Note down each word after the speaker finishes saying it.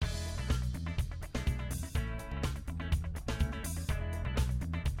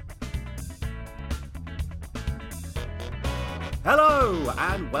Hello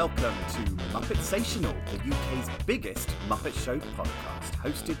and welcome to Muppetsational, the UK's biggest Muppet Show podcast,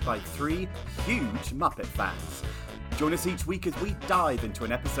 hosted by three huge Muppet fans. Join us each week as we dive into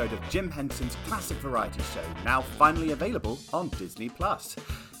an episode of Jim Henson's classic variety show, now finally available on Disney+.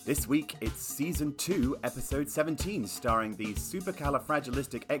 This week, it's Season 2, Episode 17, starring the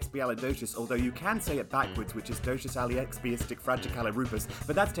supercalifragilisticexpialidocious, although you can say it backwards, which is docious-aliexpiastic-fragicalirupus,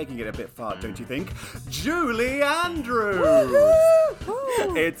 but that's taking it a bit far, don't you think? Julie Andrews!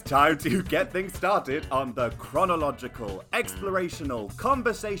 It's time to get things started on the chronological, explorational,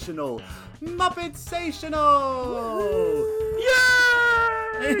 conversational, Muppetsational! Yay!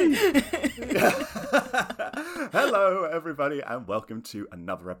 Hello, everybody, and welcome to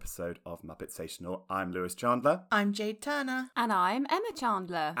another episode of Muppetsational. I'm Lewis Chandler. I'm Jade Turner. And I'm Emma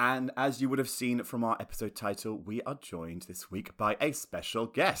Chandler. And as you would have seen from our episode title, we are joined this week by a special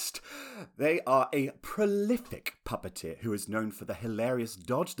guest. They are a prolific puppeteer who is known for the hilarious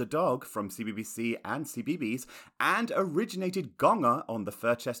Dodge the Dog from CBBC and CBeebies, and originated Gonger on the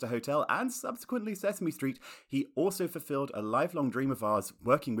Furchester Hotel and subsequently Sesame Street. He also fulfilled a lifelong dream of ours,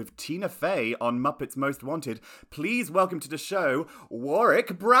 working with Tina Fey on Muppets Most Wanted. Please welcome to the show,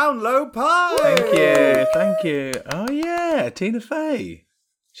 Warwick Brownlow Pye. Thank you. Oh yeah, Tina Fey.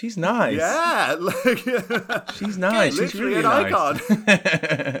 She's nice. Yeah, she's nice. She's literally really an nice.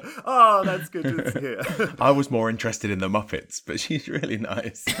 icon. Oh, that's good to hear. I was more interested in the Muppets, but she's really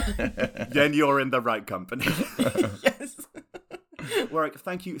nice. Then you're in the right company. Yes. Warwick,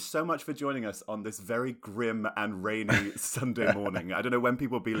 thank you so much for joining us on this very grim and rainy Sunday morning. I don't know when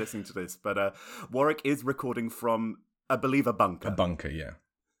people will be listening to this, but Warwick is recording from, I believe, a bunker. A bunker, yeah.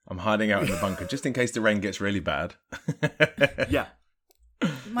 I'm hiding out in the bunker just in case the rain gets really bad. Yeah.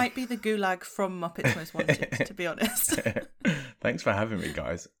 Might be the gulag from Muppets Most Wanted, to be honest. Thanks for having me,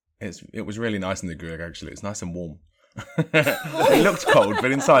 guys. It was really nice in the gulag, actually. It's nice and warm. It looked cold,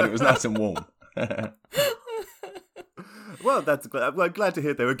 but inside it was nice and warm. Well, that's glad. Well, I'm glad to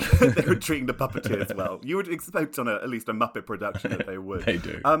hear they were treating the puppeteers well. You would expect on at least a Muppet production that they would. They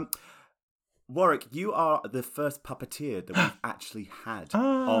do. Warwick, you are the first puppeteer that we've actually had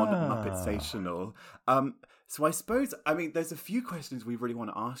on Muppetsational. So I suppose, there's a few questions we really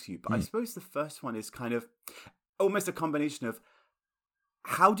want to ask you, but I suppose the first one is kind of almost a combination of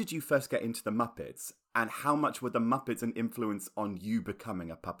how did you first get into the Muppets, and how much were the Muppets an influence on you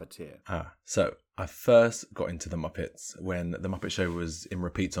becoming a puppeteer? So I first got into the Muppets when the Muppet Show was in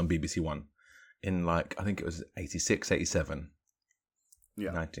repeats on BBC One in I think it was 86, 87.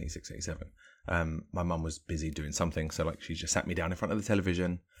 Yeah. 1986, 87. My mum was busy doing something, so she just sat me down in front of the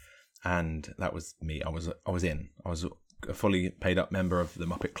television, and that was me. I was in. I was a fully paid up member of the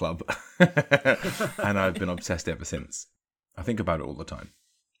Muppet Club, and I've been obsessed ever since. I think about it all the time.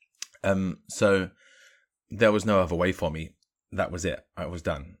 So there was no other way for me. That was it. I was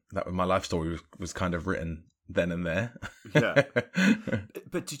done. My life story was kind of written then and there. Yeah.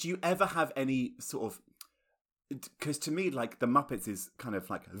 But did you ever have any sort of... Because to me, the Muppets is kind of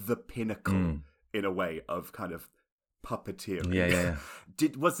like the pinnacle in a way of kind of puppeteering. Yeah.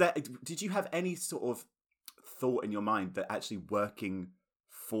 Did you have any sort of thought in your mind that actually working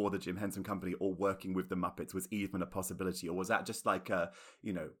for the Jim Henson Company or working with the Muppets was even a possibility, or was that just like a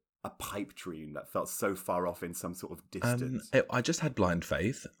pipe dream that felt so far off in some sort of distance? I just had blind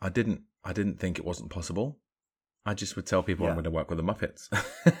faith. I didn't think it wasn't possible. I just would tell people I'm going to work with the Muppets.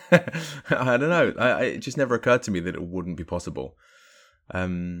 I don't know. It just never occurred to me that it wouldn't be possible. I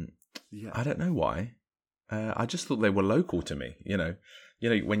don't know why. I just thought they were local to me.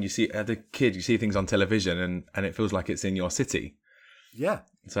 When you see as a kid, you see things on television and it feels like it's in your city. Yeah.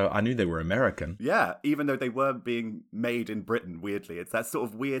 So I knew they were American. Yeah, even though they were being made in Britain, weirdly. It's that sort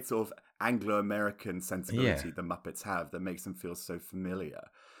of weird sort of Anglo-American sensibility the Muppets have that makes them feel so familiar.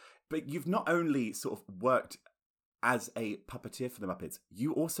 But you've not only sort of worked as a puppeteer for the Muppets,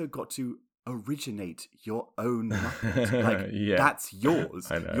 you also got to originate your own Muppet. That's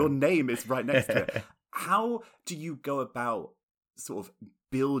yours. I know. Your name is right next to it. How do you go about sort of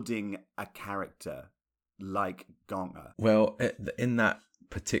building a character like Gonger? Well, in that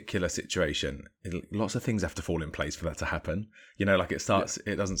particular situation, lots of things have to fall in place for that to happen. It starts.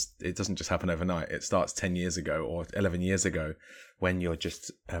 Yeah. It doesn't just happen overnight. It starts 10 years ago or 11 years ago when you're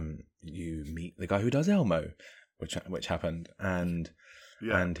just you meet the guy who does Elmo, which happened, and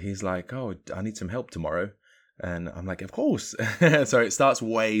he's like, "Oh, I need some help tomorrow." And I'm like, of course. So it starts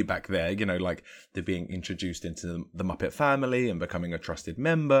way back there, they're being introduced into the Muppet family and becoming a trusted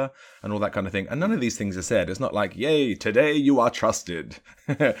member and all that kind of thing. And none of these things are said. It's not like, yay, today you are trusted.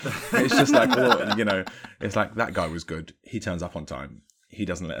 It's just like, it's like, that guy was good. He turns up on time. He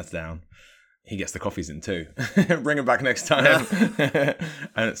doesn't let us down. he gets the coffees in too. Bring him back next time.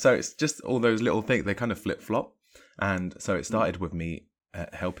 And so it's just all those little things. They kind of flip flop. And so it started with me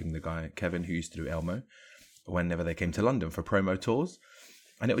helping the guy, Kevin, who used to do Elmo, whenever they came to London for promo tours.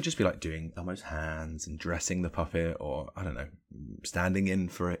 And it would just be like doing Elmo's hands and dressing the puppet, or I don't know, standing in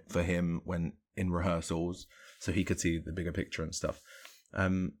for him when in rehearsals so he could see the bigger picture and stuff.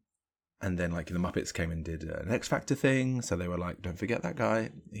 And then like the Muppets came and did an X Factor thing. So they were like, don't forget that guy.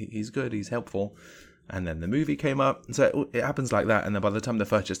 He's good. He's helpful. And then the movie came up. And so it happens like that. And then by the time the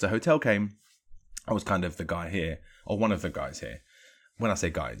Furchester Hotel came, I was kind of the guy here, or one of the guys here. When I say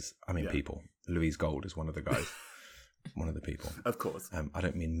guys, I mean people. Louise Gold is one of the guys. One of the people. Of course. I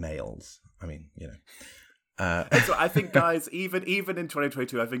don't mean males. I mean, you know. So I think, guys, even in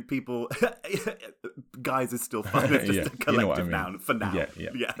 2022, I think people, guys is still fine. It's just a collective noun for now.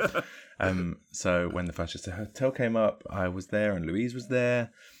 Yeah. So when the Furchester Hotel came up, I was there and Louise was there.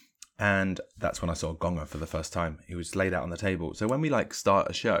 And that's when I saw Gonga for the first time. He was laid out on the table. So when we like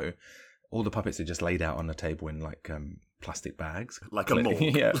start a show, all the puppets are just laid out on the table in like plastic bags. Like a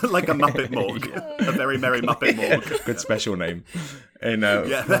morgue. Like a Muppet morgue. A very merry Muppet morgue. Good special name. In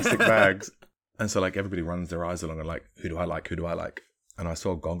plastic bags. And so, like, everybody runs their eyes along and like, who do I like? Who do I like? And I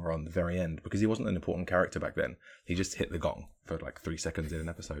saw Gonga on the very end because he wasn't an important character back then. He just hit the gong for like 3 seconds in an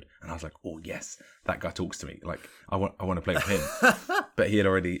episode. And I was like, oh, yes, that guy talks to me. Like, I want to play with him. But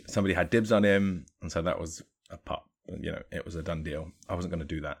somebody had dibs on him. And so that was a pup. You know, it was a done deal. I wasn't going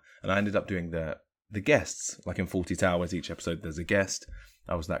to do that. And I ended up doing the guests, like in Fawlty Towers, each episode there's a guest.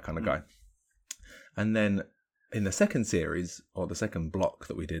 I was that kind of guy. And then in the second series, or the second block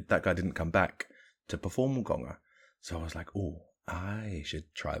that we did, that guy didn't come back to perform Gonga. So I was like, oh, I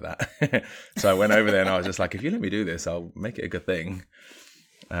should try that. So I went over there and I was just like, if you let me do this, I'll make it a good thing.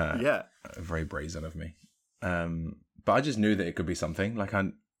 Very brazen of me. But I just knew that it could be something. Like,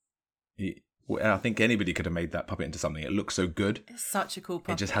 I think anybody could have made that puppet into something. It looks so good. It's such a cool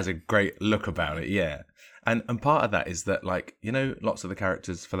puppet. It just has a great look about it, yeah. And part of that is that, like, you know, lots of the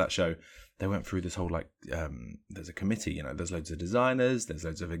characters for that show, they went through this whole, like, there's a committee, you know, there's loads of designers, there's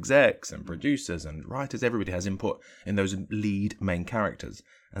loads of execs and producers and writers. Everybody has input in those lead main characters,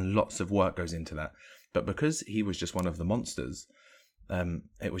 and lots of work goes into that. But because he was just one of the monsters,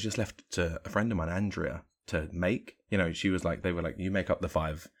 it was just left to a friend of mine, Andrea, to make. You know, they were like, you make up the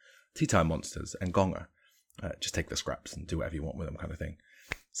 5 Tea Time monsters and Gonga. Just take the scraps and do whatever you want with them, kind of thing.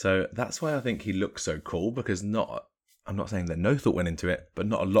 So that's why I think he looks so cool, because I'm not saying that no thought went into it, but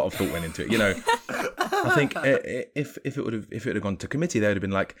not a lot of thought went into it. You know, I think if it would have gone to committee, they would have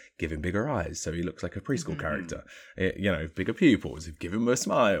been like, give him bigger eyes so he looks like a preschool character. You know, bigger pupils, give him a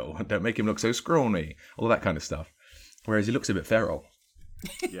smile, don't make him look so scrawny, all that kind of stuff. Whereas he looks a bit feral.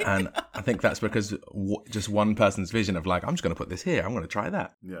 Yeah. And I think that's because just one person's vision of like, I'm just going to put this here, I'm going to try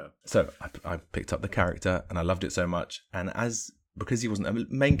that. Yeah. So I picked up the character and I loved it so much. And because he wasn't a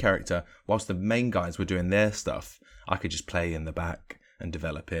main character, whilst the main guys were doing their stuff, I could just play in the back and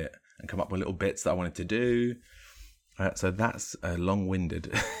develop it and come up with little bits that I wanted to do. So that's a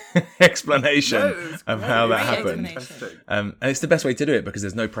long-winded explanation of how that happened. And it's the best way to do it because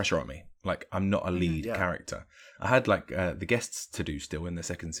there's no pressure on me. Like, I'm not a lead character. I had like the guests to do still in the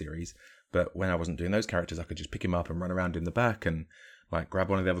second series, but when I wasn't doing those characters, I could just pick him up and run around in the back and like grab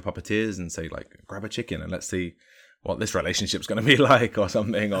one of the other puppeteers and say like, grab a chicken and let's see what this relationship's going to be like or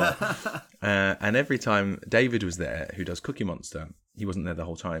something. Or and every time David was there, who does Cookie Monster, he wasn't there the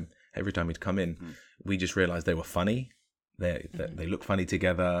whole time. Every time he'd come in, we just realised they were funny. They look funny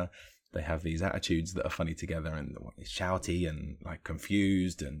together. They have these attitudes that are funny together, and it's shouty and like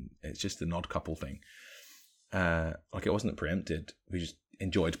confused, and it's just an odd couple thing. Like, it wasn't preempted. We just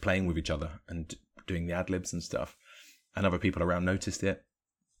enjoyed playing with each other and doing the ad-libs and stuff. And other people around noticed it.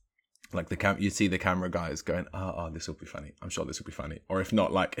 Like you see the camera guys going, oh, this will be funny. I'm sure this will be funny. Or if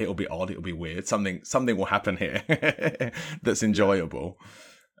not, like, it'll be odd. It'll be weird. Something will happen here that's enjoyable.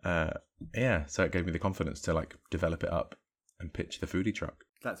 So it gave me the confidence to like develop it up and pitch the foodie truck.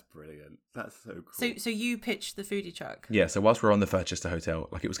 That's brilliant. That's so cool. So you pitched the foodie truck? Yeah. So whilst we're on the Furchester Hotel,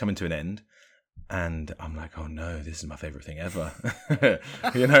 like, it was coming to an end. And I'm like, oh no, this is my favourite thing ever.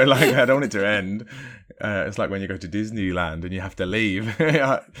 You know, like, I don't want it to end. It's like when you go to Disneyland and you have to leave.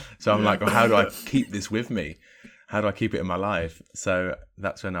 So I'm like, well, how do I keep this with me? How do I keep it in my life? So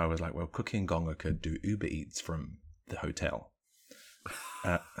that's when I was like, well, Cookie and Gonga could do Uber Eats from the hotel.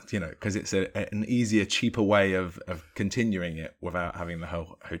 You know, because it's an easier, cheaper way of continuing it without having the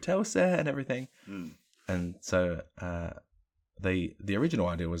whole hotel set and everything. And so the original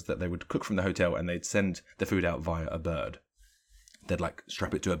idea was that they would cook from the hotel and they'd send the food out via a bird. They'd like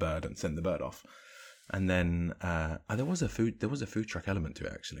strap it to a bird and send the bird off. And then there was a food truck element to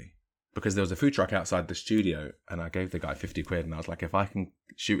it, actually. because there was a food truck outside the studio, and I gave the guy 50 quid, and I was like, if I can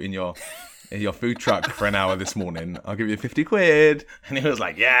shoot in your food truck for an hour this morning, I'll give you 50 quid. And he was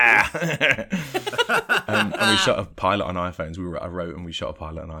like, yeah. And we shot a pilot on iPhones. I wrote and we shot a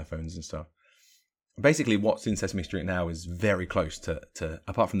pilot on iPhones and stuff. Basically, what's in Sesame Street now is very close to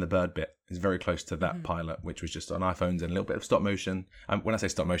apart from the bird bit, is very close to that pilot, which was just on iPhones and a little bit of stop motion. When I say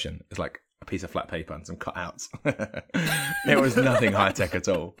stop motion, it's like a piece of flat paper and some cutouts. It was nothing high tech at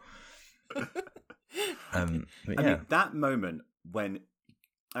all. I mean, that moment when,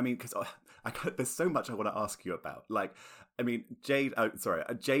 because there's so much I want to ask you about. Like, I mean, Jade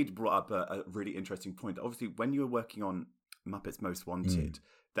brought up a really interesting point. Obviously, when you were working on Muppets Most Wanted,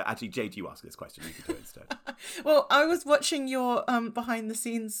 that actually, Jade, you asked this question. You could do it instead. Well, I was watching your behind the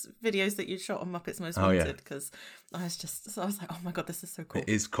scenes videos that you shot on Muppets Most Wanted because I was like, oh my god, this is so cool. It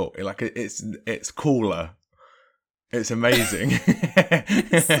is cool. Like it's cooler. It's amazing.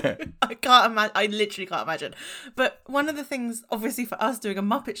 I can't imagine. I literally can't imagine. But one of the things, obviously, for us doing a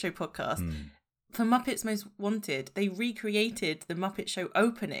Muppet Show podcast, for Muppets Most Wanted, they recreated the Muppet Show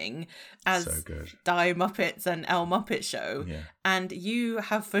opening as so good. Die Muppets and El Muppet Show. Yeah. And you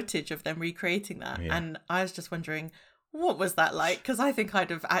have footage of them recreating that. Yeah. And I was just wondering, what was that like? Because I think I'd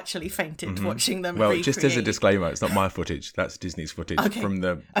have actually fainted watching them recreate. Just as a disclaimer, it's not my footage. That's Disney's footage from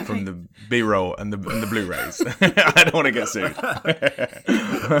the B-roll and the Blu-rays. I don't want to get sued.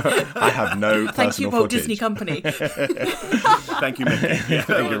 I have no personal Thank you, Walt footage. Disney Company. Thank you, Mickey. Yeah,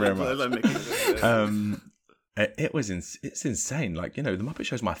 Thank you very much. It's insane. Like, the Muppet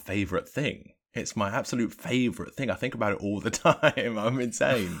Show is my favourite thing. It's my absolute favourite thing. I think about it all the time. I'm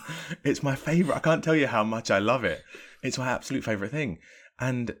insane. It's my favourite. I can't tell you how much I love it. It's my absolute favourite thing.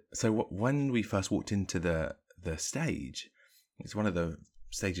 And so when we first walked into the stage, it's one of the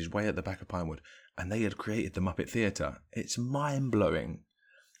stages way at the back of Pinewood, and they had created the Muppet Theatre. It's mind-blowing.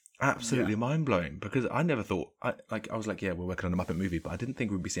 Absolutely mind-blowing, because I never thought, I was like, yeah, we're working on a Muppet movie, but I didn't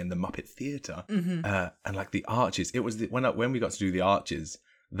think we'd be seeing the Muppet Theatre. And like the arches. It was when we got to do the arches,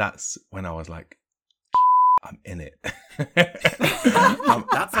 that's when I was like, I'm in it.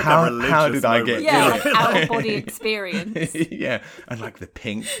 That's like a religious how did I get like out of body experience. Yeah, and like the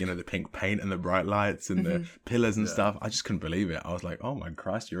pink, the pink paint and the bright lights and the pillars and stuff. I just couldn't believe it. I was like, oh my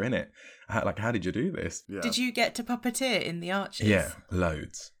Christ, you're in it. How did you do this? Yeah. Did you get to puppeteer in the Arches? Yeah,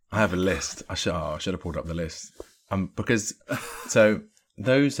 loads. I have a list. I should have pulled up the list. Because so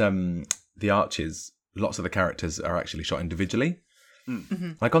those the Arches, lots of the characters are actually shot individually.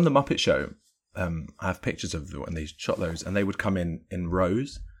 Like on the Muppet Show, I have pictures of when they shot those, and they would come in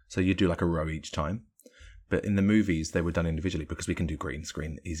rows. So you do like a row each time. But in the movies, they were done individually because we can do green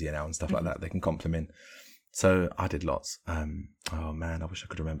screen easier now and stuff like that. They can comp them in. So I did lots. Oh man, I wish I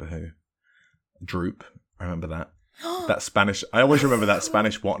could remember who. Droop, I remember that. That Spanish. I always remember that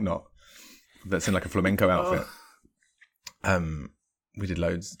Spanish whatnot that's in like a flamenco outfit. We did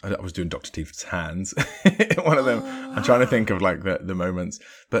loads. I was doing Dr. Teeth's hands. One of them. I'm trying to think of like the moments,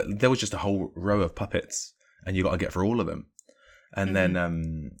 but there was just a whole row of puppets, and you got to get for all of them. And then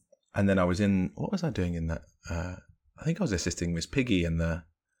I was in. What was I doing in that? I think I was assisting Miss Piggy in that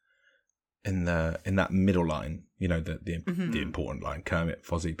middle line. The important line. Kermit,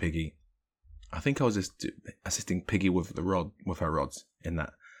 Fozzie, Piggy. I think I was just assisting Piggy with her rods in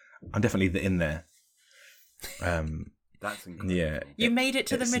that. I'm definitely in there. That's incredible. Yeah. You made it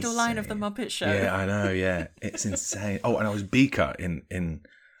to the middle line of the Muppet Show. Yeah, I know, yeah. It's insane. Oh, and I was Beaker in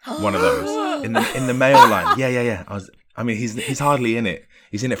one of those. In the male line. Yeah. He's hardly in it.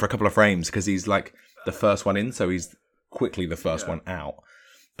 He's in it for a couple of frames because he's like the first one in, so he's quickly the first one out.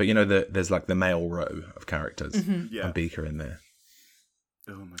 But there's like the male row of characters. And Beaker in there.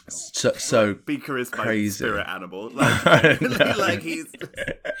 Oh my god! So Beaker is my crazy. spirit animal. Like he's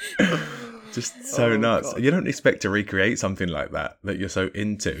just so nuts. God. You don't expect to recreate something like that you're so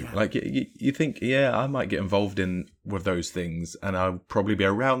into. Yeah. Like you think, yeah, I might get involved with those things, and I'll probably be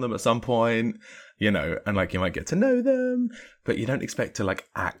around them at some point. And like you might get to know them, but you don't expect to like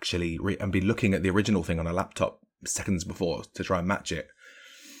actually and be looking at the original thing on a laptop seconds before to try and match it.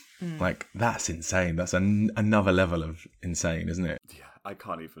 Like that's insane. That's another level of insane, isn't it? Yeah. I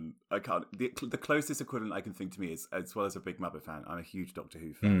can't. The closest equivalent I can think to me is, as well as a big Muppet fan, I'm a huge Doctor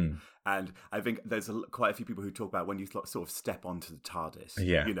Who fan. And I think there's quite a few people who talk about when you sort of step onto the TARDIS.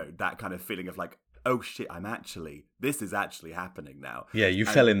 Yeah. That kind of feeling of like, oh shit, this is actually happening now. Yeah, you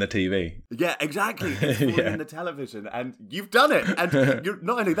fell in the TV. Yeah, exactly. It's falling in the television, and you've done it. And you're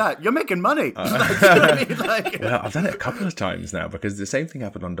not only that, you're making money. Yeah, I've done it a couple of times now, because the same thing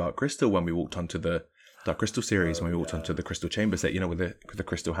happened on Dark Crystal when we walked onto the Dark Crystal series, when we walked onto the Crystal Chamber set, with the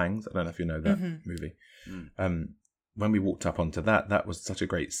crystal hangs. I don't know if you know that movie. When we walked up onto that was such a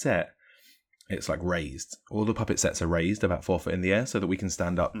great set. it's like raised. All the puppet sets are raised about 4 foot in the air so that we can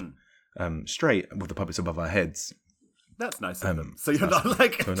stand up straight with the puppets above our heads. That's nice of them. So you're not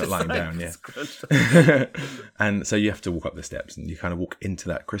like... So we're not lying down, And so you have to walk up the steps and you kind of walk into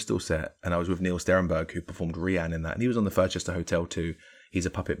that crystal set. And I was with Neil Sterenberg, who performed Rian in that. And he was on the Furchester Hotel too. He's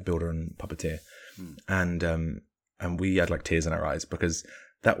a puppet builder and puppeteer. And we had like tears in our eyes because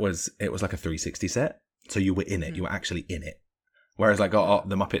it was like a 360 set. So you were in it. You were actually in it. Whereas like the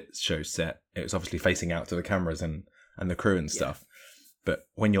Muppet Show set, it was obviously facing out to the cameras and the crew and stuff. But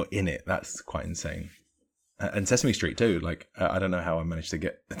when you're in it, that's quite insane. And Sesame Street too. Like I don't know how I managed to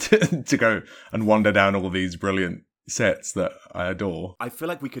get to go and wander down all these brilliant sets that I adore. I feel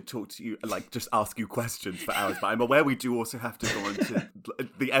like we could talk to you, like just ask you questions for hours, but I'm aware we do also have to go on to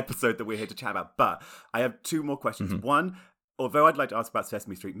the episode that we're here to chat about. But I have 2 more questions. One, although I'd like to ask about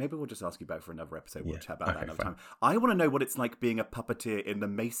Sesame Street, maybe we'll just ask you back for another episode. We'll chat about that another time. I want to know what it's like being a puppeteer in the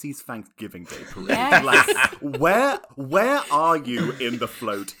Macy's Thanksgiving Day Parade. Yes. Like, where are you in the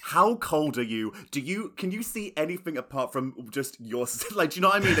float? How cold are you? Can you see anything apart from just your, like, do you know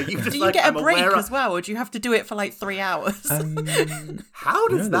what I mean? Are you just Do you like, get I'm a break aware as well, or do you have to do it for like 3 hours? How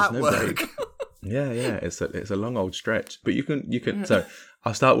does that no work? break. Yeah, it's a long old stretch. But you can. So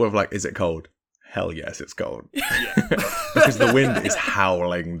I'll start with like, is it cold? Hell yes, it's cold. Because the wind is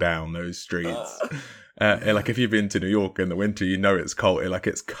howling down those streets. And like if you've been to New York in the winter, you know it's cold. Like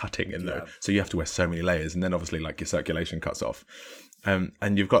it's cutting in there. So you have to wear so many layers. And then obviously like your circulation cuts off.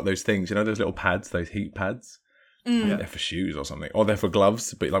 And you've got those things, you know, those little pads, those heat pads. They're for shoes or something. Or they're for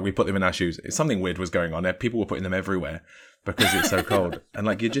gloves. But like we put them in our shoes. Something weird was going on there. People were putting them everywhere because it's so cold. And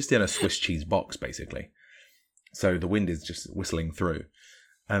like you're just in a Swiss cheese box, basically. So the wind is just whistling through.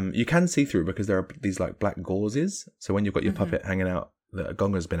 You can see through because there are these like black gauzes. So when you've got your puppet hanging out, the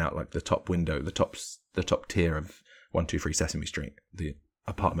gonga's been out like the top window, the top tier of 123 Sesame Street, the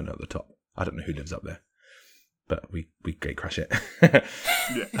apartment at the top. I don't know who lives up there, but we gate crash it.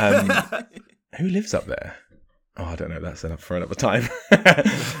 Who lives up there? Oh, I don't know. That's enough for another time.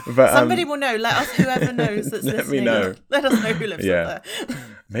 But Somebody will know. Let us, whoever knows that's Let listening. me know. Let us know who lives up there.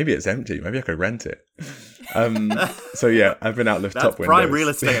 Maybe it's empty. Maybe I could rent it. So yeah, I've been out the That's top windows. prime real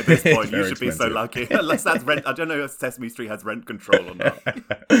estate at this point. You Very should be so expensive. lucky. Unless that's rent. I don't know if Sesame Street has rent control or not.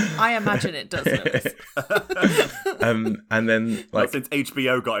 I imagine it does. Lewis. And then Like, like since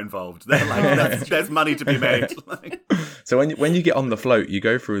HBO got involved, they're like, there's money to be made. Like, so when you get on the float, you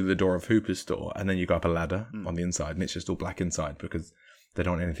go through the door of Hooper's store, and then you go up a ladder on the inside, and it's just all black inside because they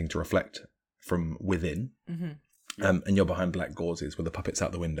don't want anything to reflect from within. And you're behind black gauzes with the puppets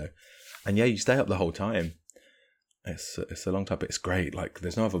out the window, and yeah, you stay up the whole time. It's a long time, but it's great. Like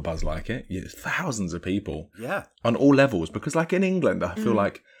there's no other buzz like it. Thousands of people, yeah, on all levels. Because like in England, I feel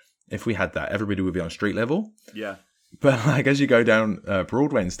like if we had that, everybody would be on street level. yeah. But like as you go down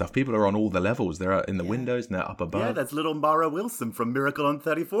Broadway and stuff, people are on all the levels. They're in the windows and they're up above. Yeah, there's little Mara Wilson from Miracle on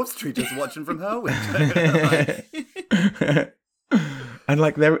 34th Street just watching from her window. And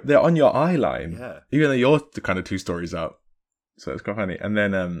like they're on your eye line, Yeah. even though you're kind of 2 stories up. So it's quite funny. And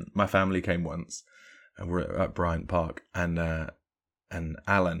then my family came once, and we're at Bryant Park, and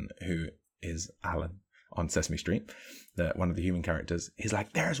Alan, who is Alan on Sesame Street, one of the human characters, he's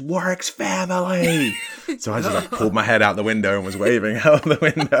like, "There's Warwick's family." So I just like pulled my head out the window and was waving out the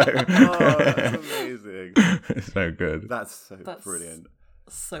window. Oh, that's amazing. It's so good. That's brilliant.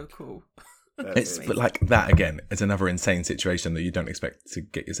 So cool. But like that again, it's another insane situation that you don't expect to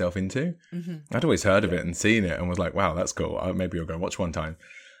get yourself into. I'd always heard of it and seen it and was like, wow, that's cool. Maybe I'll go and watch one time.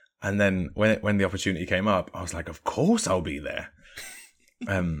 And then when the opportunity came up, I was like, of course I'll be there.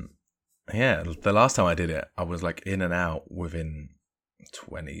 Yeah, the last time I did it, I was like in and out within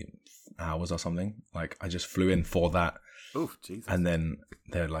 20 hours or something. Like I just flew in for that. Oh, Jesus. And then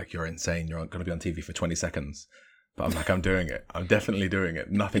they're like, you're insane. You're going to be on TV for 20 seconds. But I'm like, I'm doing it. I'm definitely doing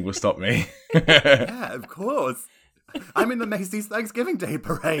it. Nothing will stop me. Yeah, of course. I'm in the Macy's Thanksgiving Day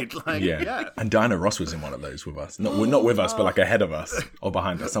Parade. Like, yeah. And Diana Ross was in one of those with us. Not with us, but like ahead of us or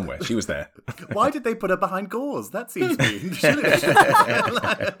behind us somewhere. She was there. Why did they put her behind gauze? That seems mean.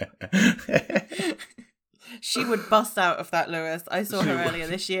 She would bust out of that, Lewis. I saw her earlier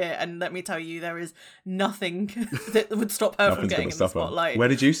this year, and let me tell you, there is nothing that would stop her from getting in the spotlight. Where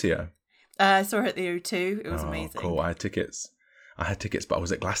did you see her? I saw her at the O2. It was amazing. Cool. I had tickets, but I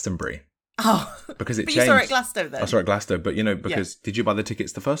was at Glastonbury. Oh, because it but changed. You saw her at Glasgow then. I saw her at Glasgow, but because did you buy the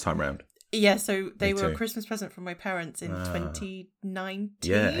tickets the first time round? Yeah, so they were too. a Christmas present from my parents in 2019.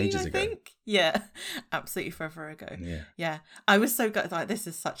 Yeah, ages I ago. think. Yeah, absolutely forever ago. Yeah. I was so good. Like, this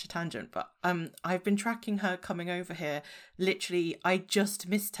is such a tangent, but I've been tracking her coming over here. Literally, I just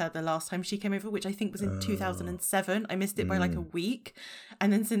missed her the last time she came over, which I think was in 2007. I missed it by like a week,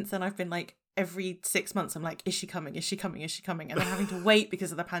 and then since then I've been like every 6 months I'm like, is she coming? Is she coming? Is she coming? And then having to wait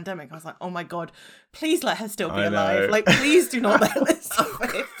because of the pandemic, I was like, oh my God, please let her still be I alive. know. Like, please do not let this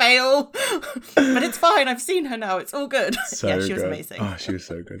fail. But it's fine. I've seen her now. It's all good. So yeah, she was good. amazing. Oh, she was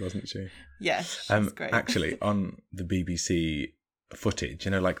so good, wasn't she? Yeah, she was great. Actually, on the BBC footage,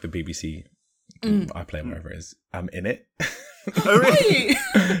 you know, like the BBC iPlayer, whatever it is, I'm in it. Oh, really?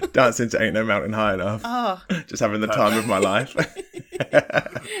 Dancing to Ain't No Mountain High Enough. Oh, Just having the time of my life.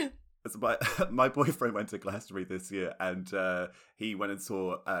 So my boyfriend went to Glastonbury this year, and he went and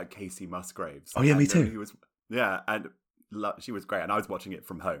saw Casey Musgraves. Oh, yeah, me And, too. He was, and she was great, and I was watching it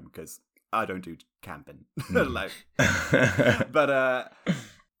from home because I don't do camping. Like, but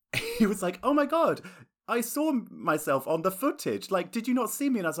he was like, "Oh my God, I saw myself on the footage. Like, did you not see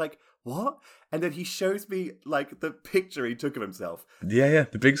me?" And I was like, "What?" And then he shows me like the picture he took of himself. yeah,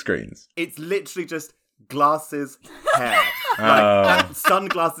 the big screens. It's literally just glasses, hair, like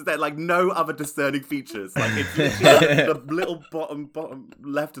sunglasses. There, like no other discerning features. Like it's literally like, the little bottom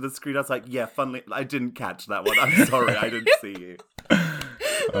left of the screen. I was like, yeah, funnily, I didn't catch that one. I'm sorry, I didn't see you.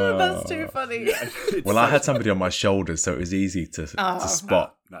 that's too funny. It's Well, I had such- somebody on my shoulders, so it was easy to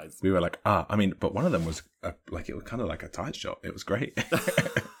spot. Nice. We were like, I mean, but one of them was like, it was kind of like a tight shot. It was great.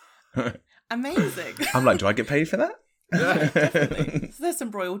 Amazing. I'm like, do I get paid for that? Definitely. So there's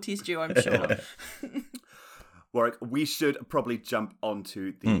some royalties due, I'm sure. Warwick, we should probably jump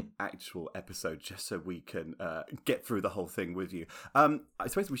onto the actual episode just so we can get through the whole thing with you. I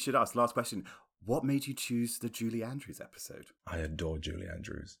suppose we should ask, last question, what made you choose the Julie Andrews episode? I adore Julie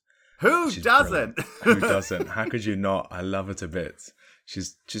Andrews. Who She's doesn't? Who doesn't? How could you not? I love her to bits.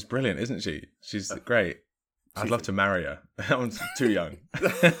 She's brilliant, isn't she? She's great. I'd love to marry her. That one's too young.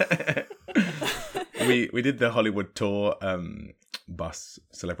 We did the Hollywood tour, bus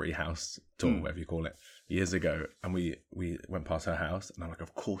celebrity house tour, whatever you call it, years ago, and we went past her house, and I'm like,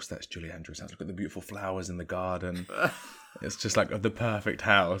 of course that's Julie Andrews' house. Look at the beautiful flowers in the garden. It's just like the perfect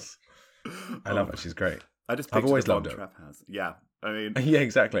house. I love her. She's great. I've always loved her. Trap house. Yeah, I mean, Yeah,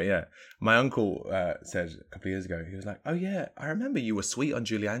 exactly. Yeah, my uncle said a couple of years ago, he was like, "Oh yeah, I remember you were sweet on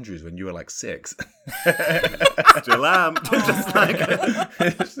Julie Andrews when you were like 6." still am. Just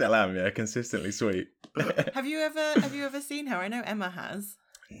like Still am, yeah, consistently sweet. Have you ever seen her? I know Emma has.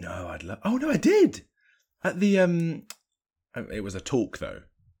 No, I'd love. Oh no, I did at the It was a talk though.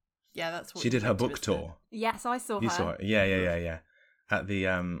 Yeah, that's what She did her book isn't it? tour. Yes, I saw her. You saw it? Yeah. At the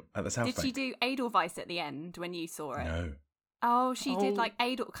South Did Bank. she do Edelweiss at the end when you saw it? No. Oh, she did Oh. like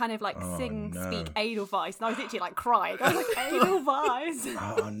kind of like Oh, sing, no. speak Edelweiss, and I was literally like crying. I was like, Edelweiss.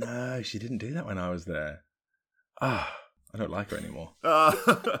 Oh no, she didn't do that when I was there. Ah, I don't like her anymore.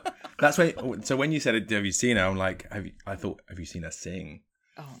 That's when. So when you said, "Have you seen her?" I'm like, have you seen her sing?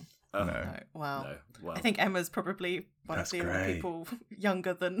 Oh, No. no. Wow. no, well, I think Emma's probably one That's of the only great. people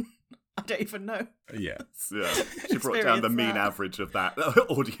younger than I don't even know. Yeah. yeah, she brought down the Experience mean that. average of that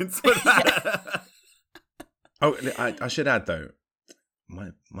audience with that. Oh, I should add though,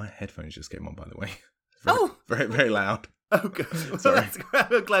 my headphones just came on. By the way, very very loud. Oh, good. Well, Sorry. that's great.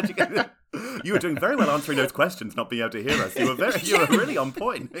 I'm glad you get it. You were doing very well answering those questions, not being able to hear us. You were really on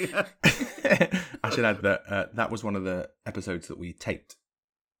point. Yeah. I should add that that was one of the episodes that we taped,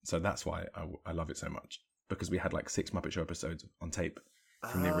 so that's why I love it so much, because we had like 6 Muppet Show episodes on tape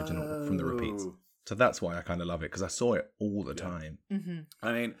from the original, from the repeats. Oh. So that's why I kind of love it, because I saw it all the time.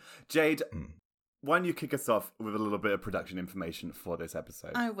 I mean, Jade, why don't you kick us off with a little bit of production information for this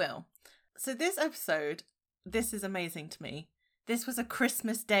episode? I will. So this episode, this is amazing to me. This was a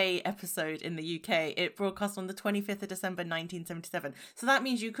Christmas Day episode in the UK. It broadcast on the 25th of December 1977. So that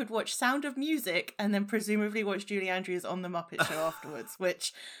means you could watch Sound of Music and then presumably watch Julie Andrews on The Muppet Show afterwards,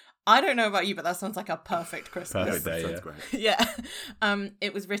 which I don't know about you, but that sounds like a perfect Christmas. Perfect day, Sounds yeah. great. Yeah.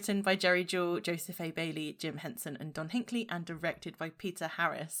 It was written by Jerry Jewell, Joseph A. Bailey, Jim Henson, and Don Hinckley, and directed by Peter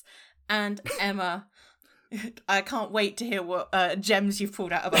Harris. And Emma, I can't wait to hear what gems you've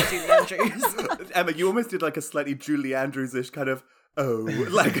pulled out about Julie Andrews. Emma, you almost did like a slightly Julie Andrews-ish kind of,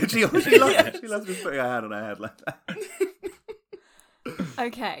 like she loves just putting her hand on her head like that.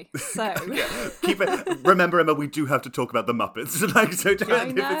 Okay, so Keep it. Remember, Emma, we do have to talk about the Muppets. Like, so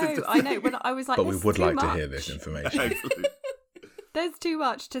don't, I know. But I was like, But we this is would too like to much. hear this information. Absolutely. There's too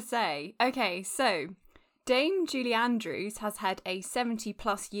much to say. Okay, so Dame Julie Andrews has had a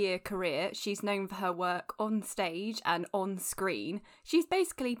 70-plus year career. She's known for her work on stage and on screen. She's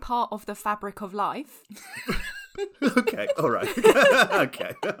basically part of the fabric of life. Okay, all right.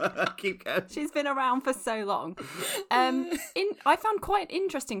 Okay, keep going. She's been around for so long. I found quite an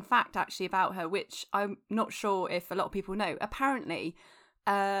interesting fact actually about her, which I'm not sure if a lot of people know. Apparently,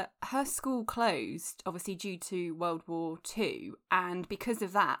 her school closed, obviously due to World War II, and because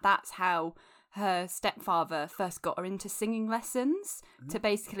of that, that's how her stepfather first got her into singing lessons to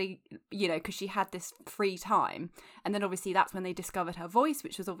basically, because she had this free time. And then obviously that's when they discovered her voice,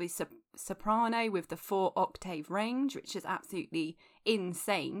 which was obviously soprano with the 4-octave range, which is absolutely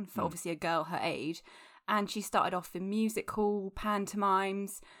insane for obviously a girl her age. And she started off in music hall,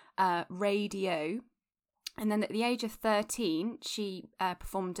 pantomimes, radio. And then at the age of 13, she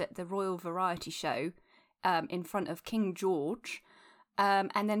performed at the Royal Variety Show in front of King George.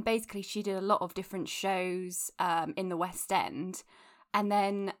 And then basically she did a lot of different shows in the West End. And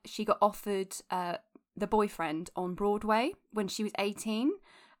then she got offered The Boyfriend on Broadway when she was 18.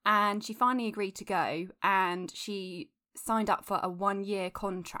 And she finally agreed to go. And she signed up for a 1-year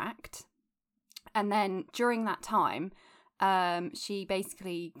contract. And then during that time, she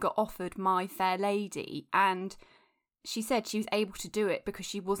basically got offered My Fair Lady. And she said she was able to do it because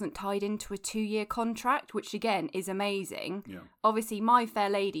she wasn't tied into a 2-year contract, which again is amazing. Yeah. Obviously, My Fair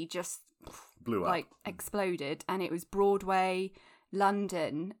Lady just blew up, exploded, and it was Broadway,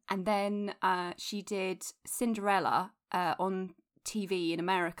 London, and then she did Cinderella on TV in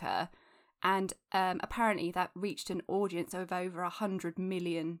America, and apparently that reached an audience of over 100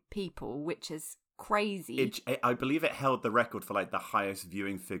 million people, which is crazy. I believe it held the record for like the highest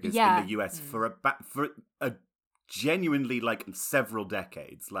viewing figures Yeah. in the US for a genuinely like several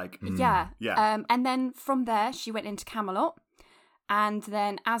decades. Like Yeah. Yeah. And then from there, she went into Camelot. And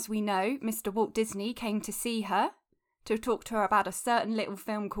then, as we know, Mr. Walt Disney came to see her to talk to her about a certain little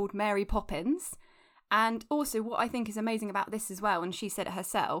film called Mary Poppins. And also, what I think is amazing about this as well, and she said it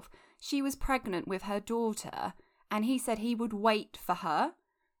herself, she was pregnant with her daughter, and he said he would wait for her.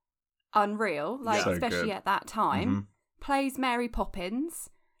 Unreal, like, So especially good. at that time. Plays Mary Poppins,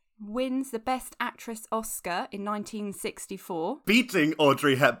 wins the Best Actress Oscar in 1964. Beating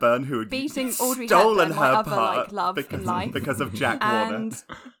Audrey Hepburn, who had Beating Audrey stolen Hepburn, my her other, part love in life. because of Jack Warner. And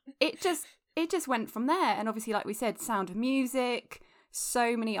it just went from there. And obviously, like we said, Sound of Music,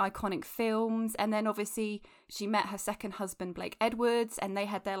 so many iconic films. And then obviously she met her second husband, Blake Edwards, and they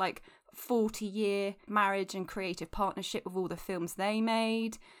had their like 40-year marriage and creative partnership with all the films they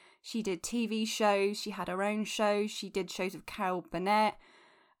made. She did TV shows. She had her own show. She did shows with Carol Burnett.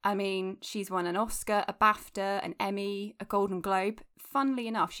 I mean, she's won an Oscar, a BAFTA, an Emmy, a Golden Globe. Funnily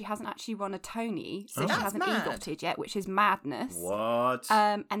enough, she hasn't actually won a Tony, so she That's hasn't mad. EGOTed yet, which is madness. What?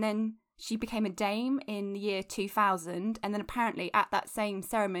 And then she became a dame in the year 2000, and then apparently at that same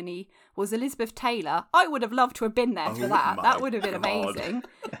ceremony was Elizabeth Taylor. I would have loved to have been there for Oh that. my That would have been God. amazing.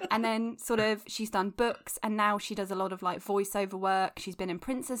 And then sort of she's done books, and now she does a lot of like voiceover work. She's been in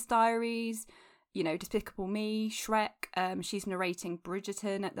Princess Diaries, Despicable Me, Shrek. She's narrating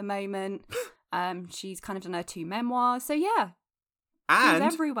Bridgerton at the moment. She's kind of done her 2 memoirs. So yeah, and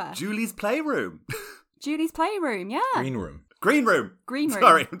everywhere. Julie's Playroom. Julie's Playroom, yeah. Green Room. Green Room. Green Room.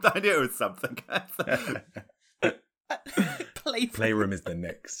 Sorry, I knew it was something. Playroom is the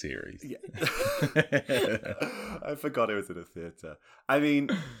next series. I forgot it was in a theatre. I mean,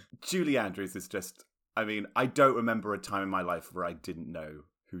 Julie Andrews is just... I mean, I don't remember a time in my life where I didn't know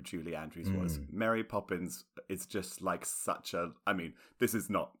who Julie Andrews was. Mary Poppins is just like such a... I mean, this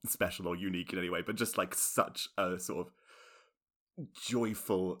is not special or unique in any way, but just like such a sort of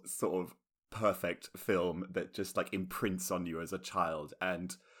joyful, sort of perfect film that just like imprints on you as a child.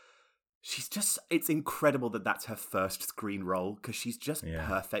 And she's just... It's incredible that that's her first screen role, because she's just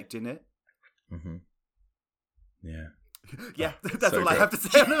perfect in it. Yeah. Yeah, that's so all I good. have to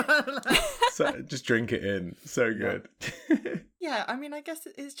say. So just drink it in. So good. Yeah, I mean, I guess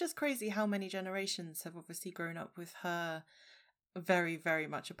it's just crazy how many generations have obviously grown up with her very, very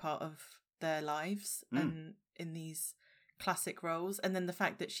much a part of their lives and in these classic roles. And then the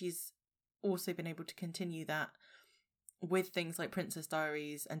fact that she's also been able to continue that with things like Princess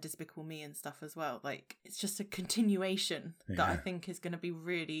Diaries and Despicable Me and stuff as well. Like, it's just a continuation that I think is going to be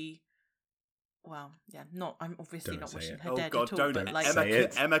really... Well, yeah, I'm obviously Don't not say wishing it. her Oh dead God, at all. don't! But like, Say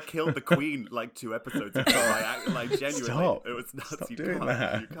it. Emma killed the Queen like 2 episodes ago. Like genuinely, Stop. it was nuts. Stop You doing can't.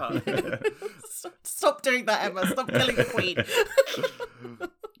 that. You can't. stop doing that, Emma. Stop killing the Queen.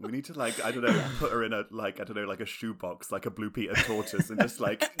 We need to I don't know, put her in like a shoebox, like a Blue Peter tortoise, and just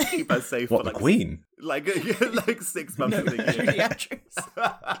like keep her safe What, for the like Queen? like 6 months of the year. Julie Andrews.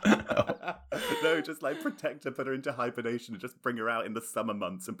 No, just like protect her, put her into hibernation, and just bring her out in the summer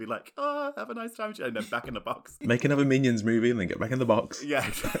months and be like, oh, have a nice time, and then back in the box. Make another Minions movie and then get back in the box. Yeah,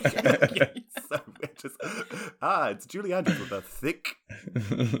 so it just it's Julie Andrews with a thick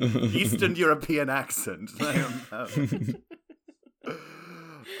Eastern European accent.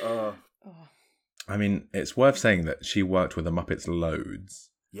 I mean, it's worth saying that she worked with the Muppets loads.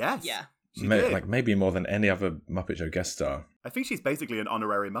 Yes. Yeah. She did. Like maybe more than any other Muppet Show guest star. I think she's basically an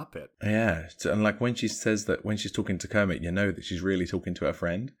honorary Muppet. Yeah, and like when she says that when she's talking to Kermit, you know that she's really talking to her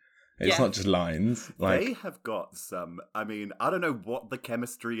friend. It's Yeah. not just lines. Like They have got some, I mean, I don't know what the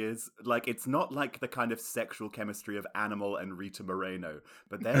chemistry is. Like, it's not like the kind of sexual chemistry of Animal and Rita Moreno.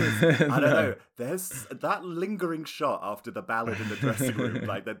 But there is, I don't know, there's that lingering shot after the ballad in the dressing room.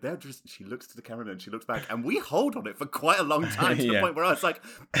 Like, that they're just, she looks to the camera and she looks back. And we hold on it for quite a long time to the Yeah. point where I was like,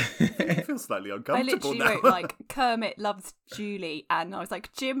 I feel slightly I uncomfortable literally now. wrote like Kermit loves Julie, and I was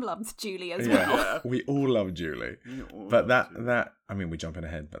like Jim loves Julie as well. Yeah. we all love Julie. But that I mean, we're jumping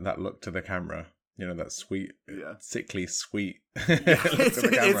ahead, but that look to the camera, you know, that sweet, Yeah. sickly sweet Yeah, look to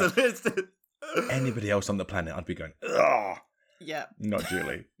the camera. it's Anybody else on the planet, I'd be going, ugh, Yeah. not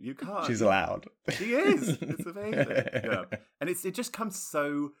Julie. you can't. She's allowed. She is. It's amazing. Yeah. And it just comes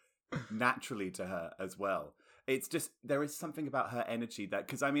so naturally to her as well. It's just there is something about her energy that,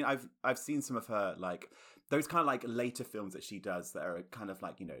 because I mean I've seen some of her, like those kind of like later films that she does that are kind of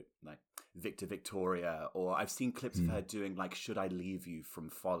like, you know, like Victor Victoria, or I've seen clips of her doing like Should I Leave You from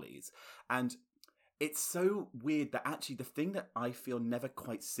Follies. And it's so weird that actually the thing that I feel never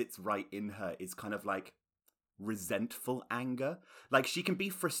quite sits right in her is kind of like resentful anger. Like she can be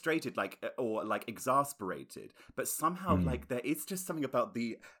frustrated, like, or like exasperated, but somehow like there is just something about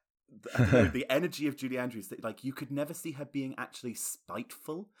the I don't know, the energy of Julie Andrews that like you could never see her being actually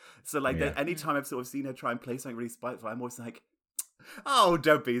spiteful. So like Yeah. anytime I've sort of seen her try and play something really spiteful, I'm always like, oh,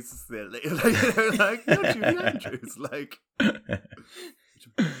 don't be silly. Like, you know, like you're Julie Andrews. Like, I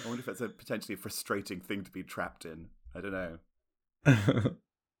wonder if that's a potentially frustrating thing to be trapped in. I don't know.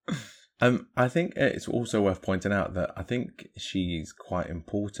 I think it's also worth pointing out that I think she's quite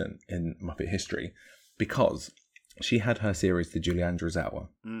important in Muppet history because she had her series, The Julie Andrews Hour,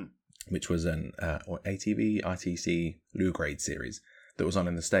 which was an ATV, ITC, Lou Grade series that was on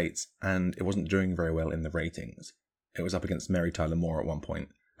in the States, and it wasn't doing very well in the ratings. It was up against Mary Tyler Moore at one point.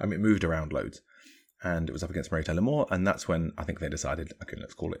 I mean, it moved around loads, and it was up against Mary Tyler Moore, and that's when I think they decided, okay,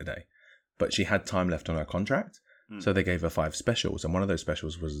 let's call it a day. But she had time left on her contract, so they gave her 5 specials, and one of those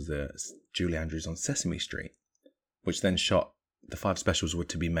specials was the Julie Andrews on Sesame Street, which then shot, the 5 specials were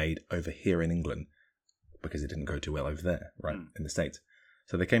to be made over here in England, because it didn't go too well over there, right, in the States.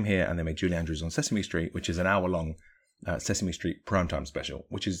 So they came here and they made Julie Andrews on Sesame Street, which is an hour-long Sesame Street primetime special,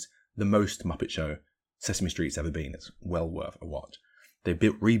 which is the most Muppet Show Sesame Street's ever been. It's well worth a watch. They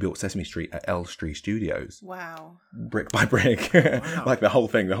rebuilt Sesame Street at Elstree Studios, Wow. brick by brick, like the whole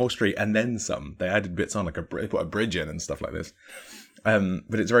thing, the whole street, and then some. They added bits on, like they put a bridge in and stuff like this.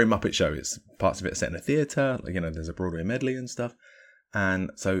 But it's very Muppet Show. It's parts of it are set in a theatre, like, you know, there's a Broadway medley and stuff. And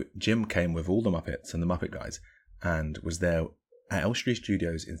so Jim came with all the Muppets and the Muppet guys and was there at Elstree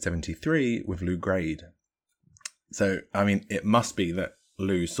Studios in 1973 with Lou Grade. So, I mean, it must be that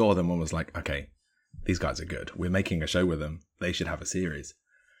Lou saw them and was like, okay, these guys are good. We're making a show with them. They should have a series.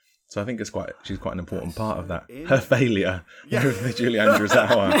 So I think she's quite an important part of that. Her failure with the Julie Andrews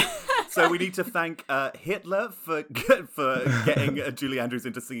Hour. So we need to thank Hitler for getting Julie Andrews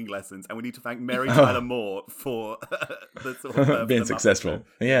into singing lessons, and we need to thank Mary Tyler Moore for the sort of being the Muppet successful.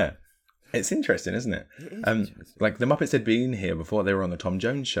 Show. Yeah. It's interesting, isn't it? It is interesting. Like the Muppets had been here before. They were on the Tom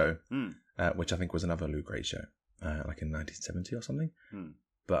Jones show, which I think was another Lou Grade show, like in 1970 or something.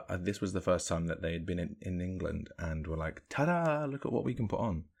 But this was the first time that they had been in England and were like, ta-da, look at what we can put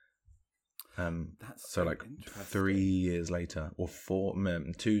on. That's so like interesting. 3 years later, or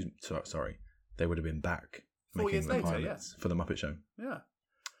sorry, they would have been back 4 making years the later, pilots for the Muppet Show. Yeah.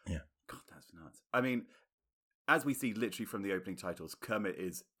 Yeah. God, that's nuts. I mean, as we see literally from the opening titles, Kermit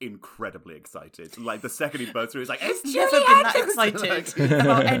is incredibly excited. Like the second he bursts through, he's like, "It's He's Julie never been that Andrews!" excited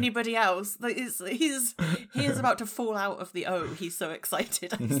about anybody else. Like he is about to fall out of the O. He's so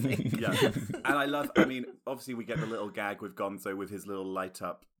excited, I think. Yeah, and I mean, obviously we get the little gag with Gonzo with his little light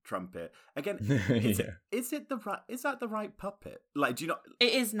up trumpet. Again, is that the right puppet? Like, do you not?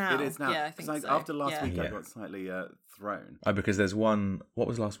 It is now. It is now. Yeah, I think like, so. After last Yeah. week, I Yeah. got slightly thrown. Because there's one. What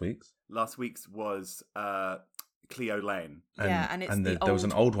was last week's? Last week's was Cleo Lane. Yeah, and it's the there was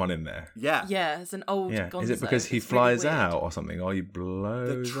an old- old one in there. Yeah. Yeah, it's an old Yeah, Gonzo. is it because he It's flies really weird. out or something, or he The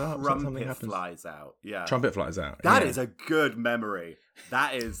blows up? Something trumpet happens. flies out. Yeah. Trumpet flies out. That yeah. is a good memory.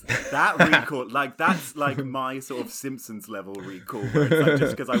 That recall, like that's like my sort of Simpsons level recall, where it's like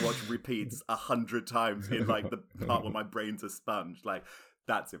just because I watch repeats 100 times in like the part where my brain's a sponge. Like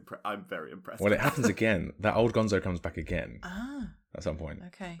that's I'm very impressed. Well, it happens again. That old Gonzo comes back again Ah, at some point.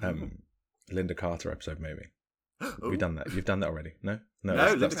 okay. Linda Carter episode maybe. Ooh. We've done that. You've done that already. No, No,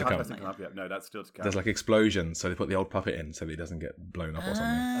 that's Linda to Carter come. hasn't come up yet. No, that's still to come. There's like explosions, so they put the old puppet in so that he doesn't get blown up or something.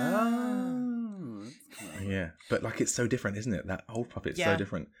 Oh, Yeah, but like it's so different, isn't it? That old puppet's Yeah. so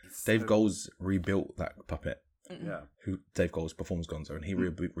different. Dave Goelz rebuilt that puppet. Yeah. Who Dave Goelz performs Gonzo, and he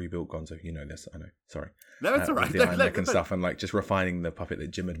rebuilt Gonzo. You know this, I know. Sorry. No, it's all right. With the No, iron no, neck and no. stuff, and like just refining the puppet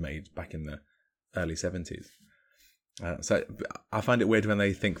that Jim had made back in the early 70s. So I find it weird when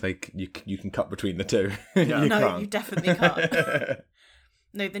they think you can cut between the two. Yeah. You No, can't. you definitely can't.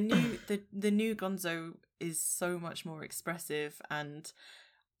 No, the new Gonzo is so much more expressive and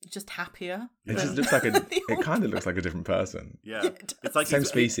just happier. It than just looks like the it old kind of looks like a different person. Yeah, it it's like Same he's-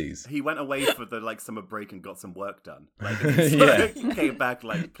 species. He went away for the summer break and got some work done. Like, Yeah. he came back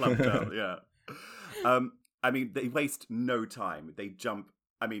like plumped up. Yeah. I mean, they waste no time. They jump.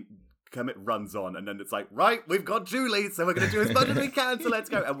 I mean, Kermit runs on, and then it's like, right, we've got Julie, so we're going to do as much as we can. So let's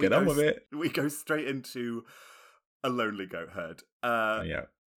go. And we Get on go, with it. We go straight into a lonely goat herd. Yeah.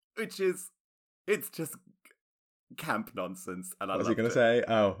 Which is, it's just camp nonsense, and I What was he loved going it. to say?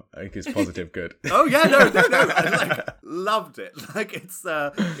 Oh, I think it's positive. Good. Oh yeah, no, I loved it. Like it's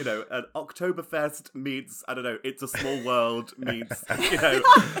an Oktoberfest meets, I don't know, It's a Small World meets,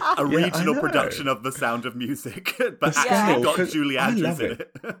 a regional know. production of The Sound of Music, but The actually scale, got 'cause Julie I Andrews love in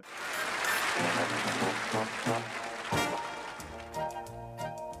it. it.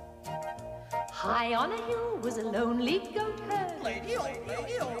 High on a hill was a lonely goat herd. Lady, oh,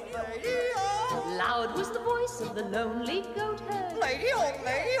 lady, oh, lady, oh. Loud was the voice of the lonely goat herd. Lady, oh,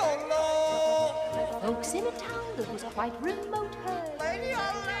 Lord. Folks in a town that was quite remote heard. Lady,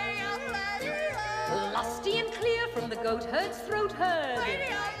 oh, lady, oh, lady, oh. Lusty and clear from the goat herd's throat heard. Lady,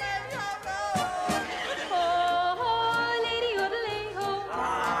 oh, lady, oh, Oh, oh, lady, oodle-ay-ho. Oh,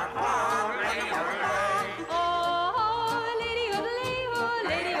 lady, oodle-ay-ho,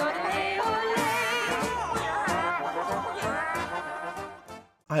 lady, oodle-ay-ho-lay.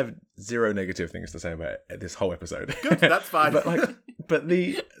 I have zero negative things to say about this whole episode. Good, that's fine. but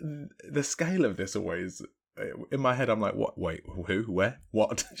the scale of this always in my head, I'm like, what? Wait, who? Where?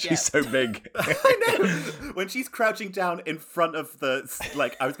 What? She's Yeah. so big. I know. When she's crouching down in front of the,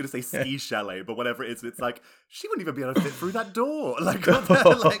 like, I was going to say ski chalet, but whatever it is, it's like, she wouldn't even be able to fit through that door. Like, what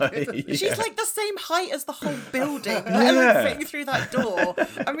the- Yeah. She's like the same height as the whole building, let alone Yeah. fitting through that door.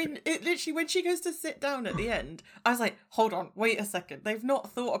 I mean, it literally, when she goes to sit down at the end, I was like, hold on, wait a second. They've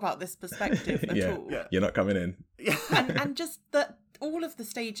not thought about this perspective at Yeah. all. Yeah. You're not coming in. And just that all of the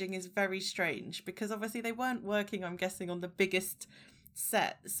staging is very strange because obviously they weren't working, I'm guessing, on the biggest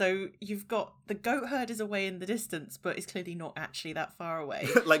set. So you've got the goat herd is away in the distance, but is clearly not actually that far away.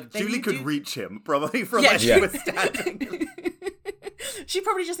 Like, Then Julie you could do- reach him, probably, from Yeah, where she Yeah. was standing. She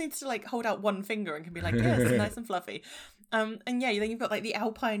probably just needs to like hold out one finger and can be like, yes, it's nice and fluffy. And yeah, then you've got like the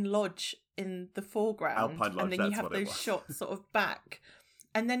Alpine Lodge in the foreground, Alpine Lodge, and then you that's have what it those was. shots sort of back.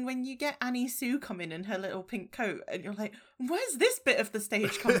 And then when you get Annie Sue come in her little pink coat, and you're like, where's this bit of the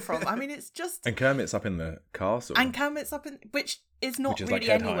stage come from? I mean, it's just. And Kermit's up in the castle. And Kermit's up in, which is not Which is, like,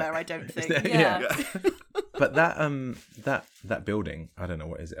 really head high. anywhere, I don't think. Yeah. Yeah. But that building, I don't know,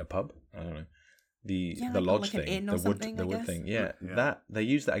 what is it, a pub? I don't know. The Yeah, the like lodge an thing, inn the or wood something, the I wood guess. thing. Yeah, Yeah. that they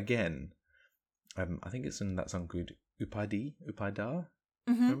use that again. I think it's in that song called Upaidar. Mhm.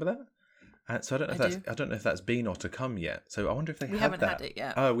 Remember that? So I don't know if I that's I don't know if that's been or to come yet. So I wonder if they We had haven't that. had it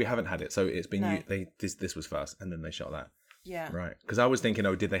yet. Oh, we haven't had it. So it's been No. this was first, and then they shot that. Yeah. Right, because I was thinking,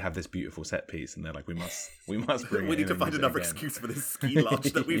 oh, did they have this beautiful set piece? And they're like, we must bring. We it need in to and find use it another again. excuse for this ski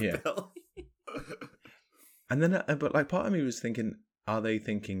lodge that we've Yeah. built. And then, but like part of me was thinking, are they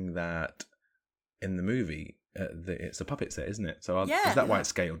thinking that in the movie it's a puppet set, isn't it? So Yeah. is that why it's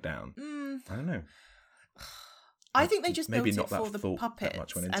scaled down? Mm, I don't know. I think they just Maybe built not it that for the thought that puppets,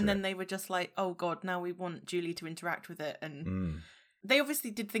 much went into and then it. they were just like, "Oh God, now we want Julie to interact with it." And Mm. they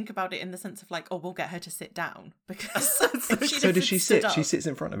obviously did think about it in the sense of like, "Oh, we'll get her to sit down," because So if So does she sit? stood She up- sits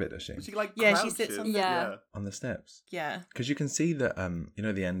in front of it, does she? She like Yeah, she crouches. sits on the- Yeah. On the steps? Yeah, Because you can see that,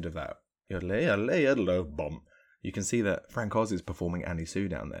 the end of that, bomb. You can see that Frank Oz is performing Annie Sue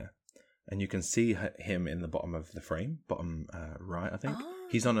down there, and you can see him in the bottom of the frame, bottom right, I think. Ah.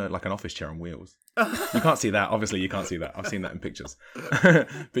 He's on an office chair on wheels. You can't see that. Obviously, you can't see that. I've seen that in pictures.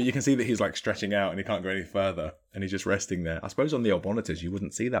 But you can see that he's like stretching out and he can't go any further, and he's just resting there. I suppose on the old monitors, you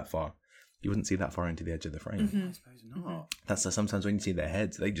wouldn't see that far. You wouldn't see that far into the edge of the frame. Mm-hmm. I suppose not. That's sometimes when you see their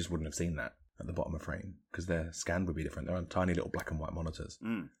heads, they just wouldn't have seen that at the bottom of frame because their scan would be different. They're on tiny little black and white monitors.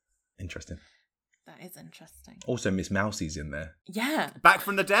 Mm. Interesting. that is interesting. Also, Miss Mousie's in there. Yeah, Back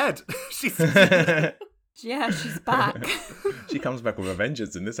from the dead. She's Yeah, she's back. She comes back with a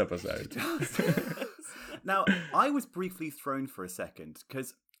vengeance in this episode. Now, I was briefly thrown for a second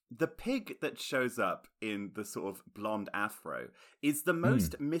because the pig that shows up in the sort of blonde afro is the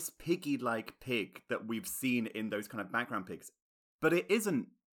most Miss Piggy-like pig that we've seen in those kind of background pigs. But it isn't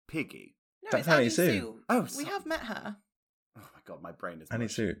Piggy. That's it's Annie Annie Sue. Sue. Oh, we so- have met her. Oh my god, my brain is. Annie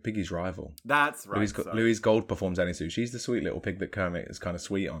mush. Sue, Piggy's rival. That's right. sorry. Louise Gold performs Annie Sue. She's the sweet little pig that Kermit is kind of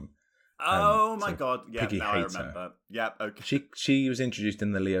sweet on. Oh my so god. Yeah, Piggy now I hates her. remember. Yeah, okay. She was introduced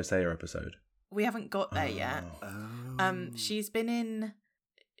in the Leo Sayer episode. We haven't got there yet. Oh. She's been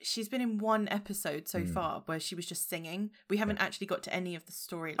in one episode so far where she was just singing. We haven't actually got to any of the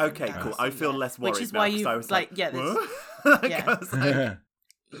story. Okay, cool. I feel less worried which is now, why 'cause you I was like, yeah, there's- what? yeah. I was like,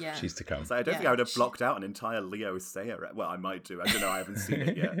 yeah. She's to come. so I don't think Yeah, I would have she- blocked out an entire Leo Sayer. Well, I might do. I don't know. I haven't seen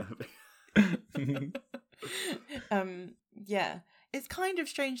it yet. Yeah. It's kind of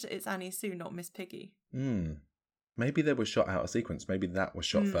strange that it's Annie Sue, not Miss Piggy. Maybe they were shot out of sequence. Maybe that was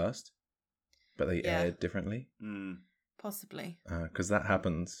shot first, but they Yeah. aired differently. Possibly. Because that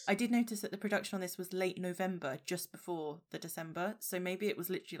happens. I did notice that the production on this was late November, just before the December. So maybe it was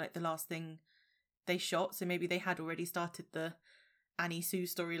literally like the last thing they shot. So maybe they had already started the Annie Sue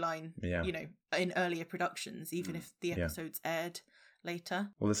storyline, Yeah. you know, in earlier productions, even if the episodes aired later.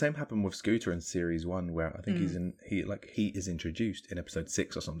 Well, the same happened with Scooter in series 1, where I think he is introduced in episode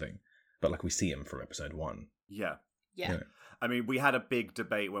 6 or something, but like we see him from episode 1. Yeah. Yeah. Yeah. I mean, we had a big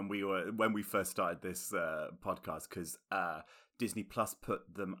debate when we first started this podcast because Disney Plus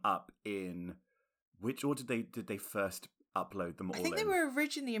put them up in which order did they first upload them all? I think they in? were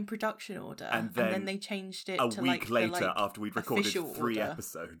originally in production order, And and then then they changed it a to week later, after we'd recorded official 3 order.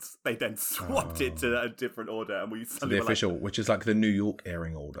 episodes, they then swapped it to a different order, and we So suddenly the were like, official, which is like the New York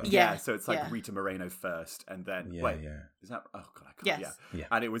airing order. yeah, Yeah, so it's like yeah. Rita Moreno first, and then Yeah, wait, yeah. is that? Oh god, I can't. Yes. Yeah,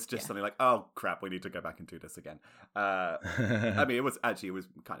 and it was just something like, oh crap, we need to go back and do this again. I mean, it was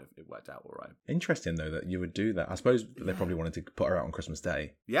kind of, it worked out all right. Interesting though that you would do that. I suppose they probably wanted to put her out on Christmas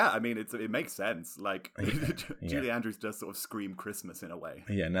Day. Yeah, I mean, it makes sense. Like Yeah. Julie Andrews does sort of scream Christmas in a way.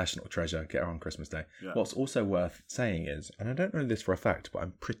 Yeah, national treasure. Get her on Christmas Day. Yeah. What's also worth saying is, and I don't know this for a fact, but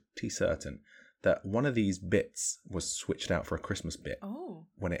I'm pretty certain that one of these bits was switched out for a Christmas bit Oh.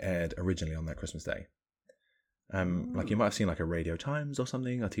 when it aired originally on that Christmas Day. Like you might have seen like a Radio Times or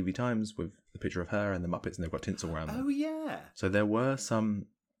something, or TV Times with the picture of her and the Muppets, and they've got tinsel around them. Oh yeah. So there were some.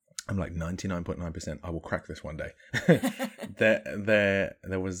 I'm like 99.9%. I will crack this one day.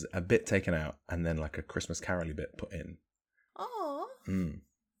 there was a bit taken out, and then like a Christmas Carol-y bit put in. Oh.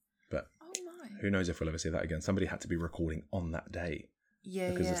 But Oh my. who knows if we'll ever see that again? Somebody had to be recording on that day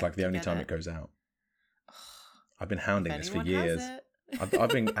Yeah. because it's like the only time it goes out. I've been hounding this for Anyone has years. it. I've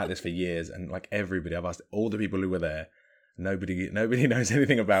been at this for years, and like everybody, I've asked all the people who were there. Nobody knows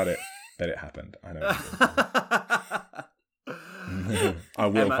anything about it. But it happened. I know. I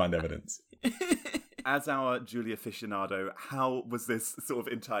will Emma- find evidence. As our Julie aficionado, how was this sort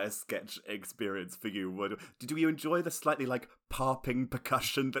of entire sketch experience for you? Did you enjoy the slightly like parping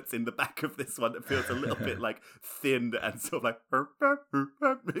percussion that's in the back of this one that feels a little bit like thin and sort of like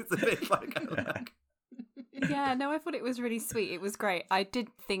it's a bit like Yeah, no, I thought it was really sweet. It was great. I did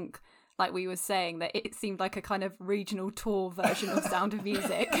think, like we were saying, that it seemed like a kind of regional tour version of Sound of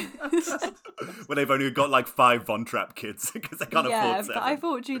Music. when they've only got like 5 Von Trapp kids because they can't Yeah, afford 7. but I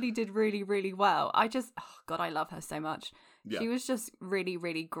thought Julie did really, really well. God, I love her so much. Yeah. She was just really,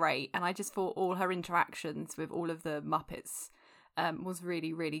 really great. And I just thought all her interactions with all of the Muppets was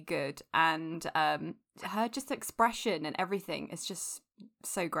really, really good. And her just expression and everything is just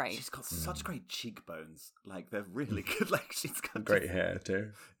so great. She's got such great cheekbones. Like, they're really good. Like, she's got Great hair too.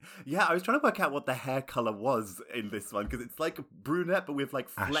 Yeah, I was trying to work out what the hair color was in this one because it's like brunette, but with like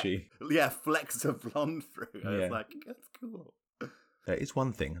Ashy. flecks of blonde through. I Yeah. was like, that's cool. There is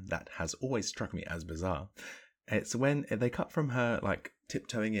one thing that has always struck me as bizarre. It's when they cut from her like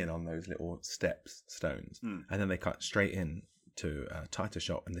tiptoeing in on those little stones, and then they cut straight in to a tighter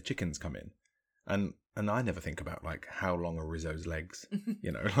shot, and the chickens come in. And I never think about like how long are Rizzo's legs,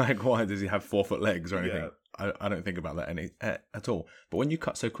 you know, like why does he have 4-foot legs or anything? I don't think about that at all. But when you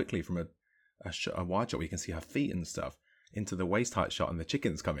cut so quickly from a wide shot where you can see her feet and stuff into the waist height shot and the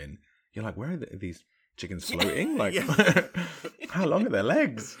chickens come in, you're like, where are these chickens floating? Like, how long are their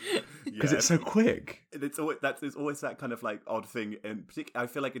legs? Because it's so quick. It's always there's always that kind of like odd thing, and I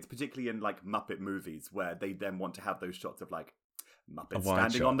feel like it's particularly in like Muppet movies where they then want to have those shots of like Muppets wide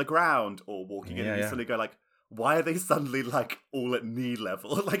standing shot. on the ground or walking in, and you suddenly go like, why are they suddenly like all at knee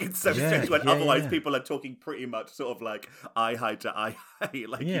level? Like it's so strange when otherwise people are talking pretty much sort of like eye high to eye high.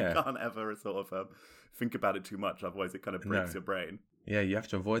 Like you can't ever sort of think about it too much, otherwise it kind of breaks your brain. Yeah, you have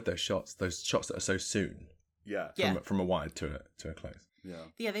to avoid those shots that are so soon. Yeah. From a wide to a close.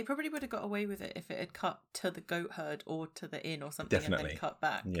 Yeah, they probably would have got away with it if it had cut to the goat herd or to the inn or something and Definitely. then cut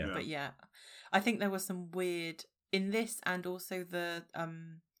back. Yeah. But yeah, I think there was some weird in this and also the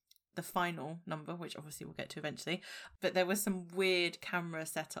the final number, which obviously we'll get to eventually. But there was some weird camera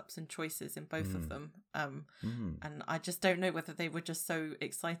setups and choices in both of them. And I just don't know whether they were just so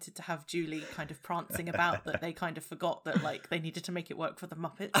excited to have Julie kind of prancing about that they kind of forgot that like they needed to make it work for the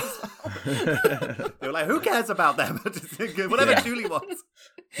Muppets as well. They were like, who cares about them? Whatever Yeah. Julie wants.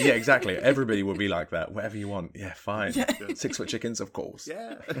 Yeah, exactly. Everybody would be like that. Whatever you want. Yeah, fine. 6 foot chickens, of course.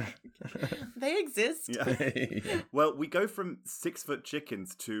 Yeah. They exist. Yeah. Well, we go from 6 foot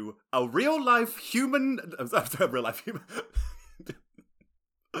chickens to a real life human. I'm sorry, a real life human.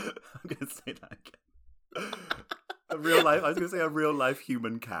 I'm going to say that again. A real life. I was going to say a real life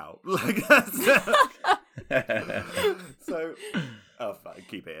human cow. Like that's. So. Oh, fine,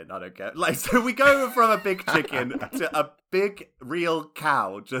 keep it in. I don't care. Like, so we go from a big chicken to a big real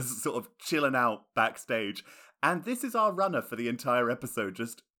cow, just sort of chilling out backstage, and this is our runner for the entire episode,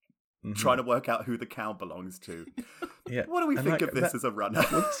 just trying to work out who the cow belongs to. Yeah. What do we And, think like, of this that- as a runner?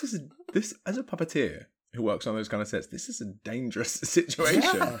 Well, this as a puppeteer who works on those kind of sets, this is a dangerous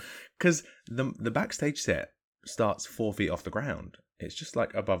situation because the backstage set starts 4 feet off the ground. It's just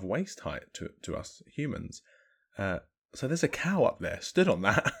like above waist height to us humans. So there's a cow up there, stood on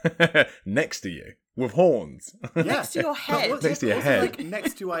that next to you with horns. Next to your head. Next to your Also, head. like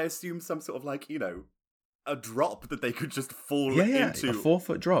next to, I assume, some sort of like, you know, a drop that they could just fall Yeah, into. a 4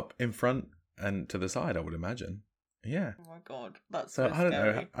 foot drop in front and to the side, I would imagine. Yeah. Oh my god, that's So so I don't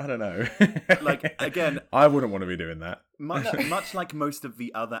scary. know. I don't know. Like, again, I wouldn't want to be doing that. Much like most of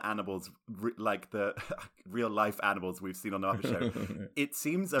the other animals, like the real life animals we've seen on the Muppet Show, it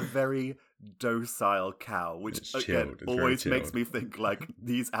seems a very docile cow, which It's again chilled. It's very always makes chilled. me think like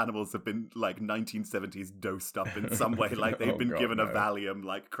these animals have been like 1970s dosed up in some way, like they've Oh, been God, given a no. Valium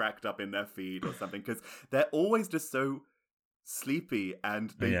like cracked up in their feed or something, because they're always just so sleepy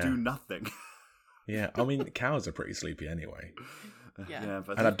and they Yeah. do nothing. Yeah, I mean, cows are pretty sleepy anyway, Yeah.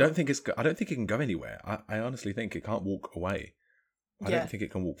 but and I don't think it can go anywhere. I honestly think it can't walk away. I Yeah. don't think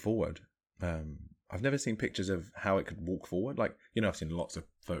it can walk forward. I've never seen pictures of how it could walk forward. Like, you know, I've seen lots of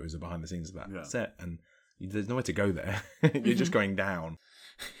photos of behind the scenes of that Yeah. set, and there's nowhere to go there. You're just going down.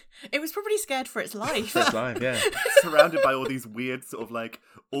 It was probably scared for its life. That's life, yeah. surrounded by all these weird sort of like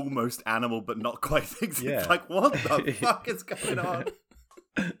almost animal but not quite things. Yeah. It's like, what the fuck is going on?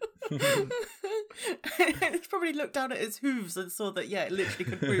 It's probably looked down at its hooves and saw that, yeah, it literally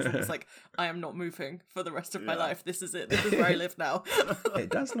could move and was like, I am not moving for the rest of my Yeah. life. This is it. This is where I live now. It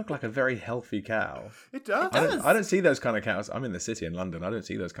does look like a very healthy cow. It does. I don't see those kind of cows. I'm in the city in London. I don't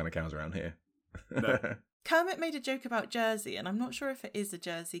see those kind of cows around here. No. Kermit made a joke about Jersey, and I'm not sure if it is a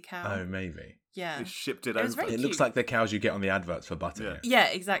Jersey cow. Oh, maybe. Yeah. They shipped it It was over. very It looks cute. like the cows you get on the adverts for butter. Yeah. Yeah,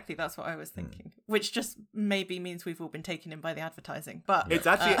 exactly. That's what I was thinking. Which just maybe means we've all been taken in by the advertising. But It's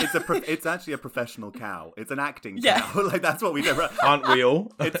actually it's actually a professional cow. It's an acting Yeah. cow. Like that's what we do. Aren't we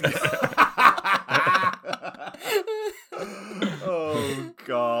all? Oh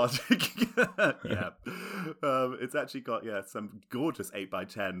god. Yeah. It's actually got some gorgeous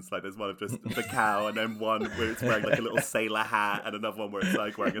 8x10s. Like there's one of just the cow, and then one where it's wearing like a little sailor hat, and another one where it's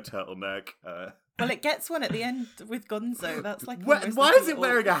like wearing a turtleneck. well, it gets one at the end with Gonzo. That's like Why almost is the it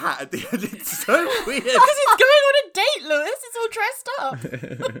wearing a hat at the end? It's so weird. Because it's going on a date, Lewis. It's all dressed up.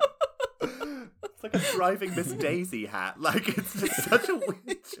 It's like a driving Miss Daisy hat. Like it's just such a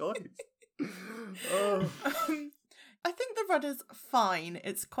weird choice. Oh. I think the runner's fine.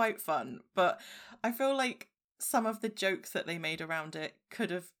 It's quite fun, but I feel like some of the jokes that they made around it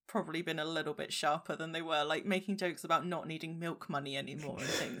could have probably been a little bit sharper than they were. Like making jokes about not needing milk money anymore and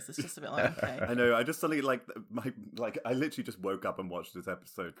things. It's just a bit like, okay. I know. I just suddenly I literally just woke up and watched this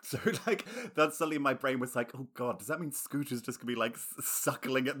episode. So like that's suddenly my brain was like, oh god, does that mean Scooter's just gonna be like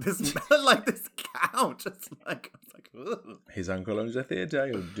suckling at this like this cow? Just like I was like, ugh. His uncle owns a theatre.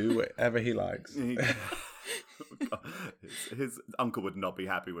 He'll do whatever he likes. His uncle would not be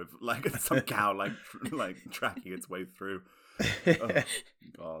happy with like some cow like tracking its way through. Oh,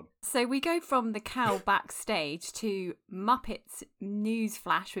 god. So we go from the cow backstage to Muppets news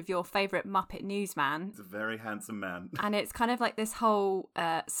flash with your favourite Muppet newsman. He's a very handsome man. And it's kind of like this whole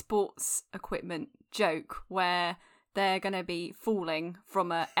sports equipment joke where they're going to be falling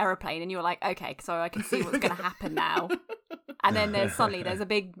from an aeroplane and you're like, okay, so I can see what's going to happen now. And then there's a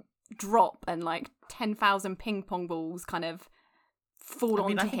big drop and like 10,000 ping pong balls kind of fall I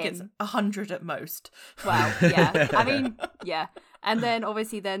mean, I onto think him. it's 100 at most. Well, yeah. I mean, yeah. And then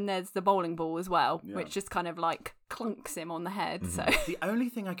obviously there's the bowling ball as well, Yeah. which just kind of like clunks him on the head. So The only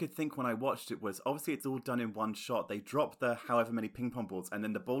thing I could think when I watched it was obviously it's all done in one shot. They drop the however many ping pong balls, and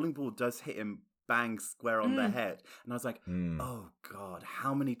then the bowling ball does hit him bang square on their head. And I was like, oh God,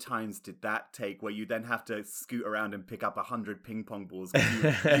 how many times did that take where you then have to scoot around and pick up 100 ping pong balls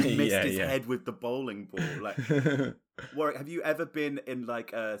because you missed his head with the bowling ball? Like, Warwick, have you ever been in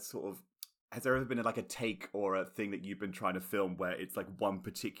like a sort of, has there ever been like a take or a thing that you've been trying to film where it's like one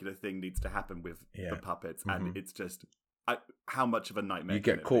particular thing needs to happen with the puppets and it's just... how much of a nightmare you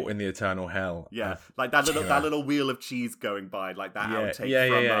get caught in the eternal hell. Yeah, like that little wheel of cheese going by, like that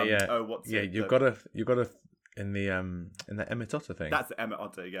outtake from oh, what's it? You've got to in the Emmett Otter thing. That's the Emmett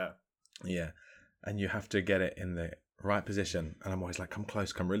Otter, yeah, and you have to get it in the right position. And I'm always like, come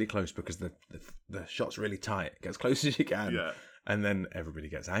close, come really close, because the shot's really tight. Get as close as you can. Yeah. And then everybody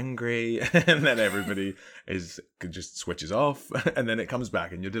gets angry, and then everybody just switches off, and then it comes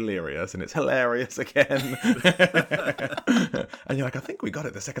back, and you're delirious, and it's hilarious again. And you're like, I think we got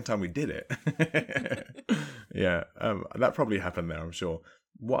it the second time we did it. Yeah, that probably happened there, I'm sure.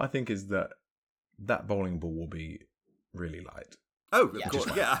 What I think is that bowling ball will be really light. Oh, of course,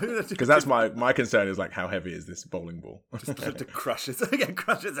 yeah. Because that's my concern is like, how heavy is this bowling ball? Just to crush his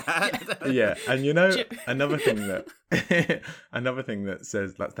hand. Yeah, and you know, another thing that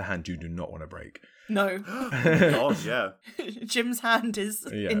says that's the hand you do not want to break. No. God, yeah. Jim's hand is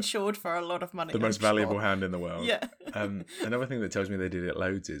insured for a lot of money. The most valuable hand in the world. Yeah. Another thing that tells me they did it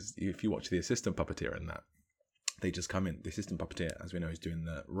loads is if you watch the assistant puppeteer in that, they just come in. The assistant puppeteer, as we know, is doing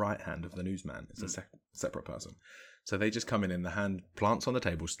the right hand of the newsman. It's a separate person. So they just come in the hand plants on the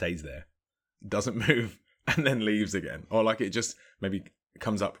table, stays there, doesn't move, and then leaves again. Or like it just maybe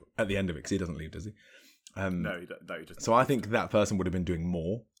comes up at the end of it because he doesn't leave, does he? No, he doesn't. So I think that person would have been doing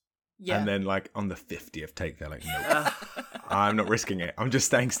more. Yeah. And then like on the 50th take, they're like, no, I'm not risking it. I'm just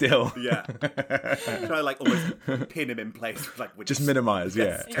staying still. Yeah. Try to like almost pin him in place. Like just minimize,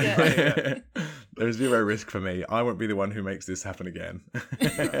 yeah. Yeah. There's zero risk for me. I won't be the one who makes this happen again.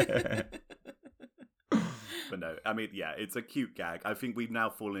 But no, I mean, yeah, it's a cute gag. I think we've now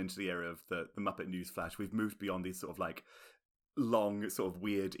fallen into the area of the Muppet News Flash. We've moved beyond these sort of like long, sort of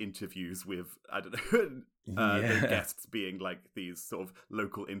weird interviews with, I don't know, the guests being like these sort of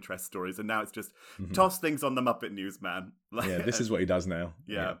local interest stories. And now it's just toss things on the Muppet News, man. Like, yeah, this is what he does now.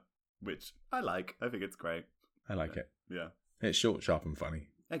 Yeah, which I like. I think it's great. I like it. Yeah. It's short, sharp, and funny.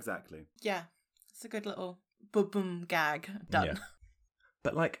 Exactly. Yeah. It's a good little boom gag done. Yeah.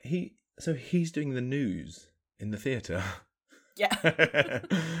 But like he's doing the news in the theatre. Yeah.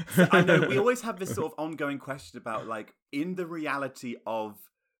 So I know we always have this sort of ongoing question about like in the reality of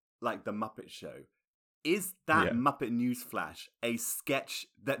like the Muppet Show, is that Muppet News Flash a sketch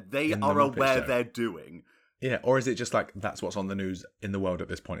that they are aware they're doing? Yeah, or is it just like that's what's on the news in the world at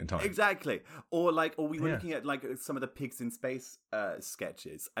this point in time? Exactly. Or we were looking at like some of the Pigs in Space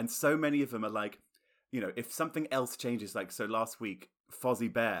sketches, and so many of them are like, you know, if something else changes, like so last week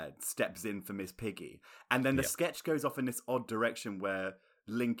Fozzie Bear steps in for Miss Piggy, and then the sketch goes off in this odd direction where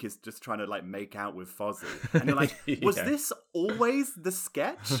Link is just trying to like make out with Fozzie, and you're like, was this always the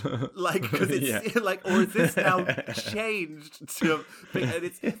sketch? Like, because it's like, or is this now changed to?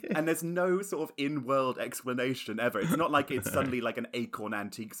 And there's no sort of in-world explanation ever. It's not like it's suddenly like an Acorn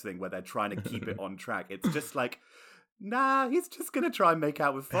Antiques thing where they're trying to keep it on track. It's just like, nah, he's just gonna try and make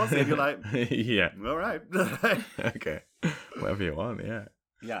out with Fozzie, and you're like, yeah, all right, okay, whatever you want, yeah.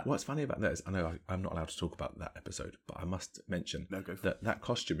 Yeah. What's funny about that is, I know I'm not allowed to talk about that episode, but I must mention that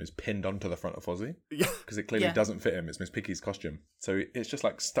costume is pinned onto the front of Fozzie. Yeah. Because it clearly doesn't fit him. It's Miss Piggy's costume. So it's just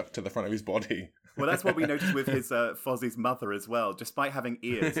like stuck to the front of his body. Well, that's what we noticed with his Fozzie's mother as well. Despite having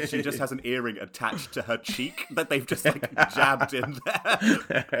ears, she just has an earring attached to her cheek that they've just like jabbed in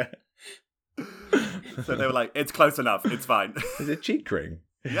there. So they were like, it's close enough. It's fine. Is it a cheek ring?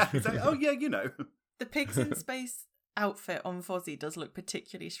 Yeah. It's like, oh, yeah, you know. The Pigs in Space outfit on Fozzie does look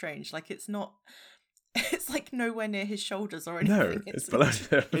particularly strange. Like it's like nowhere near his shoulders or anything. No, it's below.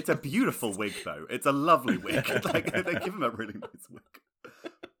 It's a beautiful wig though. It's a lovely wig. Like they give him a really nice wig.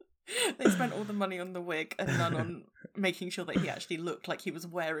 They spent all the money on the wig and none on making sure that he actually looked like he was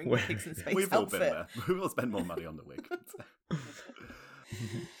wearing the Pigs in Space We've outfit. all been there. We've all spent more money on the wig.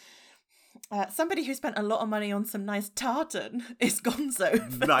 Somebody who spent a lot of money on some nice tartan is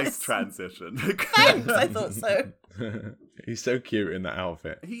Gonzo. Nice transition. Thanks, I thought so. He's so cute in that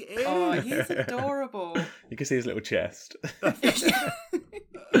outfit. He is. Oh, he's adorable. You can see his little chest.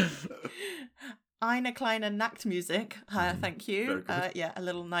 Eine kleine Nachtmusik. Thank you. Yeah, a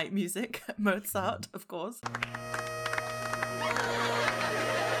little night music. Mozart, of course.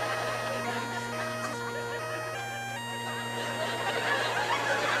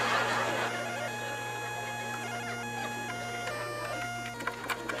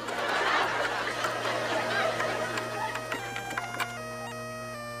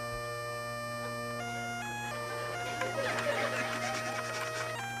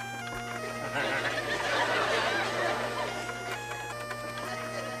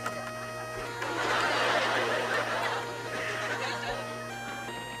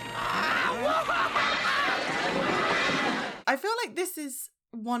 I feel like this is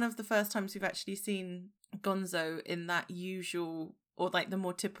one of the first times we've actually seen Gonzo in that usual, or like the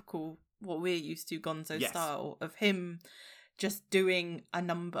more typical, what we're used to, Gonzo Yes. style of him just doing a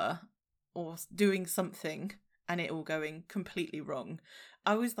number or doing something and it all going completely wrong.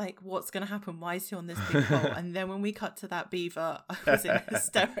 I was like, what's going to happen? Why is he on this big pole? And then when we cut to that beaver, I was in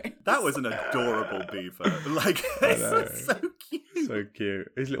hysterics. That was an adorable beaver. Like, it's so cute. So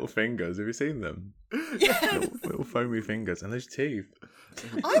cute. His little fingers. Have you seen them? Yeah. Little foamy fingers and those teeth.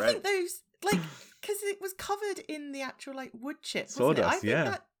 I think those, like, because it was covered in the actual, like, wood chip, wasn't it? I Sawdust, think yeah.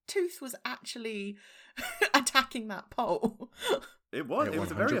 that tooth was actually attacking that pole. It was. It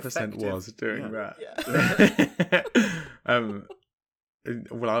was a very 100% effective. was doing Yeah. that.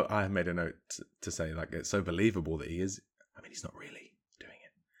 Well, I made a note to say, like, it's so believable that he is. I mean, he's not really doing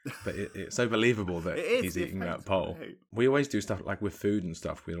it, but it's so believable that It is he's the eating that effect, pole. right. We always do stuff like with food and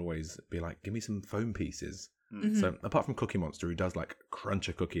stuff. We'll always be like, "Give me some foam pieces." Mm. So apart from Cookie Monster, who does like crunch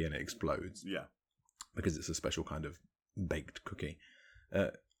a cookie and it explodes Yeah. because it's a special kind of baked cookie.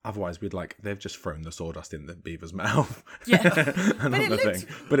 Otherwise, they've just thrown the sawdust in the beaver's mouth. Yeah. Another But it thing.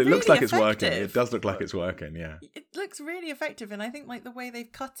 But it looks really like it's working. effective. It does look like it's working, yeah. It looks really effective, and I think, like, the way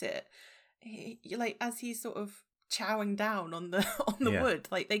they've cut it, like, as he's sort of chowing down on the Yeah. wood,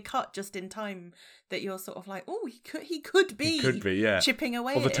 like, they cut just in time that you're sort of like, oh, he could be It could be, yeah. chipping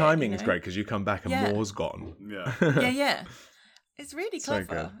away. Well, the at it, timing you is know? great because you come back and Yeah. more's gone. Yeah. Yeah. It's really So clever.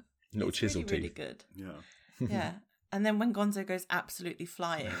 good. Little It's chisel really, really teeth. good. Yeah. Yeah. And then when Gonzo goes absolutely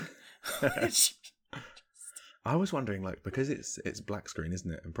flying, which, I was wondering, like, because it's black screen,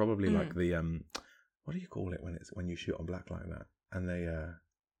 isn't it? And probably Mm. like the what do you call it when you shoot on black like that? And they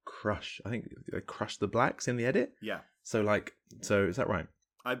crush. I think they crush the blacks in the edit. Yeah. So is that right?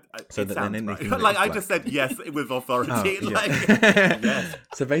 So It that sounds then right. anything that Like, is I black- just said yes with authority. Oh, Like, yeah. yes.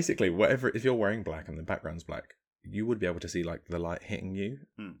 So basically, if you're wearing black and the background's black, you would be able to see like the light hitting you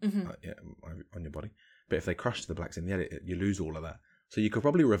Mhm. on your body. But if they crush the blacks in the edit, you lose all of that. So you could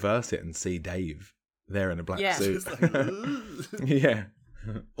probably reverse it and see Dave there in a black Yeah. suit. Just like, "Ugh." Yeah.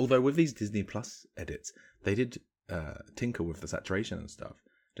 Although with these Disney Plus edits, they did tinker with the saturation and stuff.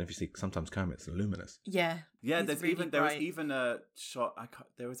 Don't know if you see, sometimes Kermit's luminous. yeah. Yeah, he's there really was bright. even a shot.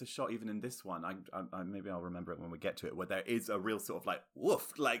 There was a shot even in this one. I maybe I'll remember it when we get to it, where there is a real sort of like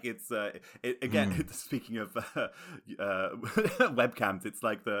woof. Like it's again. Speaking of webcams, it's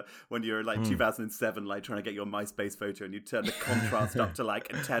like when you're like 2007, like trying to get your MySpace photo, and you turn the contrast up to like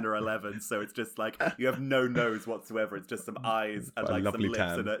 10 or 11, so it's just like you have no nose whatsoever. It's just some eyes and Quite a like some lovely lips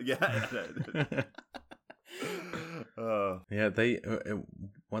tan. and yeah. Yeah,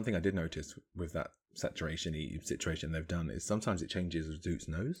 one thing I did notice with that saturation-y situation they've done is sometimes it changes Zoot's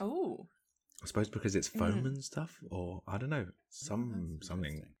nose. Oh. I suppose because it's foam and stuff, or I don't know, something.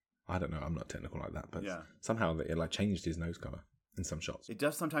 interesting. I don't know. I'm not technical like that, but Yeah. somehow it like changed his nose colour in some shots. It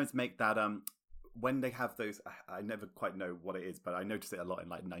does sometimes make that when they have those, I never quite know what it is, but I notice it a lot in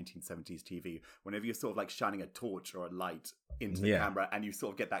like 1970s TV. Whenever you're sort of like shining a torch or a light into the Yeah. camera, and you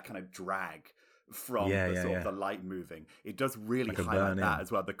sort of get that kind of drag from Yeah, the yeah, sort yeah. of the light moving. It does really Like a highlight burn that in. as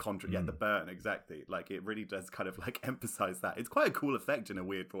well. The contrast, yeah, the burn, exactly. Like it really does kind of like emphasize that. It's quite a cool effect in a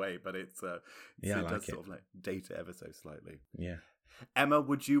weird way, but it's Yeah, I it like does it. sort of like date it ever so slightly. Yeah. Emma,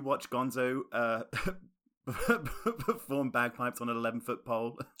 would you watch Gonzo perform bagpipes on an 11-foot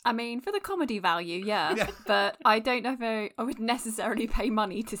pole? I mean, for the comedy value, yeah. Yeah. But I don't know if I would necessarily pay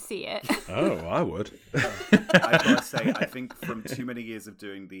money to see it. Oh, I would. I've got to say, I think from too many years of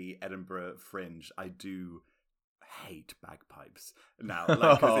doing the Edinburgh Fringe, I do hate bagpipes now,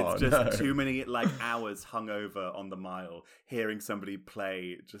 because it's just too many like hours hungover on the Mile, hearing somebody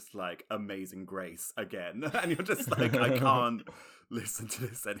play just like Amazing Grace again, and you're just like, I can't listen to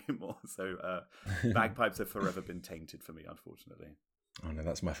this anymore. So bagpipes have forever been tainted for me, unfortunately. Oh no,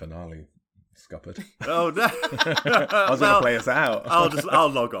 that's my finale. Scuppered. Oh no! I was going to play us out. I'll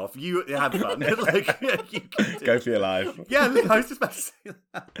log off. You have fun. Like, you can do Go for your life. Yeah, I was just about to say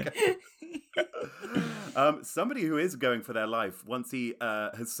that. Somebody who is going for their life once he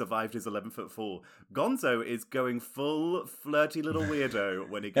has survived his 11-foot fall. Gonzo is going full flirty little weirdo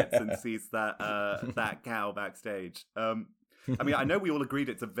when he gets and sees that cow backstage. I mean, I know we all agreed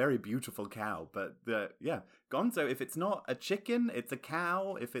it's a very beautiful cow, but yeah, Gonzo, if it's not a chicken, it's a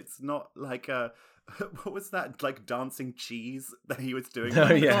cow. If it's not like a, what was that, like dancing cheese that he was doing?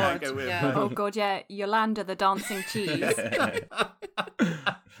 Oh, yeah. Go with? Yeah. Oh god, yeah, Yolanda the dancing cheese.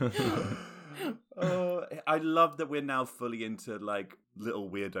 Oh, I love that we're now fully into like little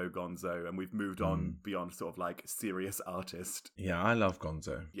weirdo Gonzo, and we've moved on beyond sort of like serious artist. Yeah, I love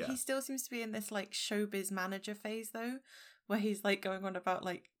Gonzo. Yeah, He still seems to be in this like showbiz manager phase though, where he's like going on about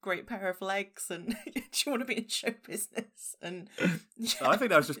like great pair of legs and do you want to be in show business? And I think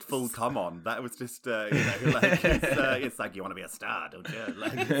that was just full come on. That was just like it's like you want to be a star, don't you?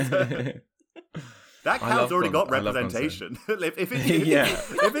 Like, that I cow's love already got I love Gonzo. representation. Yeah.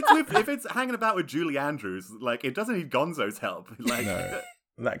 if it's hanging about with Julie Andrews, like it doesn't need Gonzo's help. Like, No.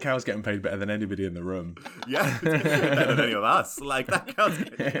 That cow's getting paid better than anybody in the room. yeah, better than any of us. Like that cow's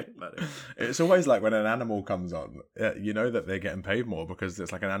getting paid better. It's always like when an animal comes on, you know that they're getting paid more because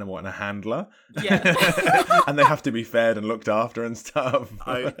it's like an animal and a handler. yeah. And they have to be fed and looked after and stuff.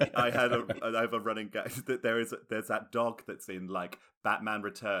 I have a running gag that there's that dog that's in like Batman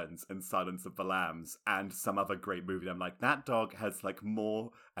Returns and Silence of the Lambs and some other great movie. I'm like, that dog has like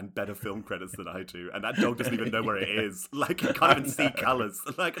more and better film credits than I do, and that dog doesn't even know where it is. Like, it can't even see colours.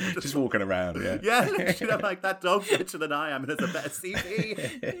 Like, I'm Just walking around, yeah. yeah, literally, I'm like, that dog's richer than I am and has a better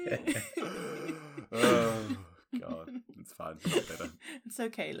CV. Oh God, it's fine. It's better. It's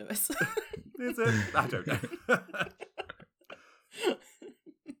okay, Lewis. Is it? I don't know.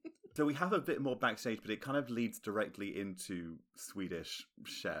 So we have a bit more backstage, but it kind of leads directly into Swedish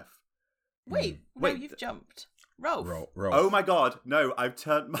Chef. Wait, Wait, no, you've jumped. Rolf. Roll. Oh my God! No, I've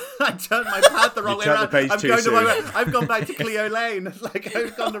turned my pad the wrong way turned around. the page I'm too going the wrong way. soon. I've gone back to Cleo Lane. Like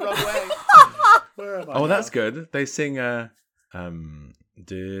I've gone the wrong way. Where am I? Oh, now? that's good. They sing Oh,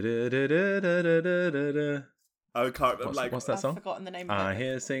 I can't. what's that I've song? forgotten the name of I it.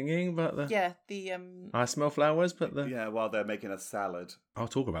 hear singing, but the Yeah, the I smell flowers, but the Yeah, while they're making a salad. I'll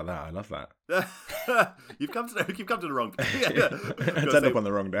talk about that. I love that. You've come to the wrong. I turned up on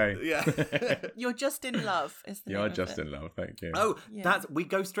the wrong day. Yeah. You're Just in Love is the name You're of just it. in love. Thank you. Oh, Yeah. we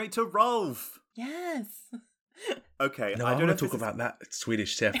go straight to Rolf. Yes. Okay, No, I I don't know want if to talk this is- about that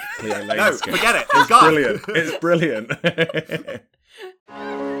Swedish chef Cleo Lane. No, skit. forget it. It's God. brilliant. It's brilliant.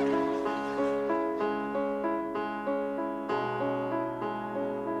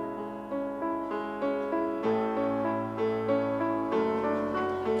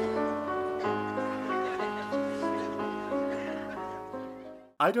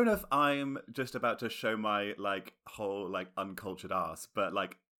 I don't know if I'm just about to show my like whole like uncultured ass, but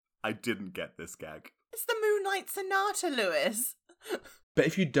like I didn't get this gag. It's the Moonlight Sonata, Lewis. But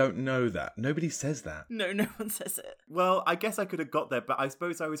if you don't know that, nobody says that. No, no one says it. Well, I guess I could have got there, but I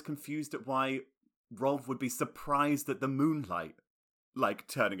suppose I was confused at why Rolf would be surprised at the moonlight like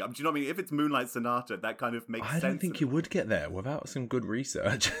turning up. Do you know what I mean? If it's Moonlight Sonata, that kind of makes I sense. don't think you would get there without some good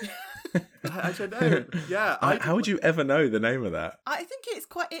research. I don't know. Yeah. How would you ever know the name of that? I think it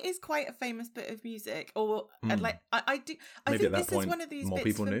is quite a famous bit of music. Or like I do. I Maybe think at that this point, is one of these more bits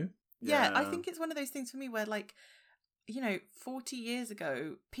people for- knew. Yeah, I Yeah. think it's one of those things for me where, like, 40 years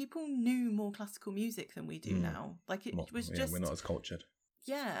ago, people knew more classical music than we do now. Like, it Well, was yeah, just, we're not as cultured.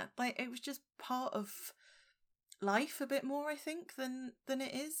 yeah, like, it was just part of life a bit more, I think, than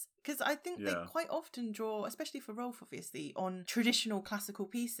it is. Because I think they Yeah. quite often draw, especially for Rolf, obviously, on traditional classical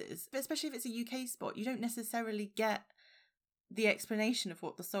pieces. But especially if it's a UK spot, you don't necessarily get the explanation of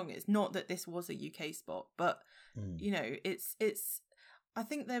what the song is. Not that this was a UK spot, but, it's I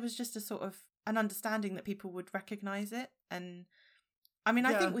think there was just a sort of an understanding that people would recognise it. And I mean,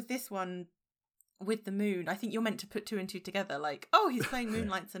 I Yeah. think with this one, with the moon, I think you're meant to put two and two together, like, oh, he's playing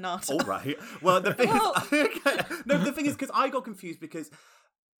Moonlight Sonata. All right. Well, the thing Well- is, no, the thing is because I got confused because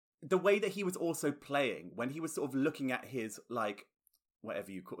the way that he was also playing when he was sort of looking at his like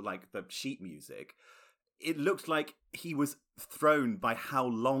whatever you call like the sheet music, it looked like he was thrown by how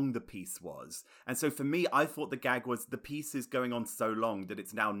long the piece was. And so for me, I thought the gag was the piece is going on so long that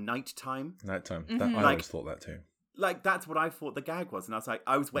it's now nighttime. Nighttime. Mm-hmm. I Like- always thought that too. Like that's what I thought the gag was, and I was like,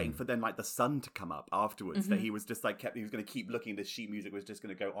 I was waiting for then like the sun to come up afterwards. That he was just like he was going to keep looking. The sheet music was just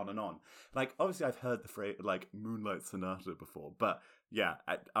going to go on and on. Like obviously, I've heard the phrase like Moonlight Sonata before, but yeah,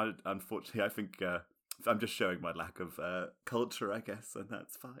 I unfortunately, I think I'm just showing my lack of culture, I guess, and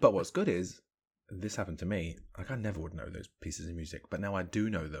that's fine. But what's good is, this happened to me. Like, I never would know those pieces of music, but now I do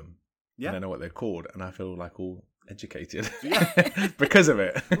know them. Yeah. And I know what they're called, and I feel like all educated Yeah. because of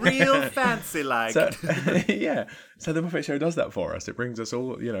it. Real fancy, like. So, yeah. So the Muppet Show does that for us. It brings us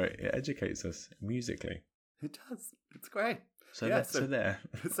all, it educates us musically. It does. It's great. So, Yeah, so there.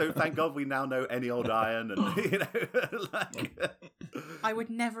 So thank God we now know Any Old Iron, and like. I would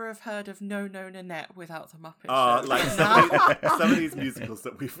never have heard of No No Nanette without the Muppet Show. Like some of these musicals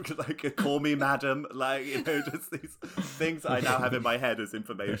that we've like, Call Me Madam, like just these things I now have in my head as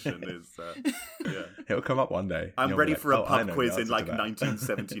information is. Yeah, It'll come up one day. I'm You'll ready be like, for a "Oh, I pub know quiz the in answer like to that."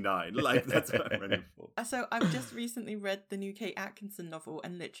 1979. Like that's what I'm ready for. So I've just recently read the new Kate Atkinson novel,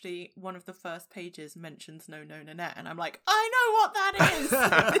 and literally one of the first pages mentions No No Nanette, and I'm like, I know what that is.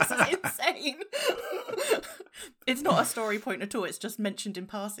 This is insane. It's not a story point at all. It's just mentioned in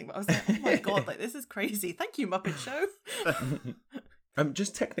passing. But I was like, oh my god, like this is crazy. Thank you, Muppet Show.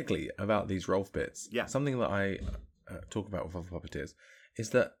 Just technically about these Rolf bits. Yeah. Something that I talk about with other puppeteers is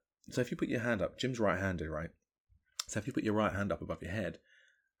that, so if you put your hand up, Jim's right-handed, right? So if you put your right hand up above your head,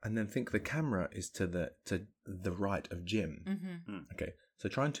 and then think the camera is to the right of Jim. Mm-hmm. Okay, so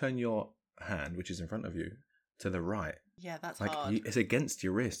try and turn your hand, which is in front of you, to the right. Yeah, that's Like hard. it's against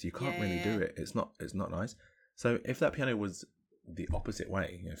your wrist. You can't really do it. It's not nice. So if that piano was the opposite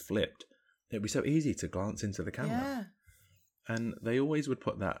way, flipped, it'd be so easy to glance into the camera. Yeah. And they always would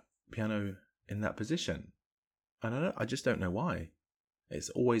put that piano in that position. And I just don't know why. It's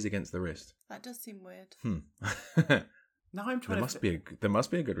always against the wrist. That does seem weird. Now I'm trying There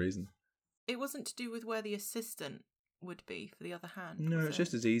must be a good reason. It wasn't to do with where the assistant would be for the other hand. No, was it's it?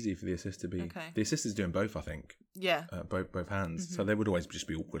 just as easy for the assist to be. Okay. The assist is doing both, I think. Yeah. Both hands. So they would always just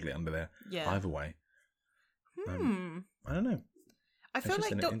be awkwardly under there. Yeah. Either way. I don't know. I feel just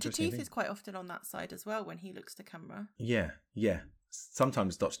like an Dr. interesting Teeth thing. is quite often on that side as well when he looks to camera. Yeah.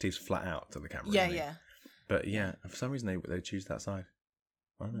 Sometimes Dr. Teeth's flat out to the camera. Yeah, isn't he? yeah. But yeah, for some reason they choose that side.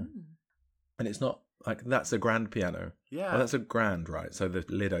 I don't know. Mm. And it's not like that's a grand piano. Yeah. Well, that's a grand, right? So the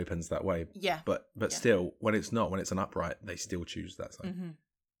lid opens that way. Yeah. But Yeah. still, when it's not, when it's an upright, they still choose that side.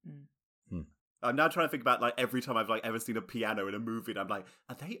 Mm-hmm. I'm now trying to think about like every time I've like ever seen a piano in a movie, and I'm like,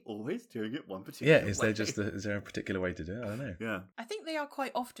 are they always doing it one particular Yeah, way? is there a particular way to do it? I don't know. Yeah. I think they are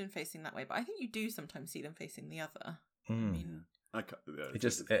quite often facing that way, but I think you do sometimes see them facing the other. I Mm. mean,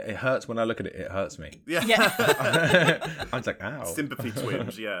 It hurts when I look at it. It hurts me. Yeah. Yeah. I'm like, ow. Sympathy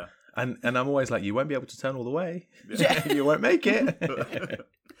twinge, yeah. And I'm always like, you won't be able to turn all the way. Yeah. You won't make it.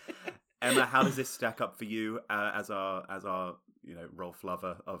 Emma, how does this stack up for you as our Rolf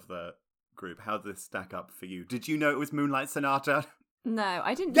lover of the group? How does this stack up for you? Did you know it was Moonlight Sonata? No,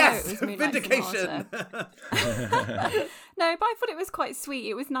 I didn't know Yes, it was Moonlight vindication. Sonata. No, but I thought it was quite sweet.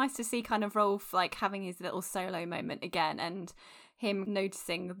 It was nice to see kind of Rolf like having his little solo moment again, and him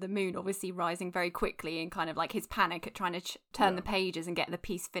noticing the moon obviously rising very quickly, and kind of like his panic at trying to turn the pages and get the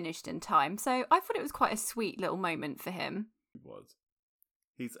piece finished in time. So I thought it was quite a sweet little moment for him. He was.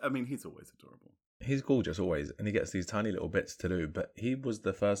 He's always adorable. He's gorgeous always, and he gets these tiny little bits to do. But he was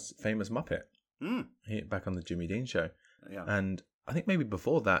the first famous Muppet. Back on the Jimmy Dean show. Yeah. And I think maybe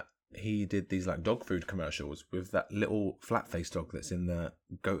before that, he did these like dog food commercials with that little flat-faced dog that's in the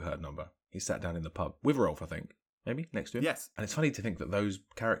Goat Herd number. He sat down in the pub with Rolf, I think, maybe next to him. Yes. And it's funny to think that those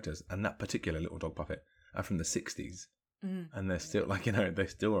characters and that particular little dog puppet are from the 60s. And they're still they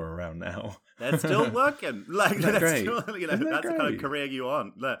still are around now. They're still working. Like Isn't that they're great? still, Isn't that that's the kind of great? career you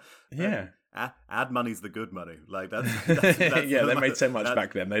want. Yeah. Ad money's the good money. Like that's Yeah, they made so much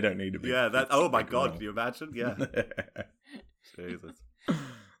back then. They don't need to be. Yeah, that. Oh my big god, role. can you imagine? Yeah, Jesus.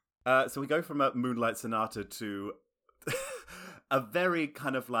 So we go from a Moonlight Sonata to a very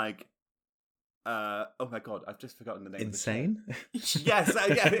kind of like, oh my god, I've just forgotten the name. Insane. Of the show. Yes,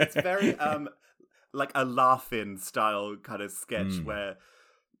 yeah, it's very like a laugh-in style kind of sketch where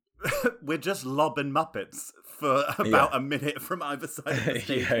we're just lobbing Muppets for about a minute from either side of the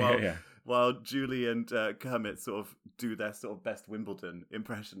stage while Julie and Kermit sort of do their sort of best Wimbledon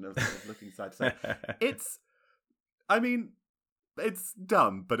impression of, sort of looking side to side. It's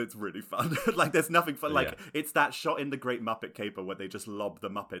dumb, but it's really fun. Like, there's nothing fun. Like, it's that shot in The Great Muppet Caper where they just lob the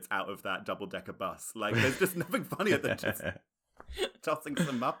Muppets out of that double-decker bus. Like, there's just nothing funnier than just tossing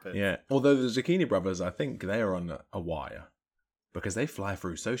some Muppets. Yeah. Although the Zucchini Brothers, I think they are on a wire because they fly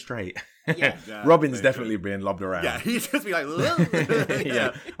through so straight. Yeah. Robin's they definitely being lobbed around. Yeah, he'd just be like,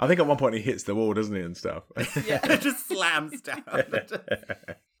 Yeah. I think at one point he hits the wall, doesn't he, and stuff. it just slams down.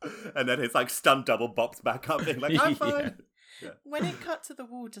 And then his like stunt double bops back up, being like, I'm fine. Yeah. When it cut to the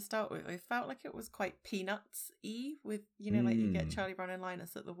wall to start with, it felt like it was quite Peanuts-y with, like you get Charlie Brown and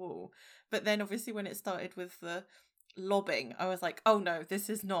Linus at the wall. But then obviously when it started with the lobbing, I was like, oh no, this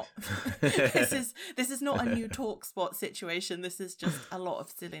is not this is not a new talk spot situation. This is just a lot of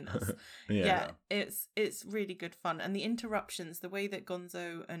silliness. It's really good fun. And the interruptions, the way that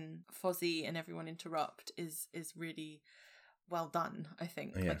Gonzo and Fozzie and everyone interrupt is really well done, I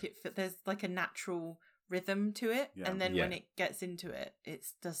think. Like there's like a natural rhythm to it, Yeah. and then Yeah. when it gets into it,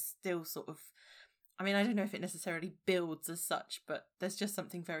 it's just still sort of. I mean, I don't know if it necessarily builds as such, but there's just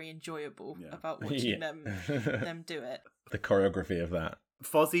something very enjoyable Yeah. about watching Yeah. them do it. The choreography of that.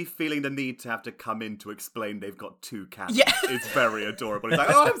 Fozzie feeling the need to have to come in to explain they've got two cats. Yeah. It's very adorable. It's like,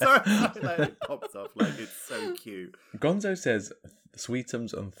 oh, I'm sorry. Like, it pops off. Like, it's so cute. Gonzo says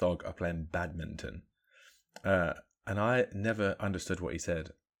Sweetums and Thog are playing badminton. And I never understood what he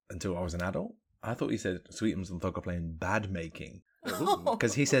said until I was an adult. I thought he said Sweetums and Thog are playing bad making.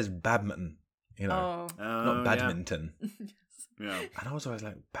 Because he says badminton, you know, Oh. not badminton. Yeah. And I was always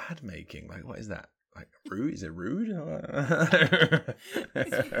like, bad making? Like, what is that? Like, rude? Is it rude?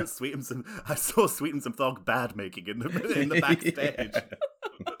 Sweetums and I saw Sweetums and Thog bad making in the backstage.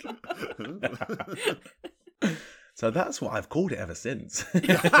 So that's what I've called it ever since.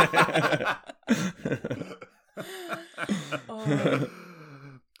 Oh.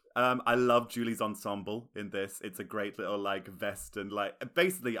 I love Julie's ensemble in this. It's a great little like vest and like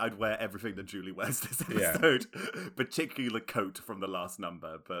basically I'd wear everything that Julie wears this Yeah. episode, particularly the coat from the last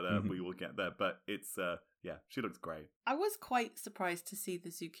number. But we will get there. But it's yeah, she looks great. I was quite surprised to see the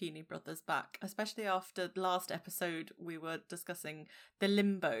Zucchini Brothers back, especially after last episode we were discussing the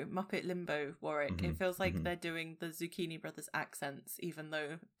Muppet Limbo Warwick. It feels like they're doing the Zucchini Brothers accents, even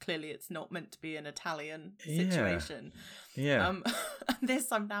though clearly it's not meant to be an Italian situation. Yeah.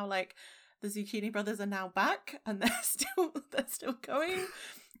 This I'm now like, the Zucchini Brothers are now back and they're still going.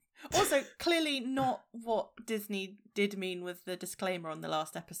 Also, clearly not what Disney did mean with the disclaimer on the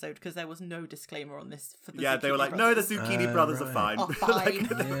last episode, because there was no disclaimer on this for the Yeah, Zucchini they were like, Brothers. no, the Zucchini Brothers are right. fine. Are fine.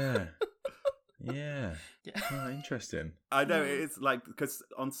 Yeah. Yeah. Yeah. Oh, interesting. I know, it's like, because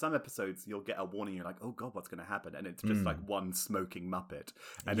on some episodes you'll get a warning, you're like, oh god, what's going to happen? And it's just like one smoking Muppet.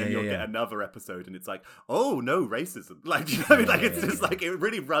 And then Yeah, you'll yeah, get yeah. another episode and it's like, oh no, racism. Like, you know what I mean? Like, Yeah, it's yeah, just yeah. like, it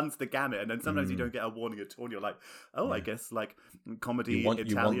really runs the gamut. And then sometimes you don't get a warning at all and you're like, oh, I guess like comedy, You want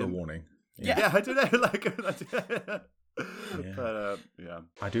Italian. the warning. Yeah. Yeah, I don't know. Like, Yeah. but yeah.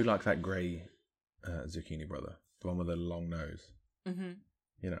 I do like that grey zucchini brother, the one with the long nose. Mhm.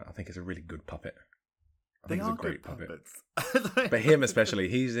 You know, I think it's a really good puppet. I They think are it's a great good puppet. puppets. But him especially,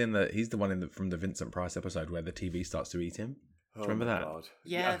 he's the one from the Vincent Price episode where the TV starts to eat him. Oh remember my that? God.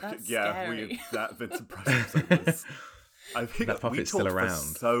 Yeah, that's yeah, scary. that Vincent Price episode was. I think That we puppet's talked still for around.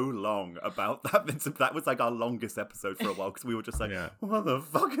 so long about that Vincent. That was like our longest episode for a while because we were just like, Yeah. "What the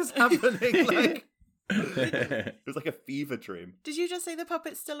fuck is happening?" Like, it was like a fever dream. Did you just say the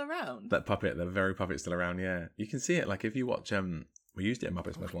puppet's still around? That puppet, the very puppet's still around. Yeah, you can see it. Like if you watch, we used it in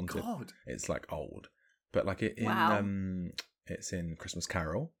Muppets Most Wanted. God, It's like old, but like it in Wow. it's in Christmas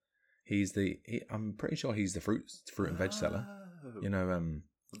Carol. I'm pretty sure he's the fruit and veg seller. Oh. You know,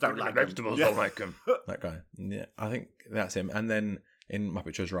 Don't like vegetables. Don't like them. That guy. Yeah, I think that's him. And then in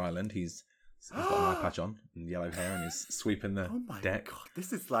Muppet Treasure Island, he's got an eye patch on and yellow hair, and he's sweeping the Oh my deck. god,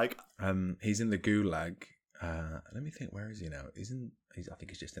 this is like He's in the gulag. Let me think. Where is he now? I think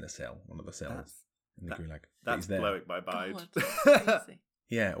he's just in a cell, one of the cells That's- in the that- gulag. But that's he's there. blowing my mind. God, crazy.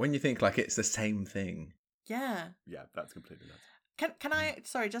 Yeah, when you think like it's the same thing. Yeah. Yeah, that's completely nuts. Can I?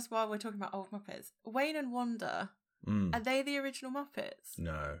 Sorry, just while we're talking about old Muppets, Wayne and Wanda, Mm. are they the original Muppets?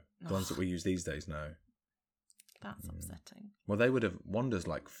 No, the ones that we use these days, no. That's upsetting. Well, they would have. Wanda's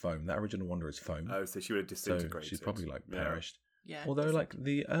like foam. That original Wanda is foam. Oh, so she would have so disintegrated. she's probably like Yeah. perished. Yeah. Although, like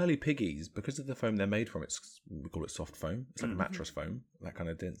the early piggies, because of the foam they're made from, we call it soft foam. It's like mattress foam, that kind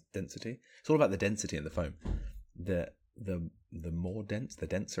of density. It's all about the density in the foam. The more dense, the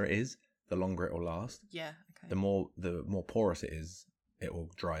denser it is, the longer it will last. Yeah. Okay. The more porous it is, it will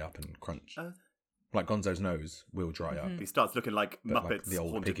dry up and crunch. Oh. Like Gonzo's nose will dry up. He starts looking like But, like, Muppets the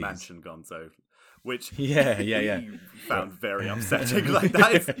old Haunted piggies. Mansion Gonzo, which Yeah. he found very upsetting. Like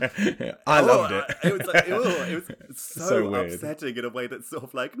that is, I loved it. It was like, it was so, So weird. upsetting in a way that's sort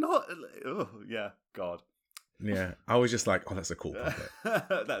of like not. Oh yeah, God. Yeah, I was just like, oh, that's a cool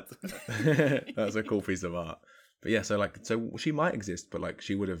puppet. That's That's a cool piece of art. But yeah, so she might exist, but like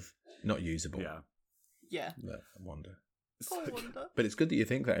she would have not usable. yeah. Yeah. I wonder. Oh, Wanda. But it's good that you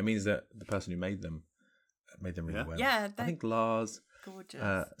think that. It means that the person who made them really Yeah. well. Yeah, I think Lars,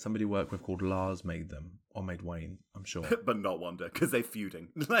 Gorgeous. somebody worked with called Lars made them, or made Wayne, I'm sure. But not Wanda because they're feuding.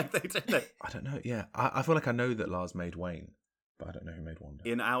 Like they. I don't know, yeah. I feel like I know that Lars made Wayne, but I don't know who made Wanda.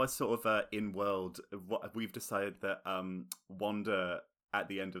 In our sort of in-world, what we've decided that Wanda at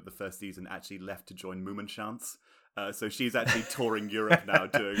the end of the first season actually left to join Mummenschanz. So she's actually touring Europe now,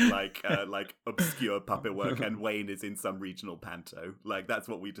 doing like obscure puppet work, and Wayne is in some regional panto. Like that's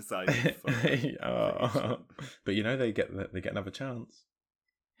what we decided. For But you know they get another chance.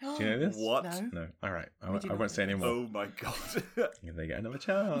 Do you know this? What? No. No. All right. I We do won't not say know any more. Oh my god! They get another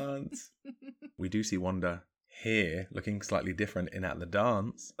chance. we do see Wanda here looking slightly different in At the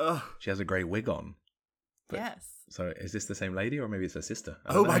Dance. Ugh. She has a grey wig on. But- Yes. So is this the same lady or maybe it's her sister? I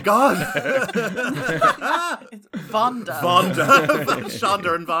Oh don't my know. god! It's Vanda. Vanda.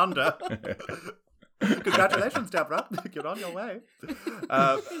 Shonda and Vanda. Congratulations, Deborah. You're on your way.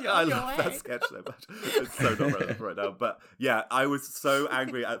 I love that sketch so much. It's so not relevant right now. But yeah, I was so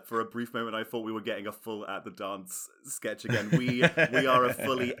angry for a brief moment. I thought we were getting a full At the Dance sketch again. We are a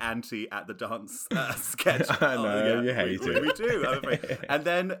fully anti At the Dance sketch. I know, you hate it. We do. I'm afraid. And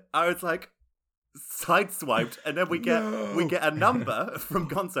then I was like, sideswiped, and then we get a number from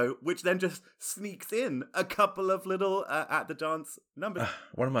Gonzo, which then just sneaks in a couple of little At the Dance numbers.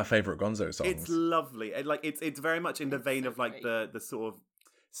 One of my favourite Gonzo songs. It's lovely. And, like it's very much in the vein of like the sort of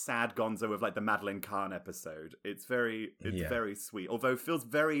sad Gonzo of like the Madeline Kahn episode. It's very sweet, although it feels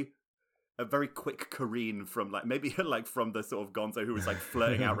a very quick careen from like maybe like from the sort of Gonzo who was like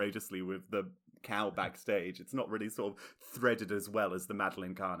flirting outrageously with the cow backstage. It's not really sort of threaded as well as the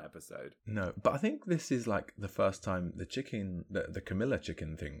Madeline Kahn episode. No, but I think this is like the first time the Camilla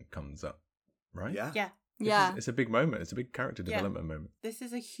chicken thing comes up, right? Yeah. Yeah. Yeah. It's a big moment. It's a big character development moment. This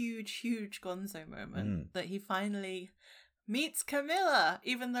is a huge, huge Gonzo moment that he finally meets Camilla,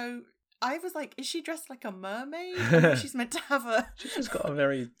 even though I was like, is she dressed like a mermaid? I know she's meant to have a... She's just got a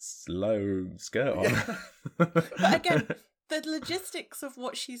very slow skirt on. But again, the logistics of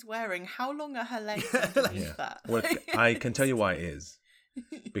what she's wearing, how long are her legs underneath that? Well, I can tell you why it is.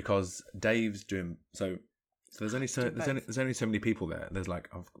 Because Dave's doing... So there's only so many people there. There's like...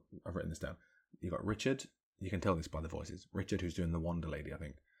 I've written this down. You got Richard. You can tell this by the voices. Richard, who's doing the Wonder Lady, I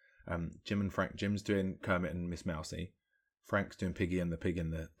think. Jim and Frank. Jim's doing Kermit and Miss Mousy. Frank's doing Piggy and the pig in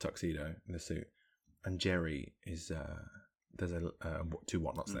the tuxedo, in the suit. And Jerry is... there's two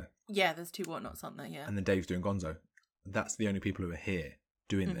whatnots there. Yeah, there's two whatnots on there, yeah. And then Dave's doing Gonzo. That's the only people who are here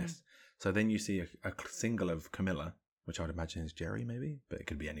doing this. So then you see a single of Camilla, which I would imagine is Jerry maybe, but it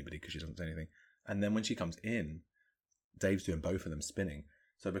could be anybody because she doesn't say anything. And then when she comes in, Dave's doing both of them spinning.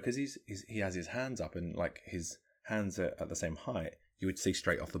 So because he has his hands up and like his hands are at the same height, you would see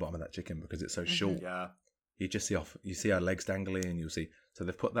straight off the bottom of that chicken because it's so short. Yeah. You just see her legs dangling, and you'll see. So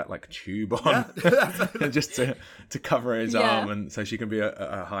they've put that like tube on just to cover his arm, and so she can be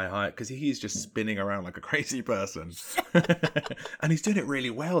a high height because he's just spinning around like a crazy person, and he's doing it really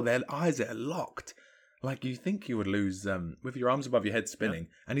well. Their eyes are locked, like you think you would lose with your arms above your head spinning,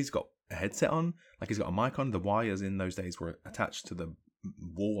 and he's got a headset on, like he's got a mic on. The wires in those days were attached to the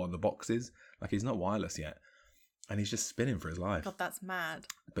wall on the boxes, like he's not wireless yet. And he's just spinning for his life. God, that's mad.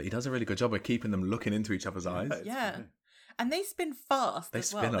 But he does a really good job of keeping them looking into each other's eyes. Yeah. And they spin fast They as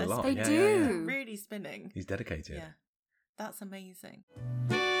spin well. a lot. They Yeah, do. yeah, yeah. They're really spinning. He's dedicated. Yeah. That's amazing.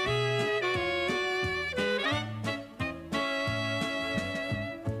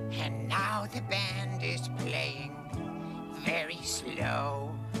 And now the band is playing very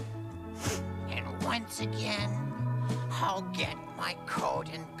slow. And once again, I'll get my coat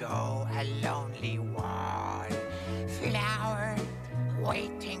and go a lonely wallflower,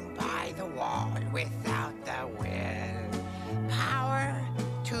 waiting by the wall without the will power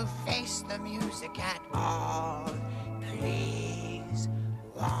to face the music at all. Please,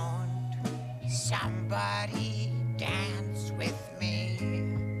 won't somebody dance with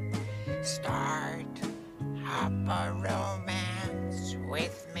me? Start up a romance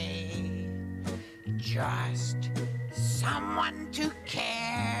with me. Just someone to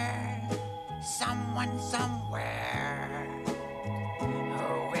care, someone somewhere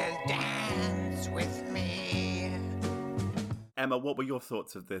who will dance with me. Emma, what were your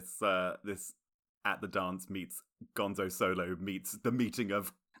thoughts of this At the Dance meets Gonzo Solo meets the meeting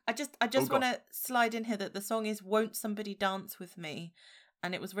of... I just want to slide in here that the song is Won't Somebody Dance With Me,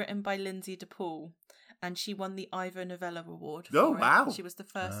 and it was written by Lindsay DePaul, and she won the Ivor Novello Award for Oh, it. wow. She was the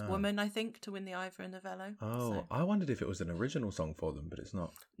first woman, I think, to win the Ivor Novello. Oh, So- I wondered if it was an original song for them, but it's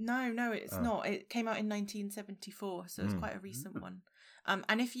not. No, it's not. It came out in 1974, so it's quite a recent one.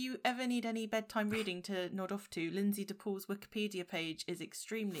 And if you ever need any bedtime reading to nod off to, Lindsay DePaul's Wikipedia page is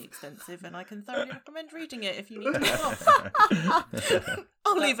extremely extensive, and I can thoroughly recommend reading it if you need to nod off.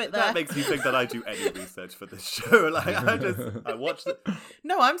 I'll leave it there. That makes me think that I do any research for this show. Like I watched it.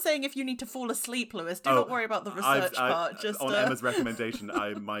 No, I'm saying if you need to fall asleep, Lewis, do not worry about the research part. Just on Emma's recommendation,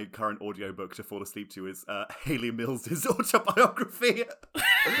 my current audiobook to fall asleep to is Hayley Mills's autobiography.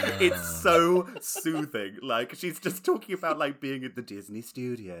 It's so soothing. Like she's just talking about like being at the Disney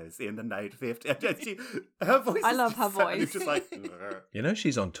Studios in the night 50. Her voice. I is love just her so- voice. It's just like. You know,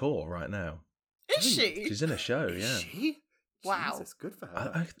 she's on tour right now. is she? She's in a show, Is yeah. she? Wow. Jesus, good for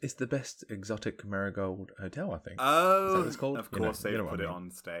her. It's the best exotic marigold hotel, I think. Oh, Is that what it's called? of You know- course you they know what put I it mean.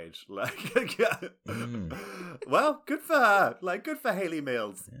 on stage. Like, yeah. Well, good for her. Like, good for Hayley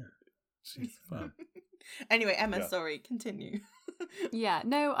Mills. Yeah. She's fun. Anyway, Emma, Yeah. sorry, continue. Yeah,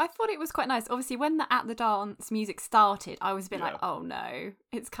 no, I thought it was quite nice. Obviously, when the At the Dance music started, I was a bit Yeah. like, oh no,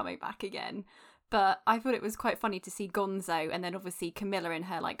 it's coming back again. But I thought it was quite funny to see Gonzo and then obviously Camilla in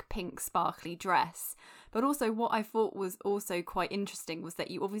her like pink sparkly dress. But also what I thought was also quite interesting was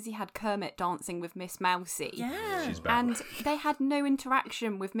that you obviously had Kermit dancing with Miss Mousy. Yeah. She's back. And they had no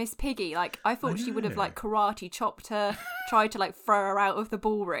interaction with Miss Piggy. Like, I thought she would have, like, karate chopped her, tried to, like, throw her out of the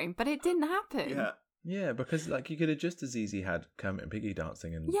ballroom, but it didn't happen. Yeah. Yeah, because like you could have just as easy had Kermit and Piggy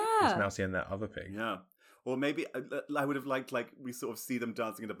dancing and Yeah. Miss Mousy and that other pig. Yeah. Or maybe I would have liked, like, we sort of see them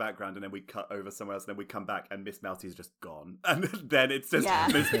dancing in the background and then we cut over somewhere else and then we come back and Miss Mousy's just gone. And then it's just Yeah.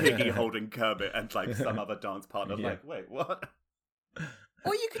 Miss Piggy holding Kermit and, like, some other dance partner. Yeah. Like, wait, what?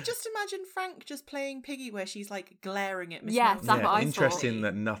 Or you could just imagine Frank just playing Piggy where she's like glaring at Miss Yes, Mousy. that's what I interesting thought.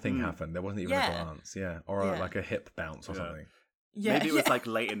 that nothing Mm. happened. There wasn't even Yeah. a glance, or Yeah. like a hip bounce or Yeah. something. Yeah, Maybe it was yeah. like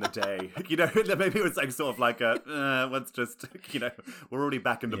late in the day, you know. Maybe it was like sort of like let's just, you know, we're already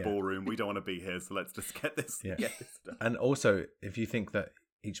back in the Yeah. ballroom. We don't want to be here, so let's just get this. Yeah. Get this done. And also, if you think that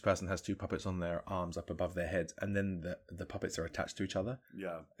each person has two puppets on their arms up above their heads, and then the puppets are attached to each other,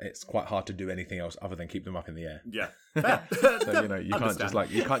 Yeah, it's quite hard to do anything else other than keep them up in the air. yeah. Fair. So you know, you can't just Understand.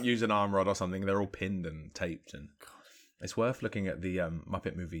 like you can't use an arm rod or something. They're all pinned and taped, and it's worth looking at the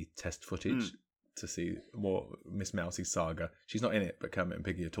Muppet movie test footage to see more Miss Mousy's saga. She's not in it, but Kermit and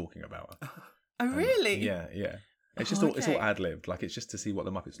Piggy are talking about her. Oh, really? Yeah, yeah. It's Oh, just all it's all okay. ad libbed. Like it's just to see what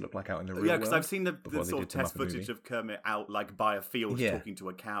the Muppets look like out in the real Yeah, world. because I've seen the before they sort of did the test Muppet footage movie. of Kermit out like by a field Yeah. talking to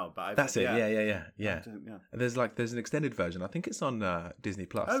a cow. But That's it. Yeah, yeah, yeah, I yeah. don't- yeah. There's an extended version. I think it's on Disney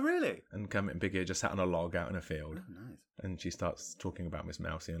Plus. Oh, really? And Kermit and Piggy are just sat on a log out in a field, Oh, nice. and she starts talking about Miss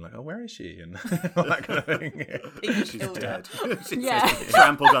Mousy and like, oh, where is she, and all that kind of thing. Piggy She's killed her. dead. She's Yeah.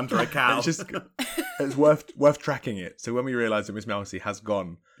 trampled under a cow. It's just it's worth tracking it. So when we realise that Miss Mousy has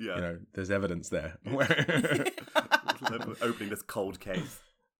gone, Yeah. you know, there's evidence there. Opening this cold case.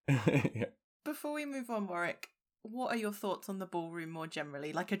 Yeah. Before we move on, Warwick, what are your thoughts on the ballroom more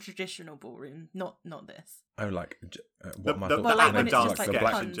generally? Like a traditional ballroom, not this. Oh, like what my the- thoughts? well, like when it's just like the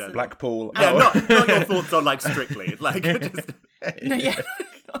puns and- Blackpool. Yeah, Oh. not your thoughts on like Strictly. Like, just, No, yeah,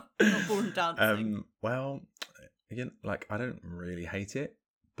 not ballroom dancing. Well, again, like I don't really hate it,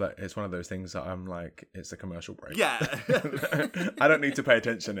 but it's one of those things that I'm like, it's a commercial break. yeah. I don't need to pay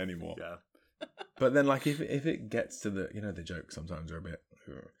attention anymore. Yeah. But then, like, if it gets to the, you know, the jokes sometimes are a bit.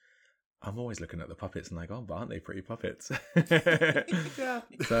 I'm always looking at the puppets and like, oh, but aren't they pretty puppets? Yeah.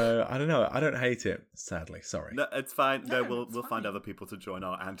 So I don't know. I don't hate it. Sadly, sorry. No, it's fine. No, No, we'll it's find fine. other people to join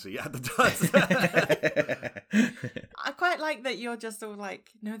our anti at the dance. I quite like that you're just all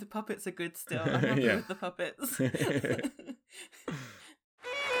like, no, the puppets are good still. I'm happy Yeah. with the puppets. Here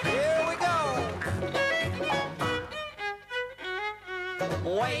we go.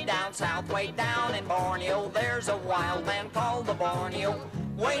 Way down south, way down in Borneo, there's a wild man called the Borneo.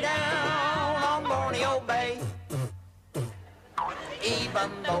 Way down on Borneo Bay. Even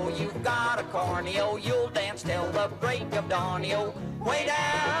though you've got a corneo, you'll dance till the break of dawnio. Way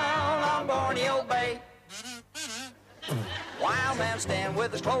down on Borneo Bay. Wild man stand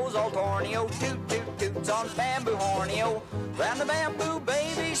with his clothes all torneo, toot toot toots on bamboo horneo. Round the bamboo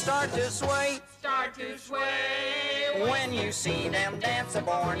baby start to sway. Start to sway. When you see them dance a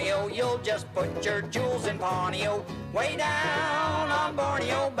Borneo, you'll just put your jewels in pawnio. Way down on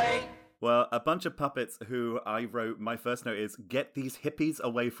Borneo Bay. Well, a bunch of puppets who I wrote, my first note is, get these hippies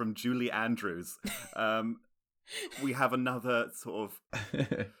away from Julie Andrews. We have another sort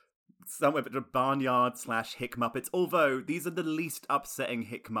of somewhere between Barnyard / Hick Muppets, although these are the least upsetting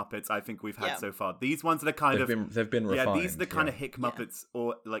Hick Muppets I think we've had Yeah. so far. These ones are the kind They've been refined. yeah, these are the kind yeah. of Hick Muppets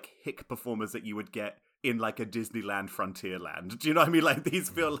or like Hick performers that you would get in like a Disneyland Frontierland. Do you know what I mean? Like these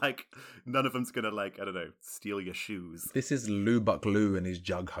feel like none of them's gonna like, I don't know, steal your shoes. This is Lou Buck Lou and his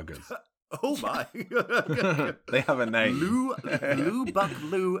jug huggers. Oh my. They have a name. Lou Buck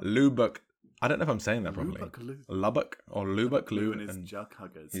Lou. Lou Buck. I don't know if I'm saying that properly. Buck Lou. Lubbock or Lubbock Lou and his jug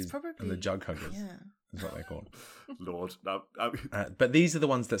huggers. his- Probably. and the jug huggers Yeah. is what they're called. Lord. No, But these are the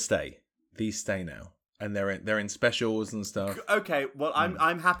ones that stay. These stay now, and they're in specials and stuff. okay, well,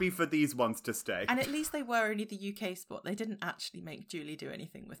 I'm happy for these ones to stay. And at least they were only the UK spot. They didn't actually make Julie do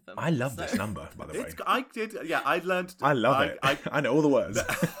anything with them. I love so- this number, by the way. I did, yeah. I learned. I love it. I know all the words.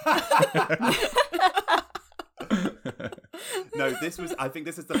 No, this was. I think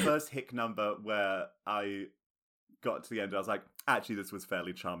this is the first Hick number where I got to the end, I was like, actually, this was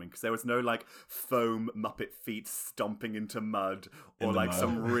fairly charming because there was no like foam Muppet feet stomping into mud or In the like mud.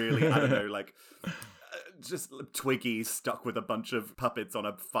 some really, I don't know, like just Twiggy stuck with a bunch of puppets on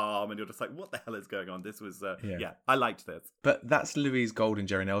a farm, and you're just like, what the hell is going on? This was, Yeah. I liked this. But that's Louise Gold and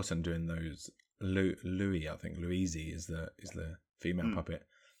Jerry Nelson doing those. Louie, I think Louise is the female puppet,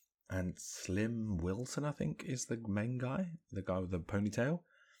 and Slim Wilson, I think, is the main guy, the guy with the ponytail.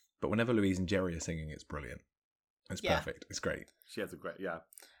 But whenever Louise and Jerry are singing, it's brilliant. It's perfect. It's great. She has a great,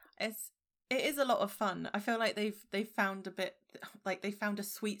 It is a lot of fun. I feel like they've found a bit, like they found a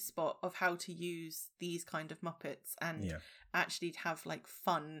sweet spot of how to use these kind of Muppets and actually have like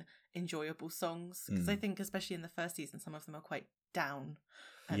fun, enjoyable songs. Because I think, especially in the first season, some of them are quite down.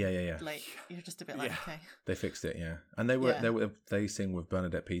 And Yeah. Like you're just a bit like, okay. They fixed it, and they sing with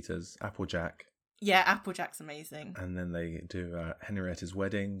Bernadette Peters, Applejack, Yeah, Applejack's amazing. and then they do Henrietta's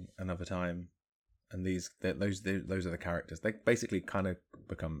Wedding another time, and those are the characters. They basically kind of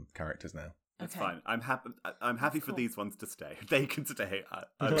become characters now. It's Okay. fine. I'm happy for Cool. these ones to stay. They can stay.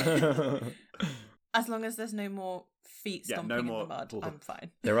 As long as there's no more feet Yeah, stomping no in more- the mud, I'm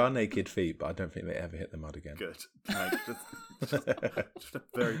fine. There are naked feet, but I don't think they ever hit the mud again. Good. Like, just a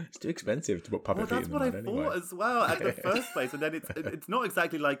very. It's too expensive to put puppet Well, feet that's in the what I mud anyway. thought as well at the first place, and then it's not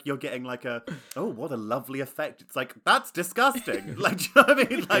exactly like you're getting like a what a lovely effect. It's like that's disgusting. Like, do you know what I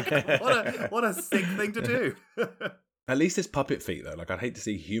mean? Like what a sick thing to do. At least it's puppet feet though. Like I'd hate to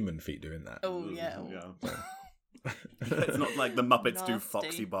see human feet doing that. Oh yeah. It's not like the Muppets do Nasty.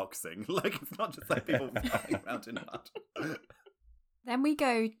 foxy boxing. Like it's not just like people flying around in mud. Then we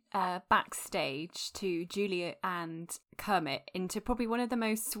go backstage to Julia and Kermit into probably one of the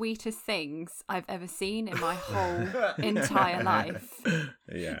most sweetest things I've ever seen in my whole entire life.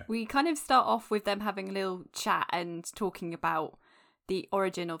 Yeah. We kind of start off with them having a little chat and talking about the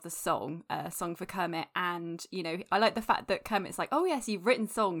origin of the song, Song for Kermit. And, you know, I like the fact that Kermit's like, oh, yes, you've written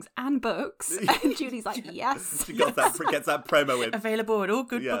songs and books. And Julie's like, yes. She gets that promo in. Available at all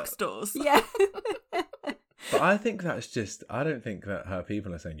good Yeah. bookstores. Yeah. But I think that's just. I don't think that her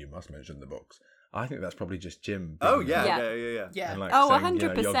people are saying you must mention the books. I think that's probably just Jim. Oh being yeah, Yeah. yeah. Yeah. And like Oh, saying, you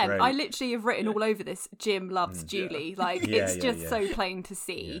know, 100%. you're great. I literally have written all over this, Jim loves Julie. Like, Yeah, it's yeah, just yeah. so plain to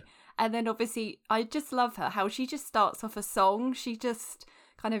see. Yeah. And then obviously, I just love her, how she just starts off a song. She just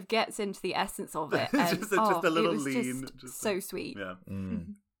kind of gets into the essence of it. And, Just a little it was lean, Just just so sweet. Yeah.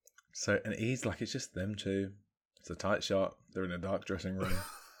 So, and he's like, it's just them two. It's a tight shot. They're in a dark dressing room.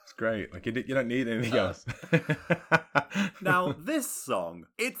 It's great. Like, you don't need anything else. Now this song,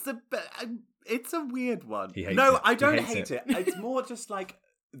 it's a weird one. He hates no, it. I He don't hates hate it. It's more just like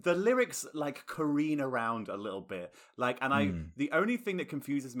the lyrics like careen around a little bit. Like, and the only thing that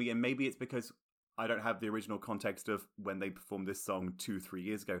confuses me, and maybe it's because I don't have the original context of when they performed this song 2-3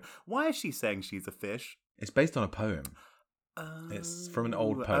 years ago. Why is she saying she's a fish? It's based on a poem. It's from an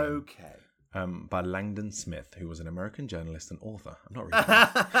old poem. Okay. By Langdon Smith, who was an American journalist and author. I'm not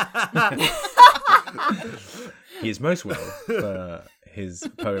reading. He is most well for his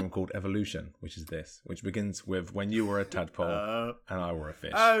poem called Evolution, which is this, which begins with "When you were a tadpole and I were a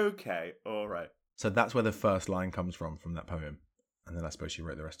fish." Okay, all right. So that's where the first line comes from that poem, and then I suppose she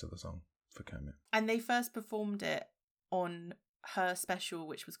wrote the rest of the song for Kermit. And they first performed it on her special,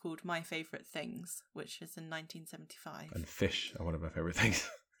 which was called My Favourite Things, which is in 1975. And fish are one of my favourite things.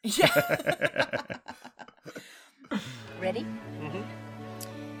 Yeah. Ready?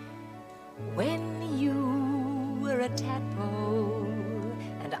 When you were a tadpole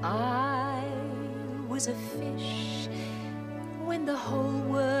and I was a fish, when the whole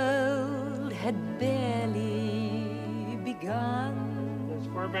world had barely begun, As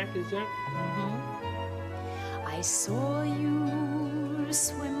far back as that? I saw you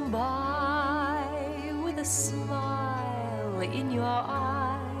swim by with a smile in your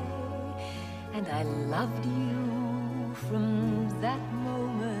eye, and I loved you from that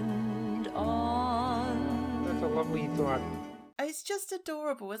moment on. That's a lovely thought. It's just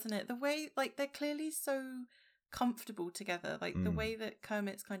adorable, isn't it? The way, like, they're clearly so comfortable together. Like, the way that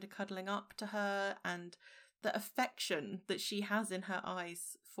Kermit's kind of cuddling up to her and the affection that she has in her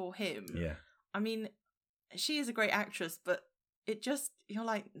eyes for him. Yeah. I mean, she is a great actress, but it just, you're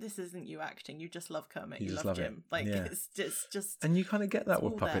like, this isn't you acting. You just love Kermit. You You just love love it. Jim. Like, Yeah. it's just. And you kind of get that It's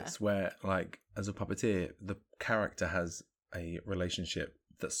with all puppets, where, like, as a puppeteer, the character has a relationship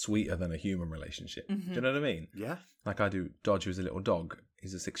that's sweeter than a human relationship. Do you know what I mean? Yeah. Like I do Dodge, who's a little dog.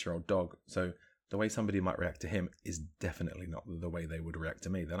 He's a 6-year-old dog. So the way somebody might react to him is definitely not the way they would react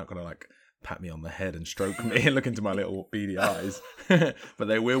to me. They're not going to, like, pat me on the head and stroke me and look into my little beady eyes. But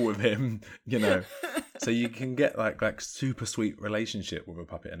they will with him, you know. So you can get, like super sweet relationship with a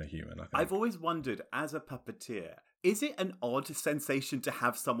puppet and a human, I think. I've always wondered, as a puppeteer, Is it an odd sensation to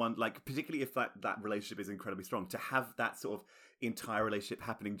have someone, like, particularly if that relationship is incredibly strong, to have that sort of entire relationship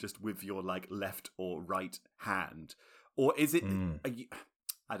happening just with your, like, left or right hand? Or is it,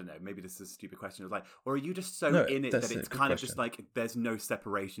 I don't know, maybe this is a stupid question. It's like, or are you just so in it that it's kind of just like, there's no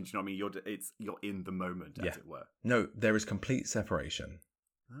separation, do you know what I mean? You're in the moment, as it were. No, there is complete separation.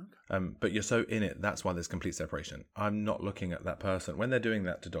 Okay. But you're so in it, that's why there's complete separation. I'm not looking at that person. When they're doing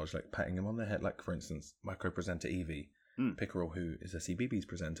that to Dodge, like patting him on the head, like, for instance, my co-presenter Evie Pickerel, who is a CBeebies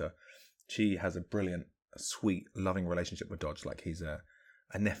presenter, she has a brilliant, sweet, loving relationship with Dodge, like he's a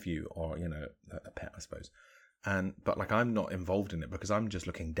nephew or, you know, a pet, I suppose. But like, I'm not involved in it because I'm just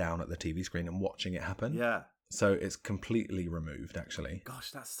looking down at the TV screen and watching it happen. Yeah. So it's completely removed, actually.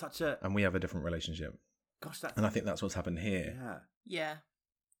 Gosh, that's such a... And we have a different relationship. Gosh, that's... And I think that's what's happened here. Yeah. Yeah.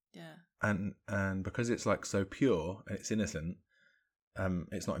 Yeah. And because it's like so pure and it's innocent,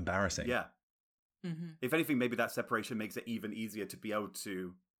 it's not embarrassing. Yeah. Mm-hmm. If anything, maybe that separation makes it even easier to be able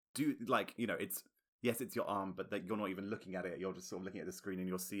to do, like, you know, it's your arm, but that you're not even looking at it. You're just sort of looking at the screen and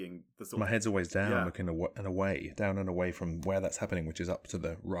you're seeing the sort My head's always down, looking away. down and away from where that's happening, which is up to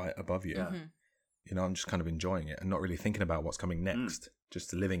the right above you. Yeah. You know, I'm just kind of enjoying it and not really thinking about what's coming next,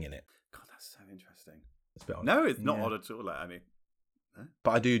 just living in it. God, that's so interesting. It's a bit odd. No, it's not odd at all. Like, I mean...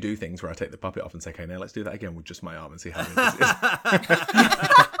 But I do things where I take the puppet off and say, okay, now let's do that again with just my arm and see how it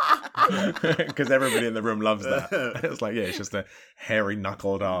is. Because everybody in the room loves that. It's like, yeah, it's just a hairy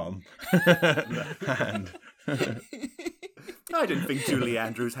knuckled arm. Hand. I didn't think Julie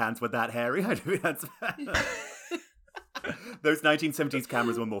Andrews' hands were that hairy. I didn't think that's... Those 1970s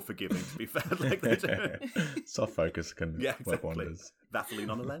cameras were more forgiving, to be fair. Like, soft focus can work wonders. Vaseline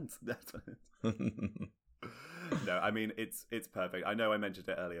on a lens. No, I mean, it's perfect. I know I mentioned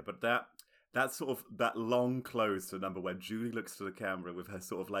it earlier, but that sort of, that long close to number where Julie looks to the camera with her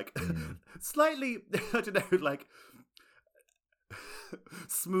sort of like slightly, I don't know, like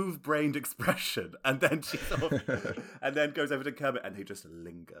smooth-brained expression, and then she sort of, and then goes over to Kermit and they just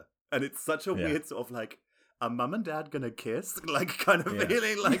linger. And it's such a weird sort of like, are mum and dad gonna kiss? Like, kind of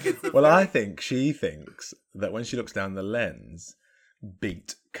feeling like it's well, I think she thinks that when she looks down the lens,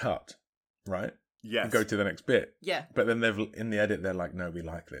 beat, cut, right? Yes. And go to the next bit. Yeah. But then in the edit, they're like, no, we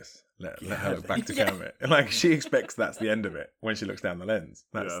like this. Let her look back to Kermit. Like, she expects that's the end of it when she looks down the lens.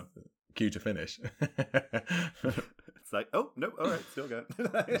 That's cue to finish. It's like, oh, no, all right, still going.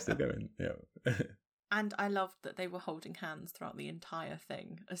 Still going, yeah. And I loved that they were holding hands throughout the entire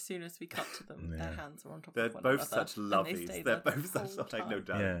thing. As soon as we cut to them, their hands were on top of one another. They're both such lovies. They're both such, like, no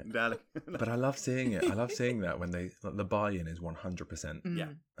doubt. Yeah. But I love seeing it. I love seeing that when the buy-in is 100%. Yeah.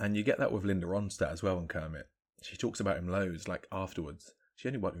 And you get that with Linda Ronstadt as well in Kermit. She talks about him loads, like, afterwards. She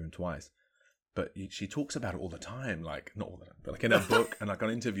only worked with him twice. But she talks about it all the time. Like, not all the time, but like in her book and like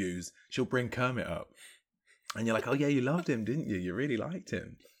on interviews, she'll bring Kermit up. And you're like, oh yeah, you loved him, didn't you? You really liked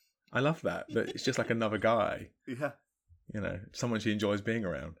him. I love that it's just like another guy. Yeah. You know, someone she enjoys being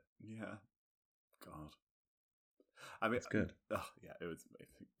around. Yeah. God. I mean, it's good. Oh, yeah, it was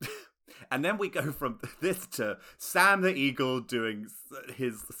amazing. And then we go from this to Sam the Eagle doing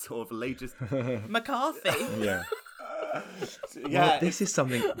his sort of latest... McCarthy. Yeah. Yeah. Well, this is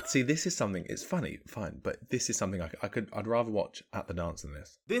something... See, this is something... It's funny, fine, but this is something I'd rather watch at the dance than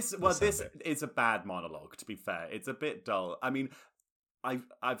this. This is a bad monologue, to be fair. It's a bit dull. I mean...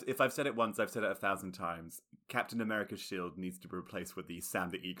 If I've said it once, I've said it 1,000 times. Captain America's shield needs to be replaced with the Sam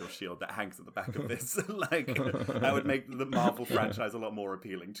the Eagle shield that hangs at the back of this. Like, that would make the Marvel franchise a lot more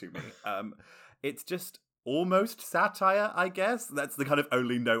appealing to me. It's just almost satire, I guess. That's the kind of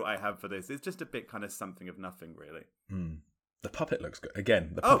only note I have for this. It's just a bit kind of something of nothing, really. The puppet looks good.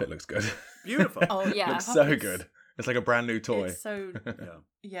 Again, the puppet looks good. Beautiful. Oh, yeah. Looks so good. It's like a brand new toy. It's so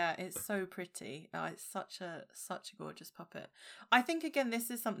it's so pretty. It's such a gorgeous puppet. I think again this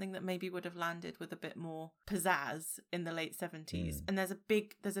is something that maybe would have landed with a bit more pizzazz in the late 70s. And there's a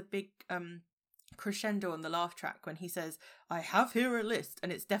big crescendo on the laugh track when he says, "I have here a list,"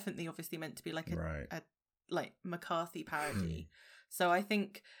 and it's definitely obviously meant to be like a like McCarthy parody. So I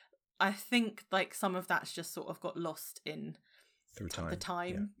think like some of that's just sort of got lost in through time. The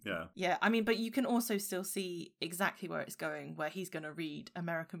time. Yeah. I mean, but you can also still see exactly where it's going, where he's going to read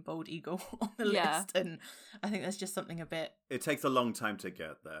American Bald Eagle on the list. And I think there's just something a bit... It takes a long time to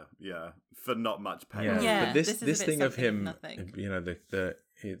get there. Yeah. For not much payoff. Yeah. But this thing of him, you know,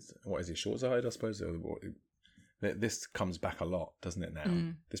 what is he, short-sighted, I suppose? This comes back a lot, doesn't it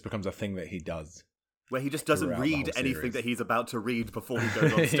now? This becomes a thing that he does. Where he just doesn't read anything that he's about to read before he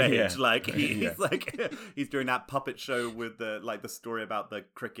goes on stage. Like he's like he's doing that puppet show with the story about the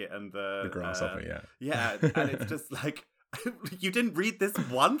cricket and the grasshopper. Yeah, and it's just like, you didn't read this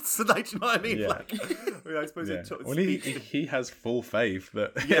once? Like, do you know what I mean? Yeah. Like, I suppose Yeah. it took Well, speech. he has full faith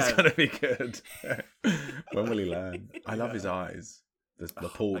that Yeah. it's going to be good. When will he learn? I love his eyes. The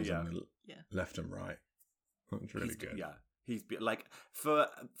pulls yeah. on the Yeah. left and right. It's really He's- good. Yeah, like for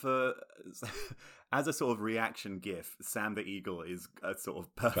as a sort of reaction gif. Sam the Eagle is a sort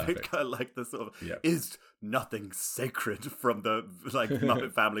of perfect. Like the sort of Yep. is nothing sacred from the like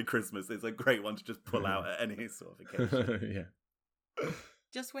Muppet Family Christmas. It's a great one to just pull out at any sort of occasion. Yeah.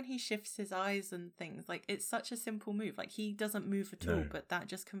 Just when he shifts his eyes and things, like it's such a simple move. Like he doesn't move at all, No. but that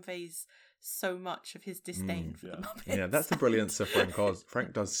just conveys so much of his disdain for the Muppets. Yeah, that's the brilliance of Frank Oz.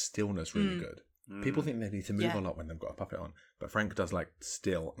 Frank does stillness really good. Mm. People think they need to move Yeah. a lot when they've got a puppet on, but Frank does like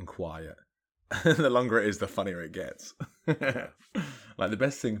still and quiet. The longer it is, the funnier it gets. Like the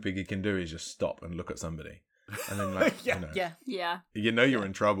best thing Piggy can do is just stop and look at somebody, and then like Yeah. you know, Yeah. Yeah. you know you're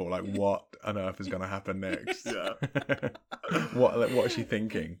in trouble. Like what on earth is going to happen next? Yeah. What is she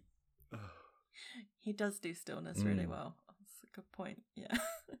thinking? He does do stillness really well. That's a good point. Yeah.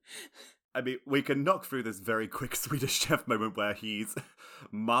 I mean, we can knock through this very quick Swedish Chef moment where he's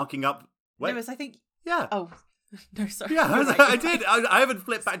marking up. Wait, Lewis, I think. yeah. Oh, no, sorry. Yeah, You're right. I did. I haven't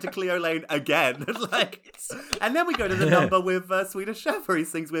flipped back to Cleo Lane again. Like, and then we go to the number with Swedish Chef where he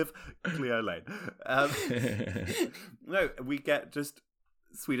sings with Cleo Lane. No, we get just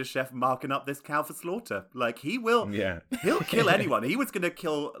Swedish Chef marking up this cow for slaughter. Like he'll kill anyone. He was going to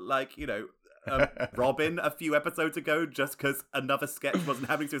kill, like, you know, Robin a few episodes ago just because another sketch wasn't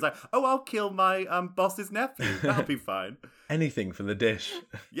happening. So he's like, oh, I'll kill my boss's nephew. That'll be fine. Anything for the dish.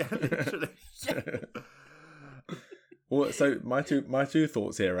 Yeah, literally. Well, so my two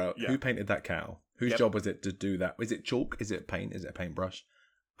thoughts here are Yeah. who painted that cow? Whose Yep. job was it to do that? Is it chalk? Is it paint? Is it a paintbrush?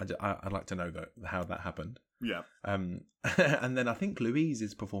 I'd like to know how that happened. Yeah. And then I think Louise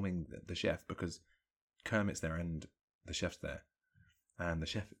is performing the chef because Kermit's there and the chef's there, and the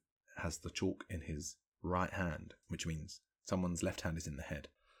chef has the chalk in his right hand, which means someone's left hand is in the head.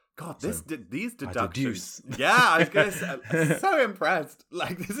 God, So, these I deductions. deduce. Yeah, I was going to say, I'm so impressed.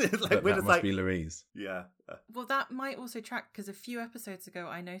 Like, this is like, But we're that just must like, be Louise. yeah. Well, that might also track because a few episodes ago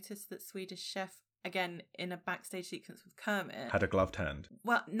I noticed that Swedish Chef, again, in a backstage sequence with Kermit. Had a gloved hand.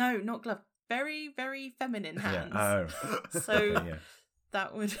 Well, no, not glove. Very, very feminine hands. Yeah. Oh. So Yeah.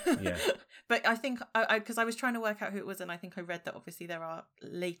 that would. Yeah. But I think, because I was trying to work out who it was, and I think I read that obviously there are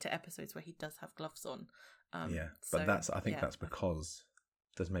later episodes where he does have gloves on. Yeah, but so, I think yeah. that's because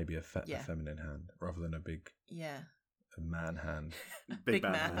there's maybe a Yeah. feminine hand rather than a Yeah. man hand. Big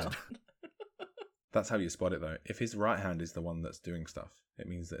man. man. hand. That's how you spot it, though. If his right hand is the one that's doing stuff, it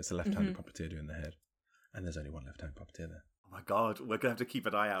means that it's a left-handed puppeteer doing the head, and there's only one left-handed puppeteer there. Oh my God, we're going to have to keep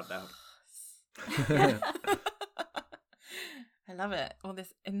an eye out now. I love it. All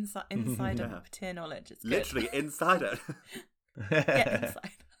this insider Yeah. puppeteer knowledge. It's good. Literally inside it. Get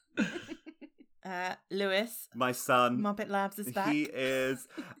inside. Lewis, My son. Muppet Labs is back. He is.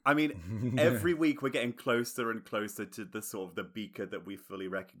 I mean, every week we're getting closer and closer to the sort of the Beaker that we fully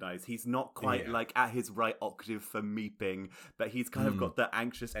recognise. He's not quite Yeah. like at his right octave for meeping, but he's kind of got the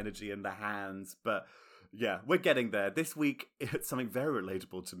anxious energy in the hands. But yeah, we're getting there. This week, it's something very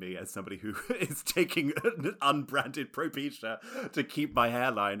relatable to me as somebody who is taking an unbranded Propecia to keep my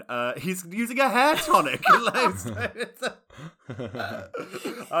hairline. He's using a hair tonic. Like, so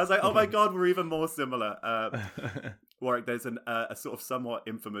I was like, oh my God, we're even more similar. Warwick, there's a sort of somewhat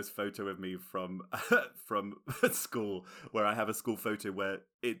infamous photo of me from school where I have a school photo where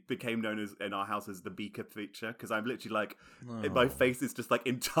it became known as in our house as the Beaker feature because I'm literally like, my face is just like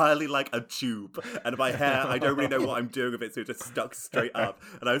entirely like a tube, and my hair, I don't really know what I'm doing with it, so it just stuck straight up,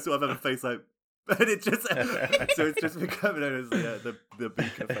 and I sort of have a face like, and it just so it's just become known as the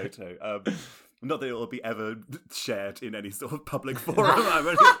Beaker photo. Not that it will be ever shared in any sort of public forum.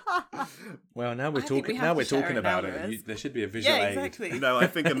 Well, now we're I think talking. we have Now to we're share talking it now, about it. Lewis. There should be a visual Yeah, aid. exactly. No, I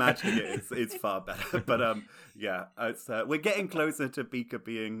think imagining it is far better. But yeah, it's we're getting closer to Beaker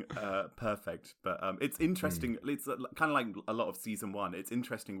being perfect. But it's interesting. It's kind of like a lot of season one. It's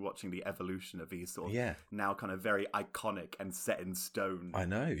interesting watching the evolution of these sort of now kind of very iconic and set in stone. I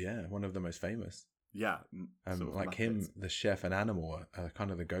know. Yeah, one of the most famous. Yeah, sort of Like Muppets. him, the chef, and Animal are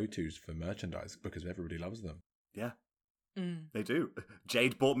kind of the go-tos for merchandise because everybody loves them. Yeah, they do.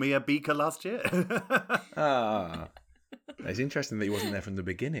 Jade bought me a Beaker last year. Ah, it's interesting that he wasn't there from the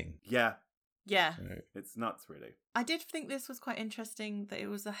beginning. Yeah, Yeah. You know, it's nuts, really. I did think this was quite interesting that it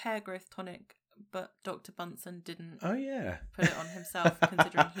was a hair growth tonic but Dr. Bunsen didn't Oh yeah. put it on himself,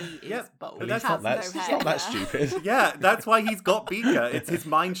 considering he is Yep. bald. But It's that's- not that, no it's hair. not that stupid. Yeah, that's why he's got Beaker. It's his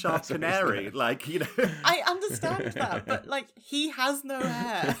mineshaft canary. Like, I understand that, but like he has no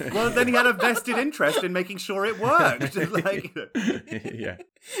hair. Well, then he had a vested interest in making sure it worked. Like, Yeah.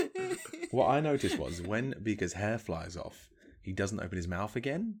 What I noticed was when Beaker's hair flies off, he doesn't open his mouth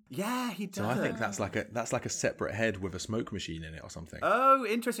again. yeah, he does. So I think that's like a separate head with a smoke machine in it or something. Oh,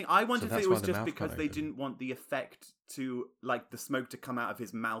 interesting. I wondered if that's it why was the just mouth because can't they open. didn't want the effect to, like, the smoke to come out of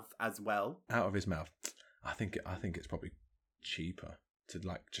his mouth as well. Out of his mouth. I think it's probably cheaper to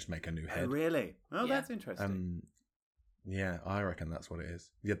like just make a new Oh, head. really? Oh, Yeah. that's interesting. Yeah, I reckon that's what it is.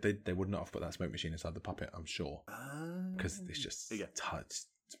 Yeah, they would not have put that smoke machine inside the puppet, I'm sure, Oh. because it's just Yeah. it's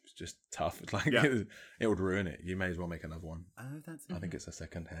just tough. It's like Yeah. it would ruin it. You may as well make another one. Oh, that's I think it's a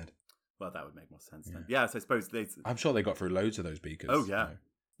second head. Well, that would make more sense then. Yeah, so I suppose they... I'm sure they got through loads of those beakers. Oh, yeah.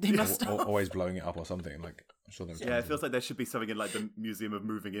 They must have. Always blowing it up or something. Like I'm sure there was Yeah, it feels like there should be something in, like, the Museum of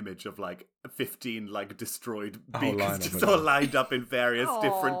Moving Image of, like, 15, like, destroyed A whole beakers line of just them. all lined up in various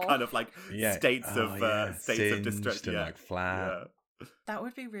different Aw. kind of, like, states of Singed distress. and Yeah. like flat. Yeah. That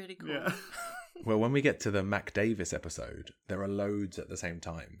would be really cool. Yeah. Well, when we get to the Mac Davis episode, there are loads at the same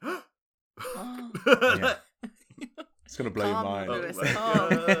time. Oh, Yeah. It's gonna blow your Calm, mind. Lewis, my calm.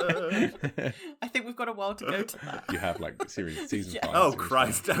 God. I think we've got a while to go to that. You have like season Yeah. 5. Oh series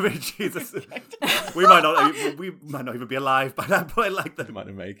Christ! I mean, Jesus, we might not even be alive by that point. Like, 5. Might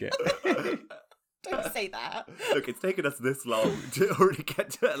not make it. Don't say that. look, it's taken us this long to already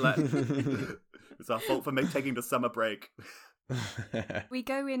get to it. Like, it's our fault for taking the summer break. We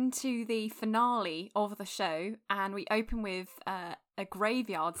go into the finale of the show and we open with a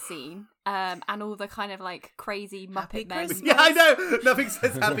graveyard scene and all the kind of like crazy Happy Muppet men. Christmas. Yeah, I know. Nothing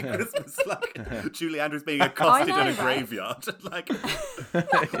says Happy Christmas like Julie Andrews being accosted I know, in a right? graveyard. Like,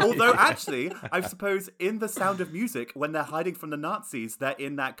 although actually, I suppose in The Sound of Music, when they're hiding from the Nazis, they're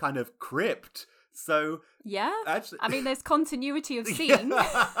in that kind of crypt. So Yeah. actually, I mean, there's continuity of scene.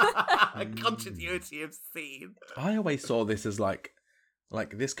 continuity of scene. I always saw this as like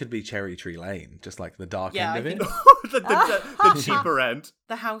this could be Cherry Tree Lane, just like the dark Yeah, end I of it. think- the cheaper end.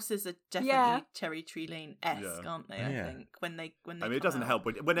 The houses are definitely Yeah. Cherry Tree Lane-esque, Yeah. aren't they? Yeah. I think when they I mean, it come doesn't out. help.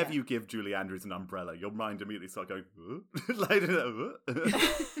 Whenever Yeah. you give Julie Andrews an umbrella, your mind immediately starts going, "Huh?" Like,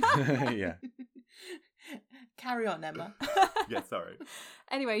 "Huh?" Yeah. Carry on, Emma. Yeah, sorry.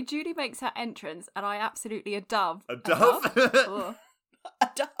 Anyway, Julie makes her entrance and I absolutely a dove. A dove? Ugh. A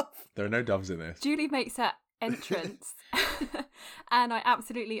dove. There are no doves in this. Julie makes her entrance and I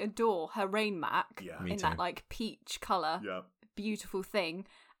absolutely adore her rain mac Yeah. Me in too. that like peach colour. Yeah. Beautiful thing.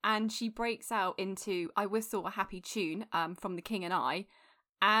 And she breaks out into I Whistle a Happy Tune from The King and I.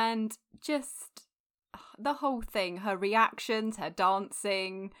 And just the whole thing, her reactions, her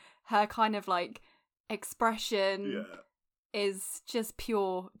dancing, her kind of like expression Yeah. is just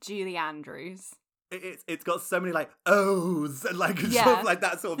pure Julie Andrews. It's got so many like ohs and like sort Yeah. of like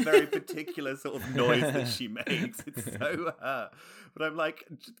that sort of very particular sort of noise that she makes. It's so her. But I'm like,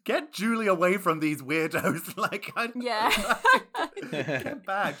 get Julie away from these weirdos. Like, Yeah. get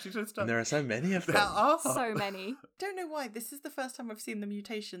back. She just And there are so many of them. there are So many. Don't know why. This is the first time I've seen the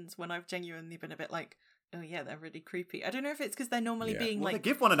mutations when I've genuinely been a bit like, oh yeah, they're really creepy. I don't know if it's because they're normally Yeah. being Well, like they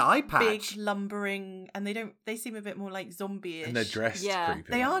give one an eye big, patch. lumbering, and they seem a bit more like zombie-ish. And they're dressed Yeah.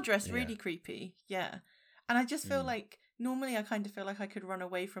 creepy. They are dressed Yeah. really creepy, yeah. And I just feel Mm. like normally I kind of feel like I could run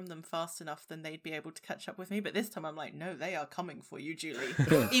away from them fast enough then they'd be able to catch up with me. But this time I'm like, no, they are coming for you, Julie.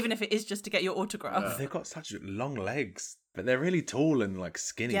 Even if it is just to get your autograph. They've got such long legs, but they're really tall and like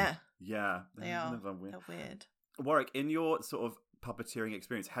skinny. Yeah, Yeah, they are. They're weird. They're weird. Warwick, in your sort of puppeteering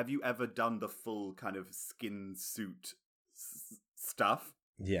experience, have you ever done the full kind of skin suit stuff?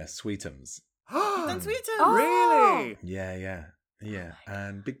 Yeah, Sweetums. Then Sweeten! Oh! Really? Yeah.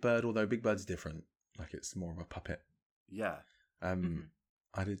 And Big Bird, although Big Bird's different, like it's more of a puppet. Yeah. Mhm.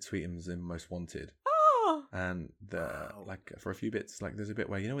 I did Sweetums in Most Wanted, Oh, and Wow. like for a few bits, like there's a bit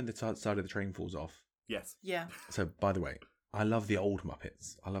where when the side of the train falls off. Yes. Yeah. So by the way, I love the old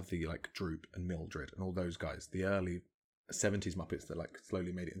Muppets. I love the like Droop and Mildred and all those guys. The early 70s Muppets that like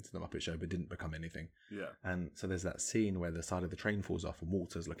slowly made it into the Muppet Show but didn't become anything. Yeah. And so there's that scene where the side of the train falls off and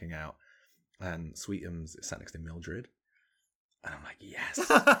Walter's looking out and Sweetums is sat next to Mildred. And I'm like, yes,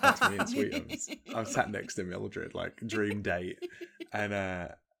 that's me and Sweetums. I'm sat next to Mildred, like dream date.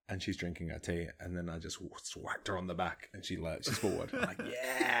 And she's drinking her tea. And then I just whacked her on the back and she lurches forward. I'm like,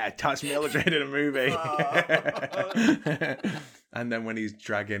 yeah, touch Mildred in a movie. And then when he's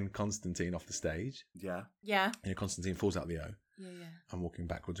dragging Constantine off the stage, Yeah. Yeah. Constantine falls out the O. Yeah. I'm walking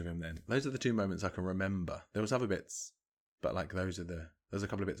backwards with him then. Those are the two moments I can remember. There was other bits, but like there's a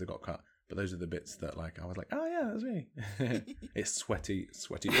couple of bits that got cut. But those are the bits that like I was like, oh yeah, that's me. It's sweaty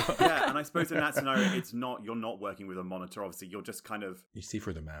work. Yeah, and I suppose in that scenario, you're not working with a monitor. Obviously, you're just kind of You see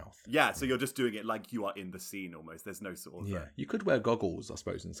through the mouth. yeah. So you're just doing it like you are in the scene almost. There's no sort of Yeah, you could wear goggles, I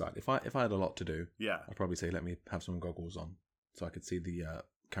suppose, inside. If I had a lot to do, yeah, I'd probably say let me have some goggles on so I could see the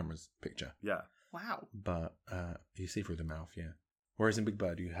camera's picture. yeah. Wow. But you see through the mouth, yeah. Whereas in Big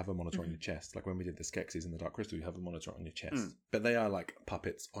Bird, you have a monitor on your chest. Like when we did the Skeksis in the Dark Crystal, you have a monitor on your chest. But they are like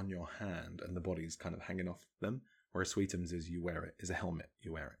puppets on your hand, and the body's kind of hanging off them. Whereas Sweetums is is a helmet.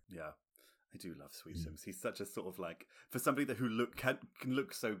 You wear it. Yeah, I do love Sweetums. He's such a sort of like for somebody who can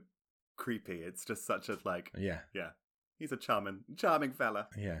look so creepy. It's just such a like Yeah, He's a charming fella.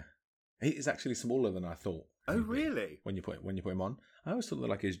 yeah. He's actually smaller than I thought. Oh he'd be really? When you put him on, I always thought that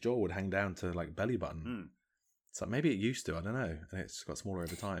like his jaw would hang down to like belly button. So maybe it used to. I don't know, and it's got smaller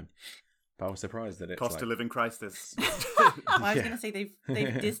over time. But I was surprised that it's Cost of living crisis. I was going to say they've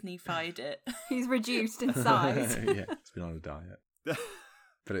Disney-fied it. He's reduced in size. Yeah, it's been on a diet.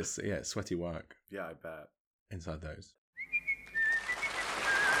 But it's sweaty work Yeah, I bet. inside those.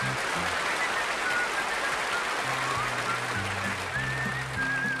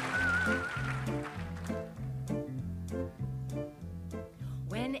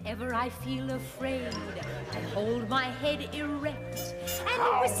 Whenever I feel afraid, I hold my head erect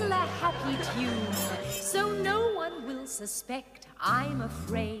and whistle a happy tune, so no one will suspect I'm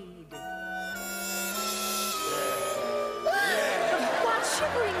afraid. While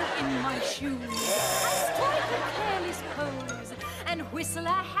shivering in my shoes, I strike a careless pose and whistle a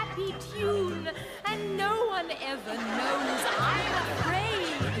happy tune, and no one ever knows I'm afraid.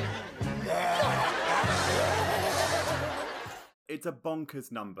 It's a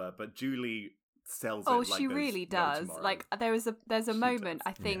bonkers number, but Julie sells it. Oh, like she there's really no does. tomorrow. Like there's a moment does.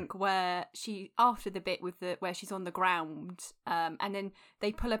 I think where she after the bit with where she's on the ground, and then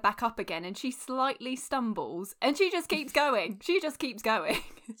they pull her back up again, and she slightly stumbles, and she just keeps going. She just keeps going.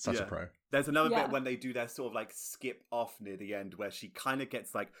 Such Yeah. a pro. There's another Yeah. bit when they do their sort of like skip off near the end where she kind of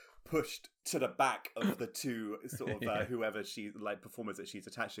gets like pushed to the back of the two sort of whoever she like performers that she's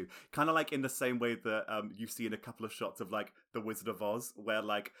attached to, kind of like in the same way that you see in a couple of shots of like the Wizard of Oz where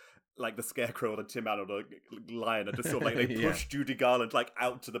like the Scarecrow or the Tin Man or the Lion are just sort of like they push Judy Garland like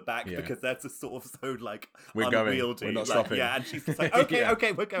out to the back because they're just sort of so like We're going. unwieldy. We're not like, stopping. Yeah, and she's just like okay, Yeah.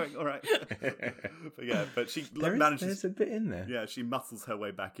 okay, we're going, all right. but she manages. There's a bit in there. Yeah, she muscles her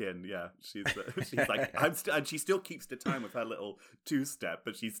way back in. Yeah, she's like and she still keeps the time with her little two-step,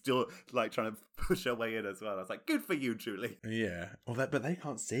 but she's still like trying to push her way in as well. I was like, good for you, Julie. Yeah. Well, but they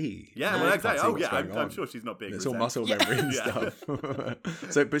can't see. Yeah, They well, can't exactly. see Oh, what's yeah, going I'm on. sure she's not being. It's all resentful. muscle memory and Yeah.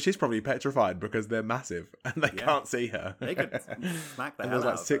 stuff. But she's probably petrified because they're massive and they can't see her. They could smack the And hell there's out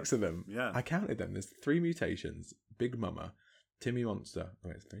like of 6 her. of them. Yeah. I counted them. There's 3 mutations. Big Mama, Timmy Monster. Oh,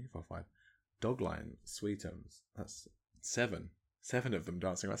 it's 3, 4, 5. Dogline, Sweetums. That's 7. 7 of them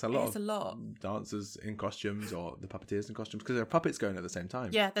dancing. That's a lot It's of a lot. dancers in costumes or the puppeteers in costumes because there are puppets going at the same time.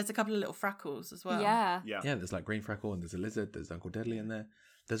 Yeah, there's a couple of little freckles as well. Yeah. Yeah. Yeah, there's like Green Freckle and there's a lizard. There's Uncle Deadly in there.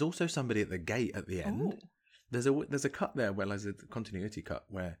 There's also somebody at the gate at the end. Ooh. There's a cut there where there's a continuity cut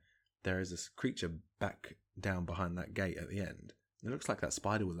where there is this creature back down behind that gate at the end. It looks like that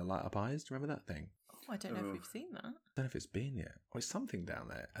spider with the light up eyes. Do you remember that thing? Oh, I don't know if we've seen that. I don't know if it's been yet. Or it's something down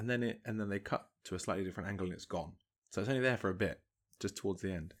there. And then they cut to a slightly different angle and it's gone. So it's only there for a bit, just towards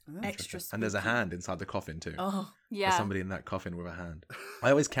the end. Extra And there's a spooky. hand inside the coffin too. Oh, Yeah. There's somebody in that coffin with a hand. I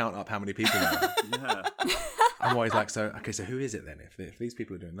always count up how many people there are. Yeah. I'm always like, so who is it then? If these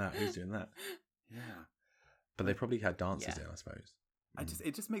people are doing that, who's doing that? Yeah. But they probably had dancers Yeah. in, I suppose.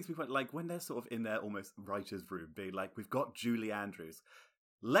 It just makes me feel like when they're sort of in their almost writer's room, being like, we've got Julie Andrews.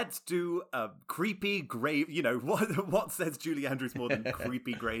 Let's do a creepy grave. You know what says Julie Andrews more than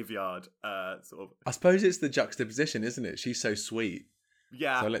creepy graveyard? Sort of. I suppose it's the juxtaposition, isn't it? She's so sweet.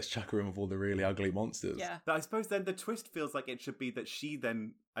 Yeah. So let's chuck her in with all the really ugly monsters. yeah. But I suppose then the twist feels like it should be that she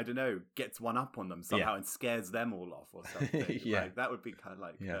then, I don't know, gets one up on them somehow Yeah. and scares them all off or something. Yeah. Like, that would be kind of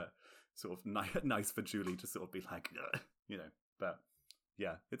like Yeah. sort of nice for Julie to sort of be like, you know, but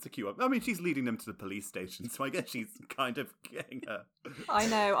yeah, it's a cute one. I mean, she's leading them to the police station, so I guess she's kind of getting her. I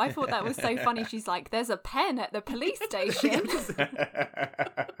know. I thought that was so funny. She's like, "There's a pen at the police station."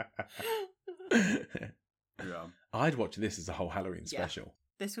 Yeah. I'd watch this as a whole Halloween special.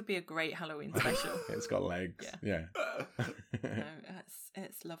 This would be a great Halloween special. It's got legs. Yeah. No,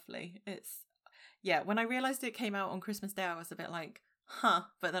 it's lovely. When I realised it came out on Christmas Day, I was a bit like, huh.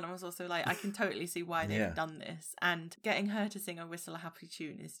 But then I was also like, I can totally see why they've Yeah. done this. And getting her to sing a Whistle a Happy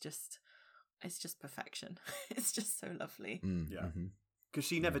Tune is just, it's just perfection. It's just so lovely. Yeah. Mhm. Because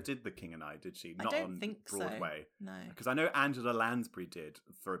she never did The King and I, did she? I Not don't on think so. Broadway. No. Because I know Angela Lansbury did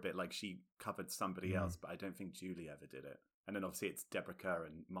for a bit, like she covered somebody else, but I don't think Julie ever did it. And then obviously it's Deborah Kerr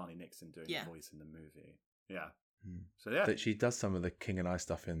and Marnie Nixon doing the voice in the movie. Yeah. So yeah. That she does some of the King and I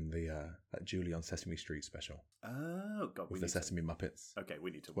stuff in the that Julie on Sesame Street special. Oh God, with the Sesame Muppets. Okay,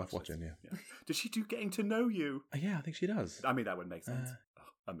 we need to worth watch watching. Yeah. Does she do Getting to Know You? Yeah, I think she does. I mean, that would make sense.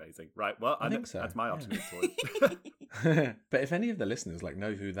 Amazing. Right. Well, I think so. That's my ultimate choice. But if any of the listeners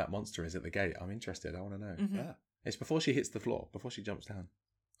know who that monster is at the gate, I'm interested. I want to know. Mm-hmm. Yeah. It's before she hits the floor, before she jumps down,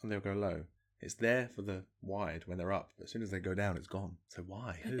 and they'll go low. It's there for the wide when they're up, but as soon as they go down, it's gone. So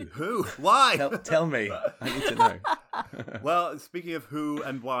why? Who? Who? Why? Tell me. I need to know. Well, speaking of who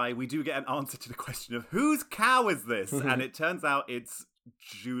and why, we do get an answer to the question of whose cow is this? And it turns out it's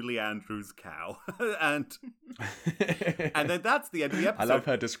Julie Andrews' cow. and then that's the end of the episode. I love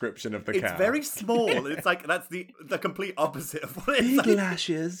her description of the cow. It's very small. It's like that's the complete opposite of what it's big like.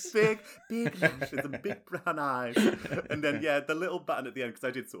 lashes. Big lashes and big brown eyes. And then the little button at the end, because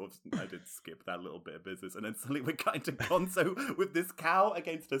I did skip that little bit of business, and then suddenly we're cutting to Gonzo with this cow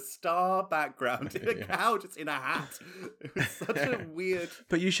against a star background. A cow just in a hat. It was such a weird.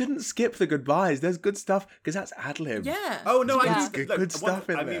 But you shouldn't skip the goodbyes. There's good stuff because that's ad lib. Yeah. Oh no, Yeah. I do Good stuff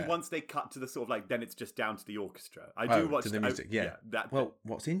in I there. mean, once they cut to the sort of then it's just down to the orchestra. I do watch to the music. Yeah. That well,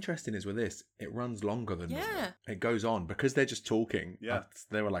 what's interesting is with this, it runs longer than normal. Yeah. It goes on because they're just talking. Yeah.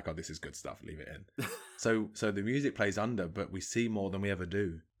 They were like, "Oh, this is good stuff. Leave it in." so the music plays under, but we see more than we ever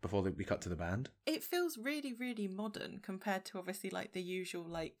do before we cut to the band. It feels really, really modern compared to obviously the usual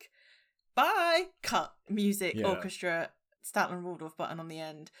bye cut music orchestra Statler Waldorf button on the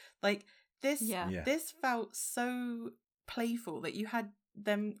end. This this felt so playful that you had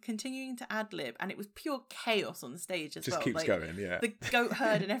them continuing to ad lib, and it was pure chaos on stage as Just well. keeps going, yeah. The goat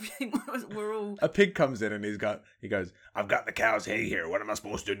herd and everything were all. A pig comes in and he goes, "I've got the cow's hay here. What am I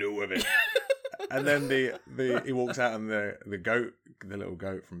supposed to do with it?" And then he walks out and the little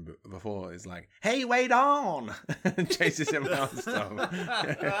goat from before is like, "Hey, wait on!" and chases him out and stuff.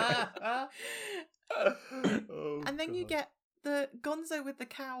 And then you get the Gonzo with the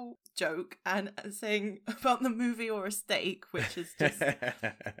cow joke and saying about the movie or a steak, which is just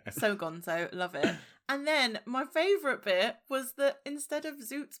so Gonzo, love it. And then my favourite bit was that instead of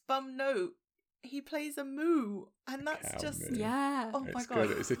Zoot's bum note, he plays a moo, and that's Cow just moo. Yeah. oh my It's god,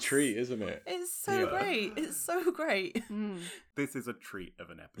 good. It's a treat, isn't it? it's so great. It's so great. This is a treat of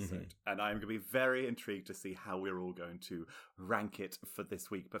an episode, and I'm going to be very intrigued to see how we're all going to rank it for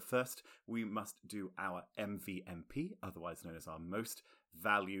this week. But first, we must do our MVMP, otherwise known as our most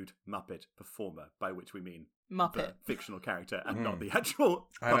valued Muppet performer, by which we mean Muppet. the fictional character and not the actual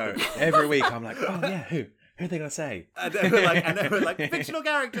I know. puppet. Every week I'm like, "Oh yeah, who are they gonna say?" And then we're like, fictional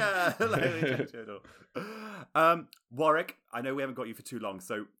character. Warwick, I know we haven't got you for too long,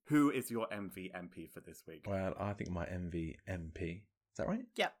 so who is your MVMP for this week? Well, I think my MVMP, is that right?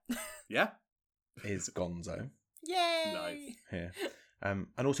 Yep. Yeah? Is Gonzo. Yay. Nice. Here. And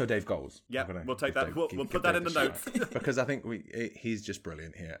also Dave Goals. Yeah, I'm gonna we'll take give that. Dave- We'll give put that Dave in the a notes. shout. Because I think he's just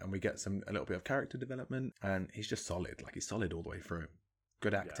brilliant here, and we get a little bit of character development, and he's just solid. He's solid all the way through.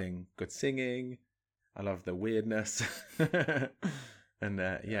 Good acting, good singing. I love the weirdness, and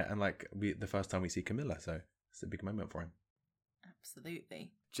the first time we see Camilla, so it's a big moment for him.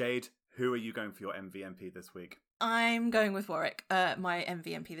 Absolutely. Jade, who are you going for your MVMP this week? I'm going with Warwick. My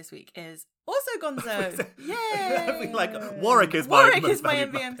MVMP this week is also Gonzo. Yay! Warwick is my Warwick most is my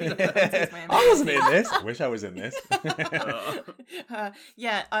valued MVMP. Muppet. Gonzo is my MVP. I wasn't in this. I wish I was in this.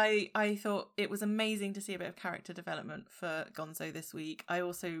 I thought it was amazing to see a bit of character development for Gonzo this week. I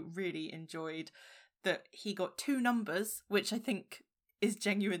also really enjoyed that he got 2 numbers, which I think is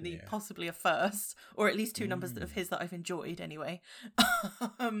genuinely possibly a first, or at least 2 numbers of his that I've enjoyed anyway.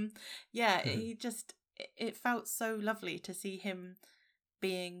 It felt so lovely to see him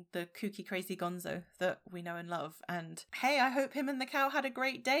being the kooky crazy Gonzo that we know and love. And hey, I hope him and the cow had a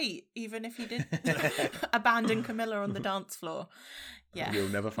great date, even if he did abandon Camilla on the dance floor. Yeah. You'll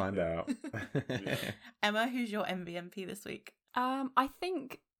never find out. Emma, who's your MVMP this week? I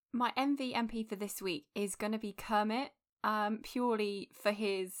think my MVMP for this week is going to be Kermit, purely for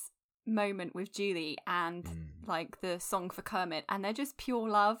his moment with Julie and the song for Kermit, and they're just pure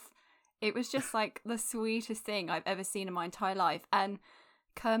love. It was just the sweetest thing I've ever seen in my entire life, and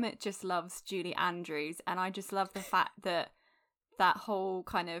Kermit just loves Julie Andrews, and I just love the fact that whole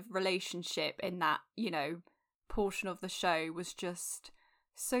kind of relationship in that, portion of the show was just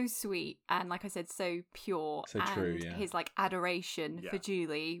so sweet and, like I said, so pure. So and true, yeah. his adoration for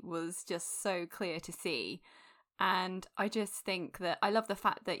Julie was just so clear to see. And I just think that I love the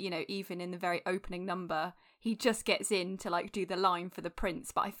fact that, you know, even in the very opening number, he just gets in to like do the line for the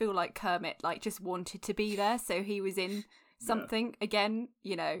prince. But I feel like Kermit like just wanted to be there. So he was in something again,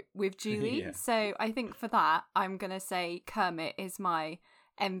 you know, with Julie. Yeah. So I think for that, I'm going to say Kermit is my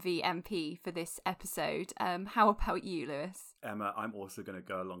MVMP for this episode. How about you, Lewis? Emma, I'm also going to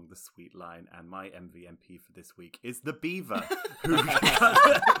go along the sweet line, and my MVMP for this week is the beaver. Who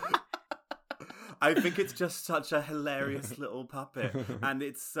I think it's just such a hilarious little puppet, and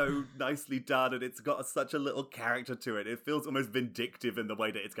it's so nicely done, and it's got such a little character to it. It feels almost vindictive in the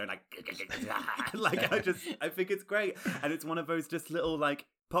way that it's going like, I think it's great, and it's one of those just little like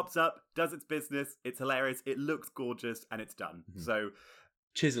pops up, does its business. It's hilarious. It looks gorgeous, and it's done. So,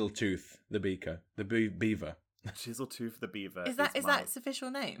 Chiseltooth the beaver. Chiseltooth the beaver. Is that its official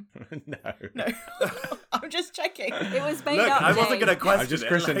name? No. I'm just checking. It was made Look, up. I wasn't going to question I just it.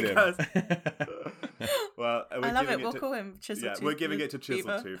 christened like, him. Well, I love it. We'll call him Chiseltooth. Yeah, we're giving it to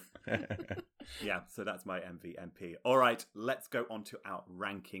Beaver. Chiseltooth. Yeah, so that's my MVMP. All right, let's go on to our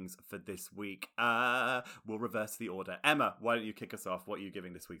rankings for this week. We'll reverse the order. Emma, why don't you kick us off? What are you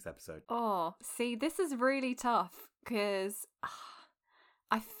giving this week's episode? Oh, see, this is really tough because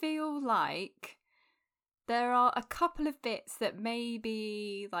I feel like there are a couple of bits that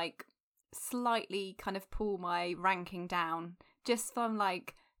maybe like slightly kind of pull my ranking down just from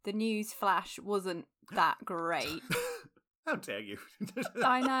like the news flash wasn't that great. How dare you?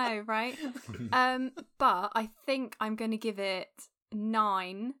 I know, right? But I think I'm going to give it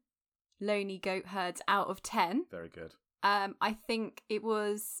 9 lonely goat herds out of 10. Very good. I think it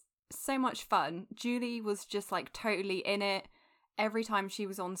was so much fun. Julie was just like totally in it. Every time she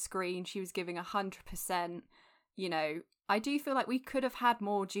was on screen, she was giving 100%. You know, I do feel like we could have had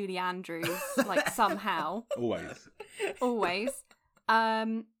more Julie Andrews, like somehow. Always.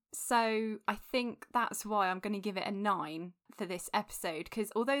 So I think that's why I'm going to give it a 9 for this episode. Because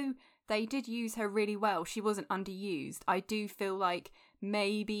although they did use her really well, she wasn't underused. I do feel like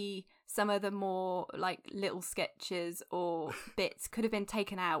maybe some of the more like little sketches or bits could have been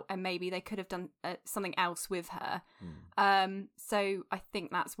taken out, and maybe they could have done something else with her. So I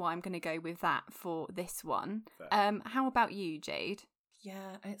think that's why I'm going to go with that for this one. How about you, Jade?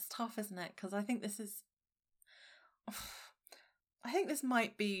 Yeah, it's tough, isn't it? Because I think this is... I think this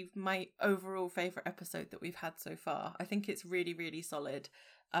might be my overall favourite episode that we've had so far. I think it's really, really solid.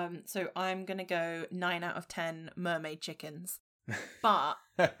 So I'm going to go 9 out of 10 mermaid chickens. But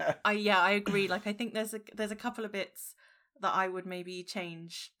I agree. Like, I think there's a couple of bits that I would maybe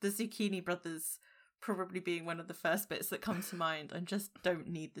change. The Zucchini Brothers probably being one of the first bits that come to mind. I just don't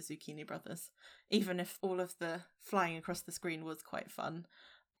need the Zucchini Brothers, even if all of the flying across the screen was quite fun.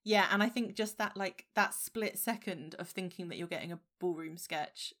 Yeah, and I think just that split second of thinking that you're getting a ballroom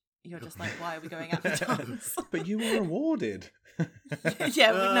sketch, you're just like, why are we going out for dance? But you were awarded.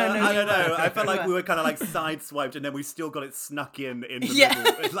 Yeah, no. I don't know. I felt like we were kind of like sideswiped, and then we still got it snuck in the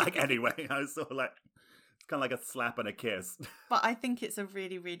middle. Like, anyway, I was sort of like, it's kind of like a slap and a kiss. But I think it's a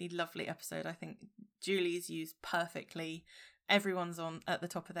really, really lovely episode. I think Julie's used perfectly. Everyone's on at the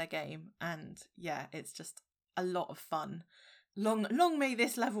top of their game, and yeah, it's just a lot of fun. Long may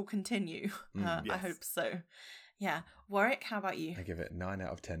this level continue. Yes. I hope so. Yeah. Warwick, how about you? I give it 9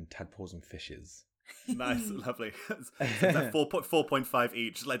 out of 10 tadpoles and fishes. Nice, lovely. So it's like 4.5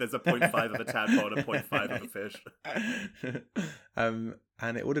 each. Like there's a 0.5 of a tadpole and a 0.5 of a fish.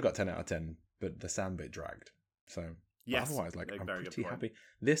 And it would have got 10 out of 10, but the sound bit dragged. So yes, otherwise, like, I'm very pretty good point. happy.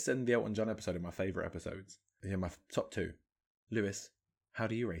 This and the Elton John episode are my favourite episodes. Yeah, my top 2. Lewis, how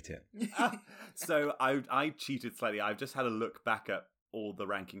do you rate it? So I cheated slightly. I've just had a look back at all the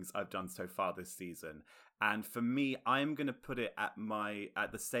rankings I've done so far this season, and for me, I'm going to put it at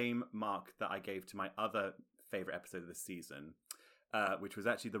the same mark that I gave to my other favorite episode of this season, which was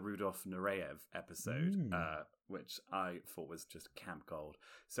actually the Rudolph Nureyev episode, which I thought was just camp gold.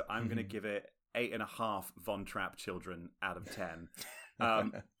 So I'm going to give it 8.5 Von Trapp children out of 10.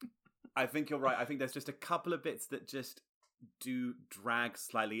 I think you're right. I think there's just a couple of bits that just do drag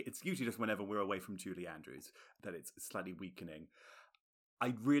slightly. It's usually just whenever we're away from Julie Andrews that it's slightly weakening.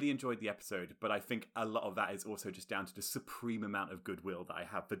 I really enjoyed the episode, but I think a lot of that is also just down to the supreme amount of goodwill that I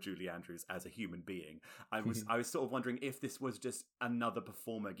have for Julie Andrews as a human being. I was sort of wondering if this was just another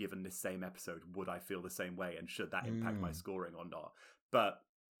performer given this same episode, would I feel the same way, and should that impact my scoring or not? But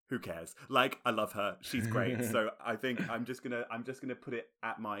who cares? Like, I love her. She's great. So I think I'm just gonna put it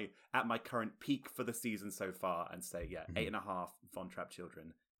at my current peak for the season so far and say 8.5 Von Trapp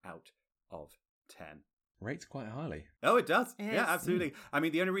children out of 10. Rates quite highly. Oh, it does. It Yeah, is. absolutely. I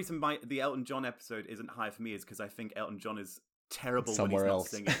mean, the only reason the Elton John episode isn't high for me is because I think Elton John is terrible Somewhere when he's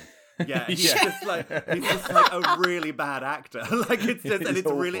else. not singing. Yeah, he's just like a really bad actor. Like it's just, and it's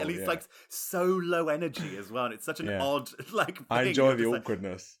awful, really, and he's like so low energy as well. And it's such an odd like. Thing. I enjoy the You're just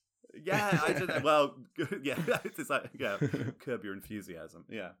awkwardness. Yeah, I don't know. Well, yeah, it's like curb your enthusiasm.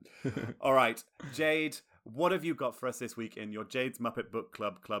 Yeah. All right, Jade, what have you got for us this week in your Jade's Muppet Book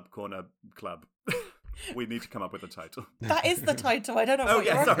Club Corner Club? We need to come up with a title. That is the title. I don't know. What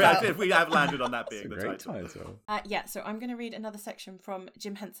yeah, you're sorry, about. we have landed on that being the Great title. Yeah, so I'm going to read another section from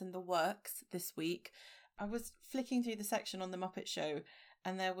Jim Henson, The Works, this week. I was flicking through the section on The Muppet Show,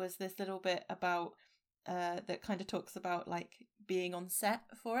 and there was this little bit about that kind of talks about like being on set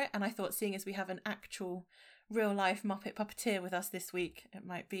for it. And I thought, seeing as we have an actual real life Muppet puppeteer with us this week, it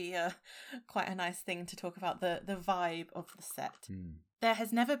might be quite a nice thing to talk about the vibe of the set. There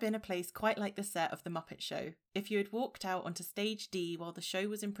has never been a place quite like the set of The Muppet Show. If you had walked out onto stage D while the show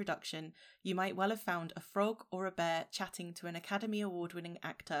was in production, you might well have found a frog or a bear chatting to an Academy Award-winning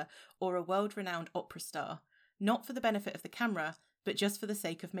actor or a world-renowned opera star, not for the benefit of the camera, but just for the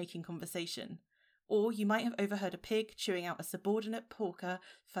sake of making conversation. Or you might have overheard a pig chewing out a subordinate porker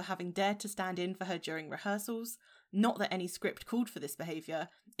for having dared to stand in for her during rehearsals. Not that any script called for this behaviour,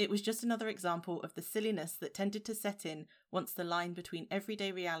 it was just another example of the silliness that tended to set in once the line between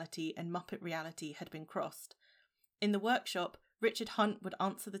everyday reality and Muppet reality had been crossed. In the workshop, Richard Hunt would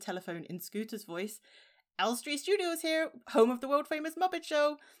answer the telephone in Scooter's voice, Elstree Studios here, home of the world-famous Muppet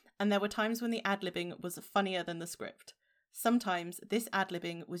Show, and there were times when the ad-libbing was funnier than the script. Sometimes this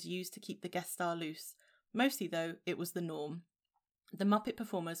ad-libbing was used to keep the guest star loose. Mostly, though, it was the norm. The Muppet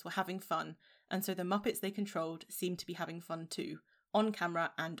performers were having fun, and so the Muppets they controlled seemed to be having fun too, on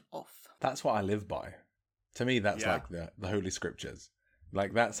camera and off. That's what I live by. To me, that's like the Holy Scriptures.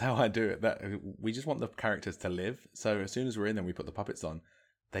 Like, that's how I do it. That we just want the characters to live. So as soon as we're in there, we put the puppets on,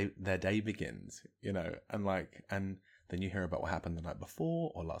 their day begins, you know, and then you hear about what happened the night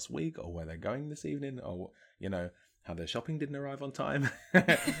before or last week or where they're going this evening or, you know, how their shopping didn't arrive on time.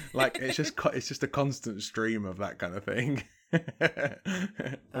 Like, it's just a constant stream of that kind of thing.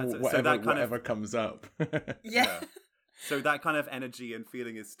 Whatever comes up. Yeah. So that kind of energy and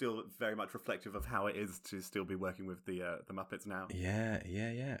feeling is still very much reflective of how it is to still be working with the Muppets now.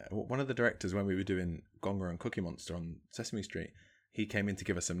 Yeah. One of the directors, when we were doing Gonger and Cookie Monster on Sesame Street, he came in to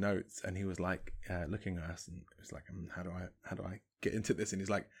give us some notes, and he was like looking at us, and it was like, how do I get into this? And he's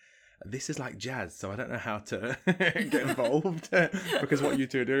like, this is like jazz, so I don't know how to get involved because what you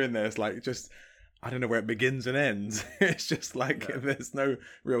two are doing there is like just, I don't know where it begins and ends. It's just like there's no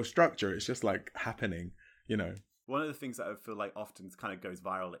real structure. It's just like happening, you know. One of the things that I feel like often kind of goes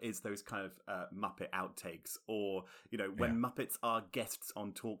viral is those kind of Muppet outtakes, or, you know, when Muppets are guests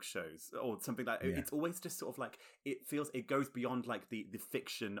on talk shows or something like that. It's always just sort of like, it goes beyond like the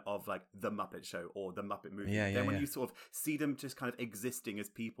fiction of like the Muppet Show or the Muppet movie. Then when you sort of see them just kind of existing as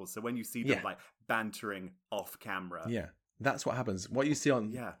people, so when you see them like bantering off camera. Yeah, that's what happens. What you see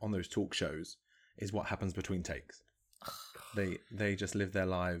on those talk shows is what happens between takes. They just live their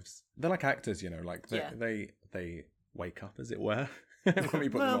lives. They're like actors, you know, like they wake up, as it were, when we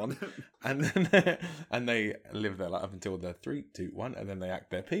put them on, and they live their life up until the 3, 2, 1, and then they act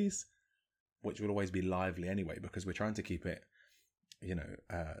their piece, which will always be lively anyway, because we're trying to keep it, you know,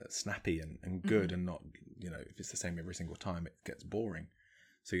 snappy and good, and not, you know, if it's the same every single time, it gets boring.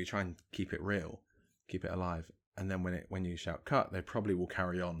 So you try and keep it real, keep it alive. And then when you shout cut, they probably will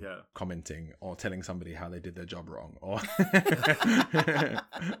carry on commenting or telling somebody how they did their job wrong, or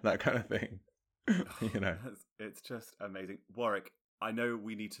that kind of thing. You know, it's just amazing. Warwick, I know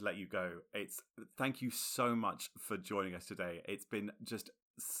we need to let you go. Thank you so much for joining us today. It's been just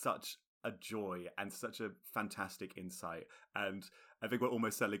such a joy and such a fantastic insight, and I think we're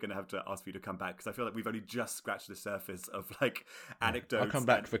almost certainly going to have to ask for you to come back, because I feel like we've only just scratched the surface of like anecdotes. I'll come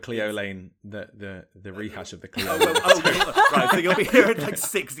back for Cleo Lane, the rehash of the Cleo. Right, so you'll be here in like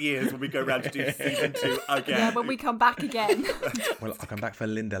 6 years when we go around to do season 2 again. Yeah, when we come back again. Well, I'll come back for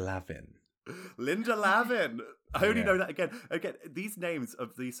Linda Lavin. Linda Lavin. I only know that again. These names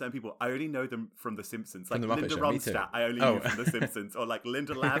of these certain people, I only know them from The Simpsons. Like Linda Ronstadt, I only knew from The Simpsons. Or like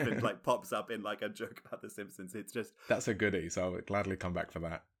Linda Lavin like pops up in like a joke about The Simpsons. It's just... That's a goodie, so I would gladly come back for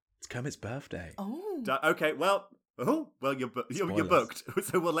that. It's Kermit's birthday. Oh. Okay, well, you're booked.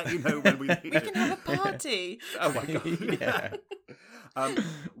 So we'll let you know when we leave. We can have a party. Oh my God. Yeah.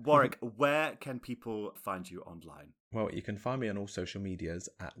 Warwick, where can people find you online? Well, you can find me on all social medias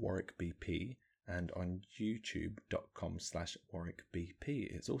at WarwickBP and on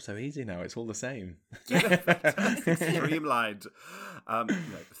youtube.com/WarwickBP. It's all so easy now. It's all the same. Yeah, streamlined.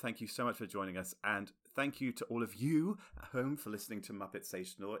 Thank you so much for joining us. And thank you to all of you at home for listening to Muppet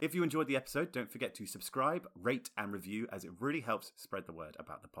Sational. If you enjoyed the episode, don't forget to subscribe, rate and review, as it really helps spread the word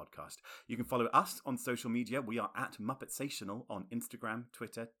about the podcast. You can follow us on social media. We are at Muppet Sational on Instagram,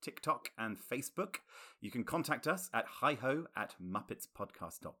 Twitter, TikTok and Facebook. You can contact us at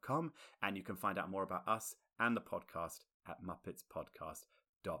hiho@muppetspodcast.com, and you can find out more about us and the podcast at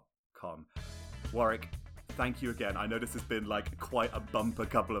muppetspodcast.com. Warwick, thank you again. I know this has been like quite a bumper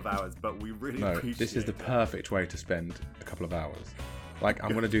couple of hours, but we really appreciate it. This is the perfect way to spend a couple of hours. Like,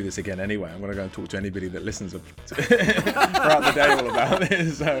 I'm going to do this again anyway. I'm going to go and talk to anybody that listens throughout the day all about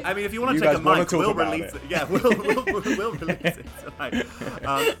this. So I mean, if you want to take a mic, we'll release it. Yeah, we'll release it tonight.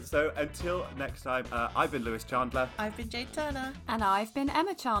 So until next time, I've been Lewis Chandler. I've been Jade Turner. And I've been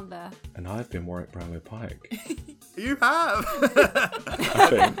Emma Chandler. And I've been Warwick Brownlow Pike. You have. I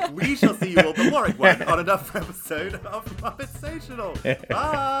think. We shall see you all, the Warwick one, on another episode of Muppet Sational.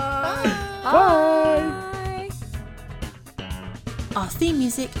 Bye. Bye. Our theme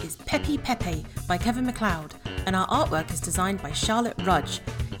music is Peppy Pepe by Kevin MacLeod, and our artwork is designed by Charlotte Rudge,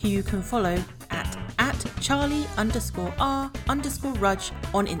 who you can follow at Charlie_R_Rudge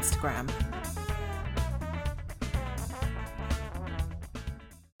on Instagram.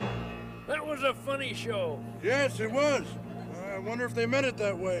 That was a funny show. Yes, it was. I wonder if they meant it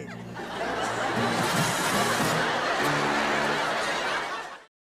that way.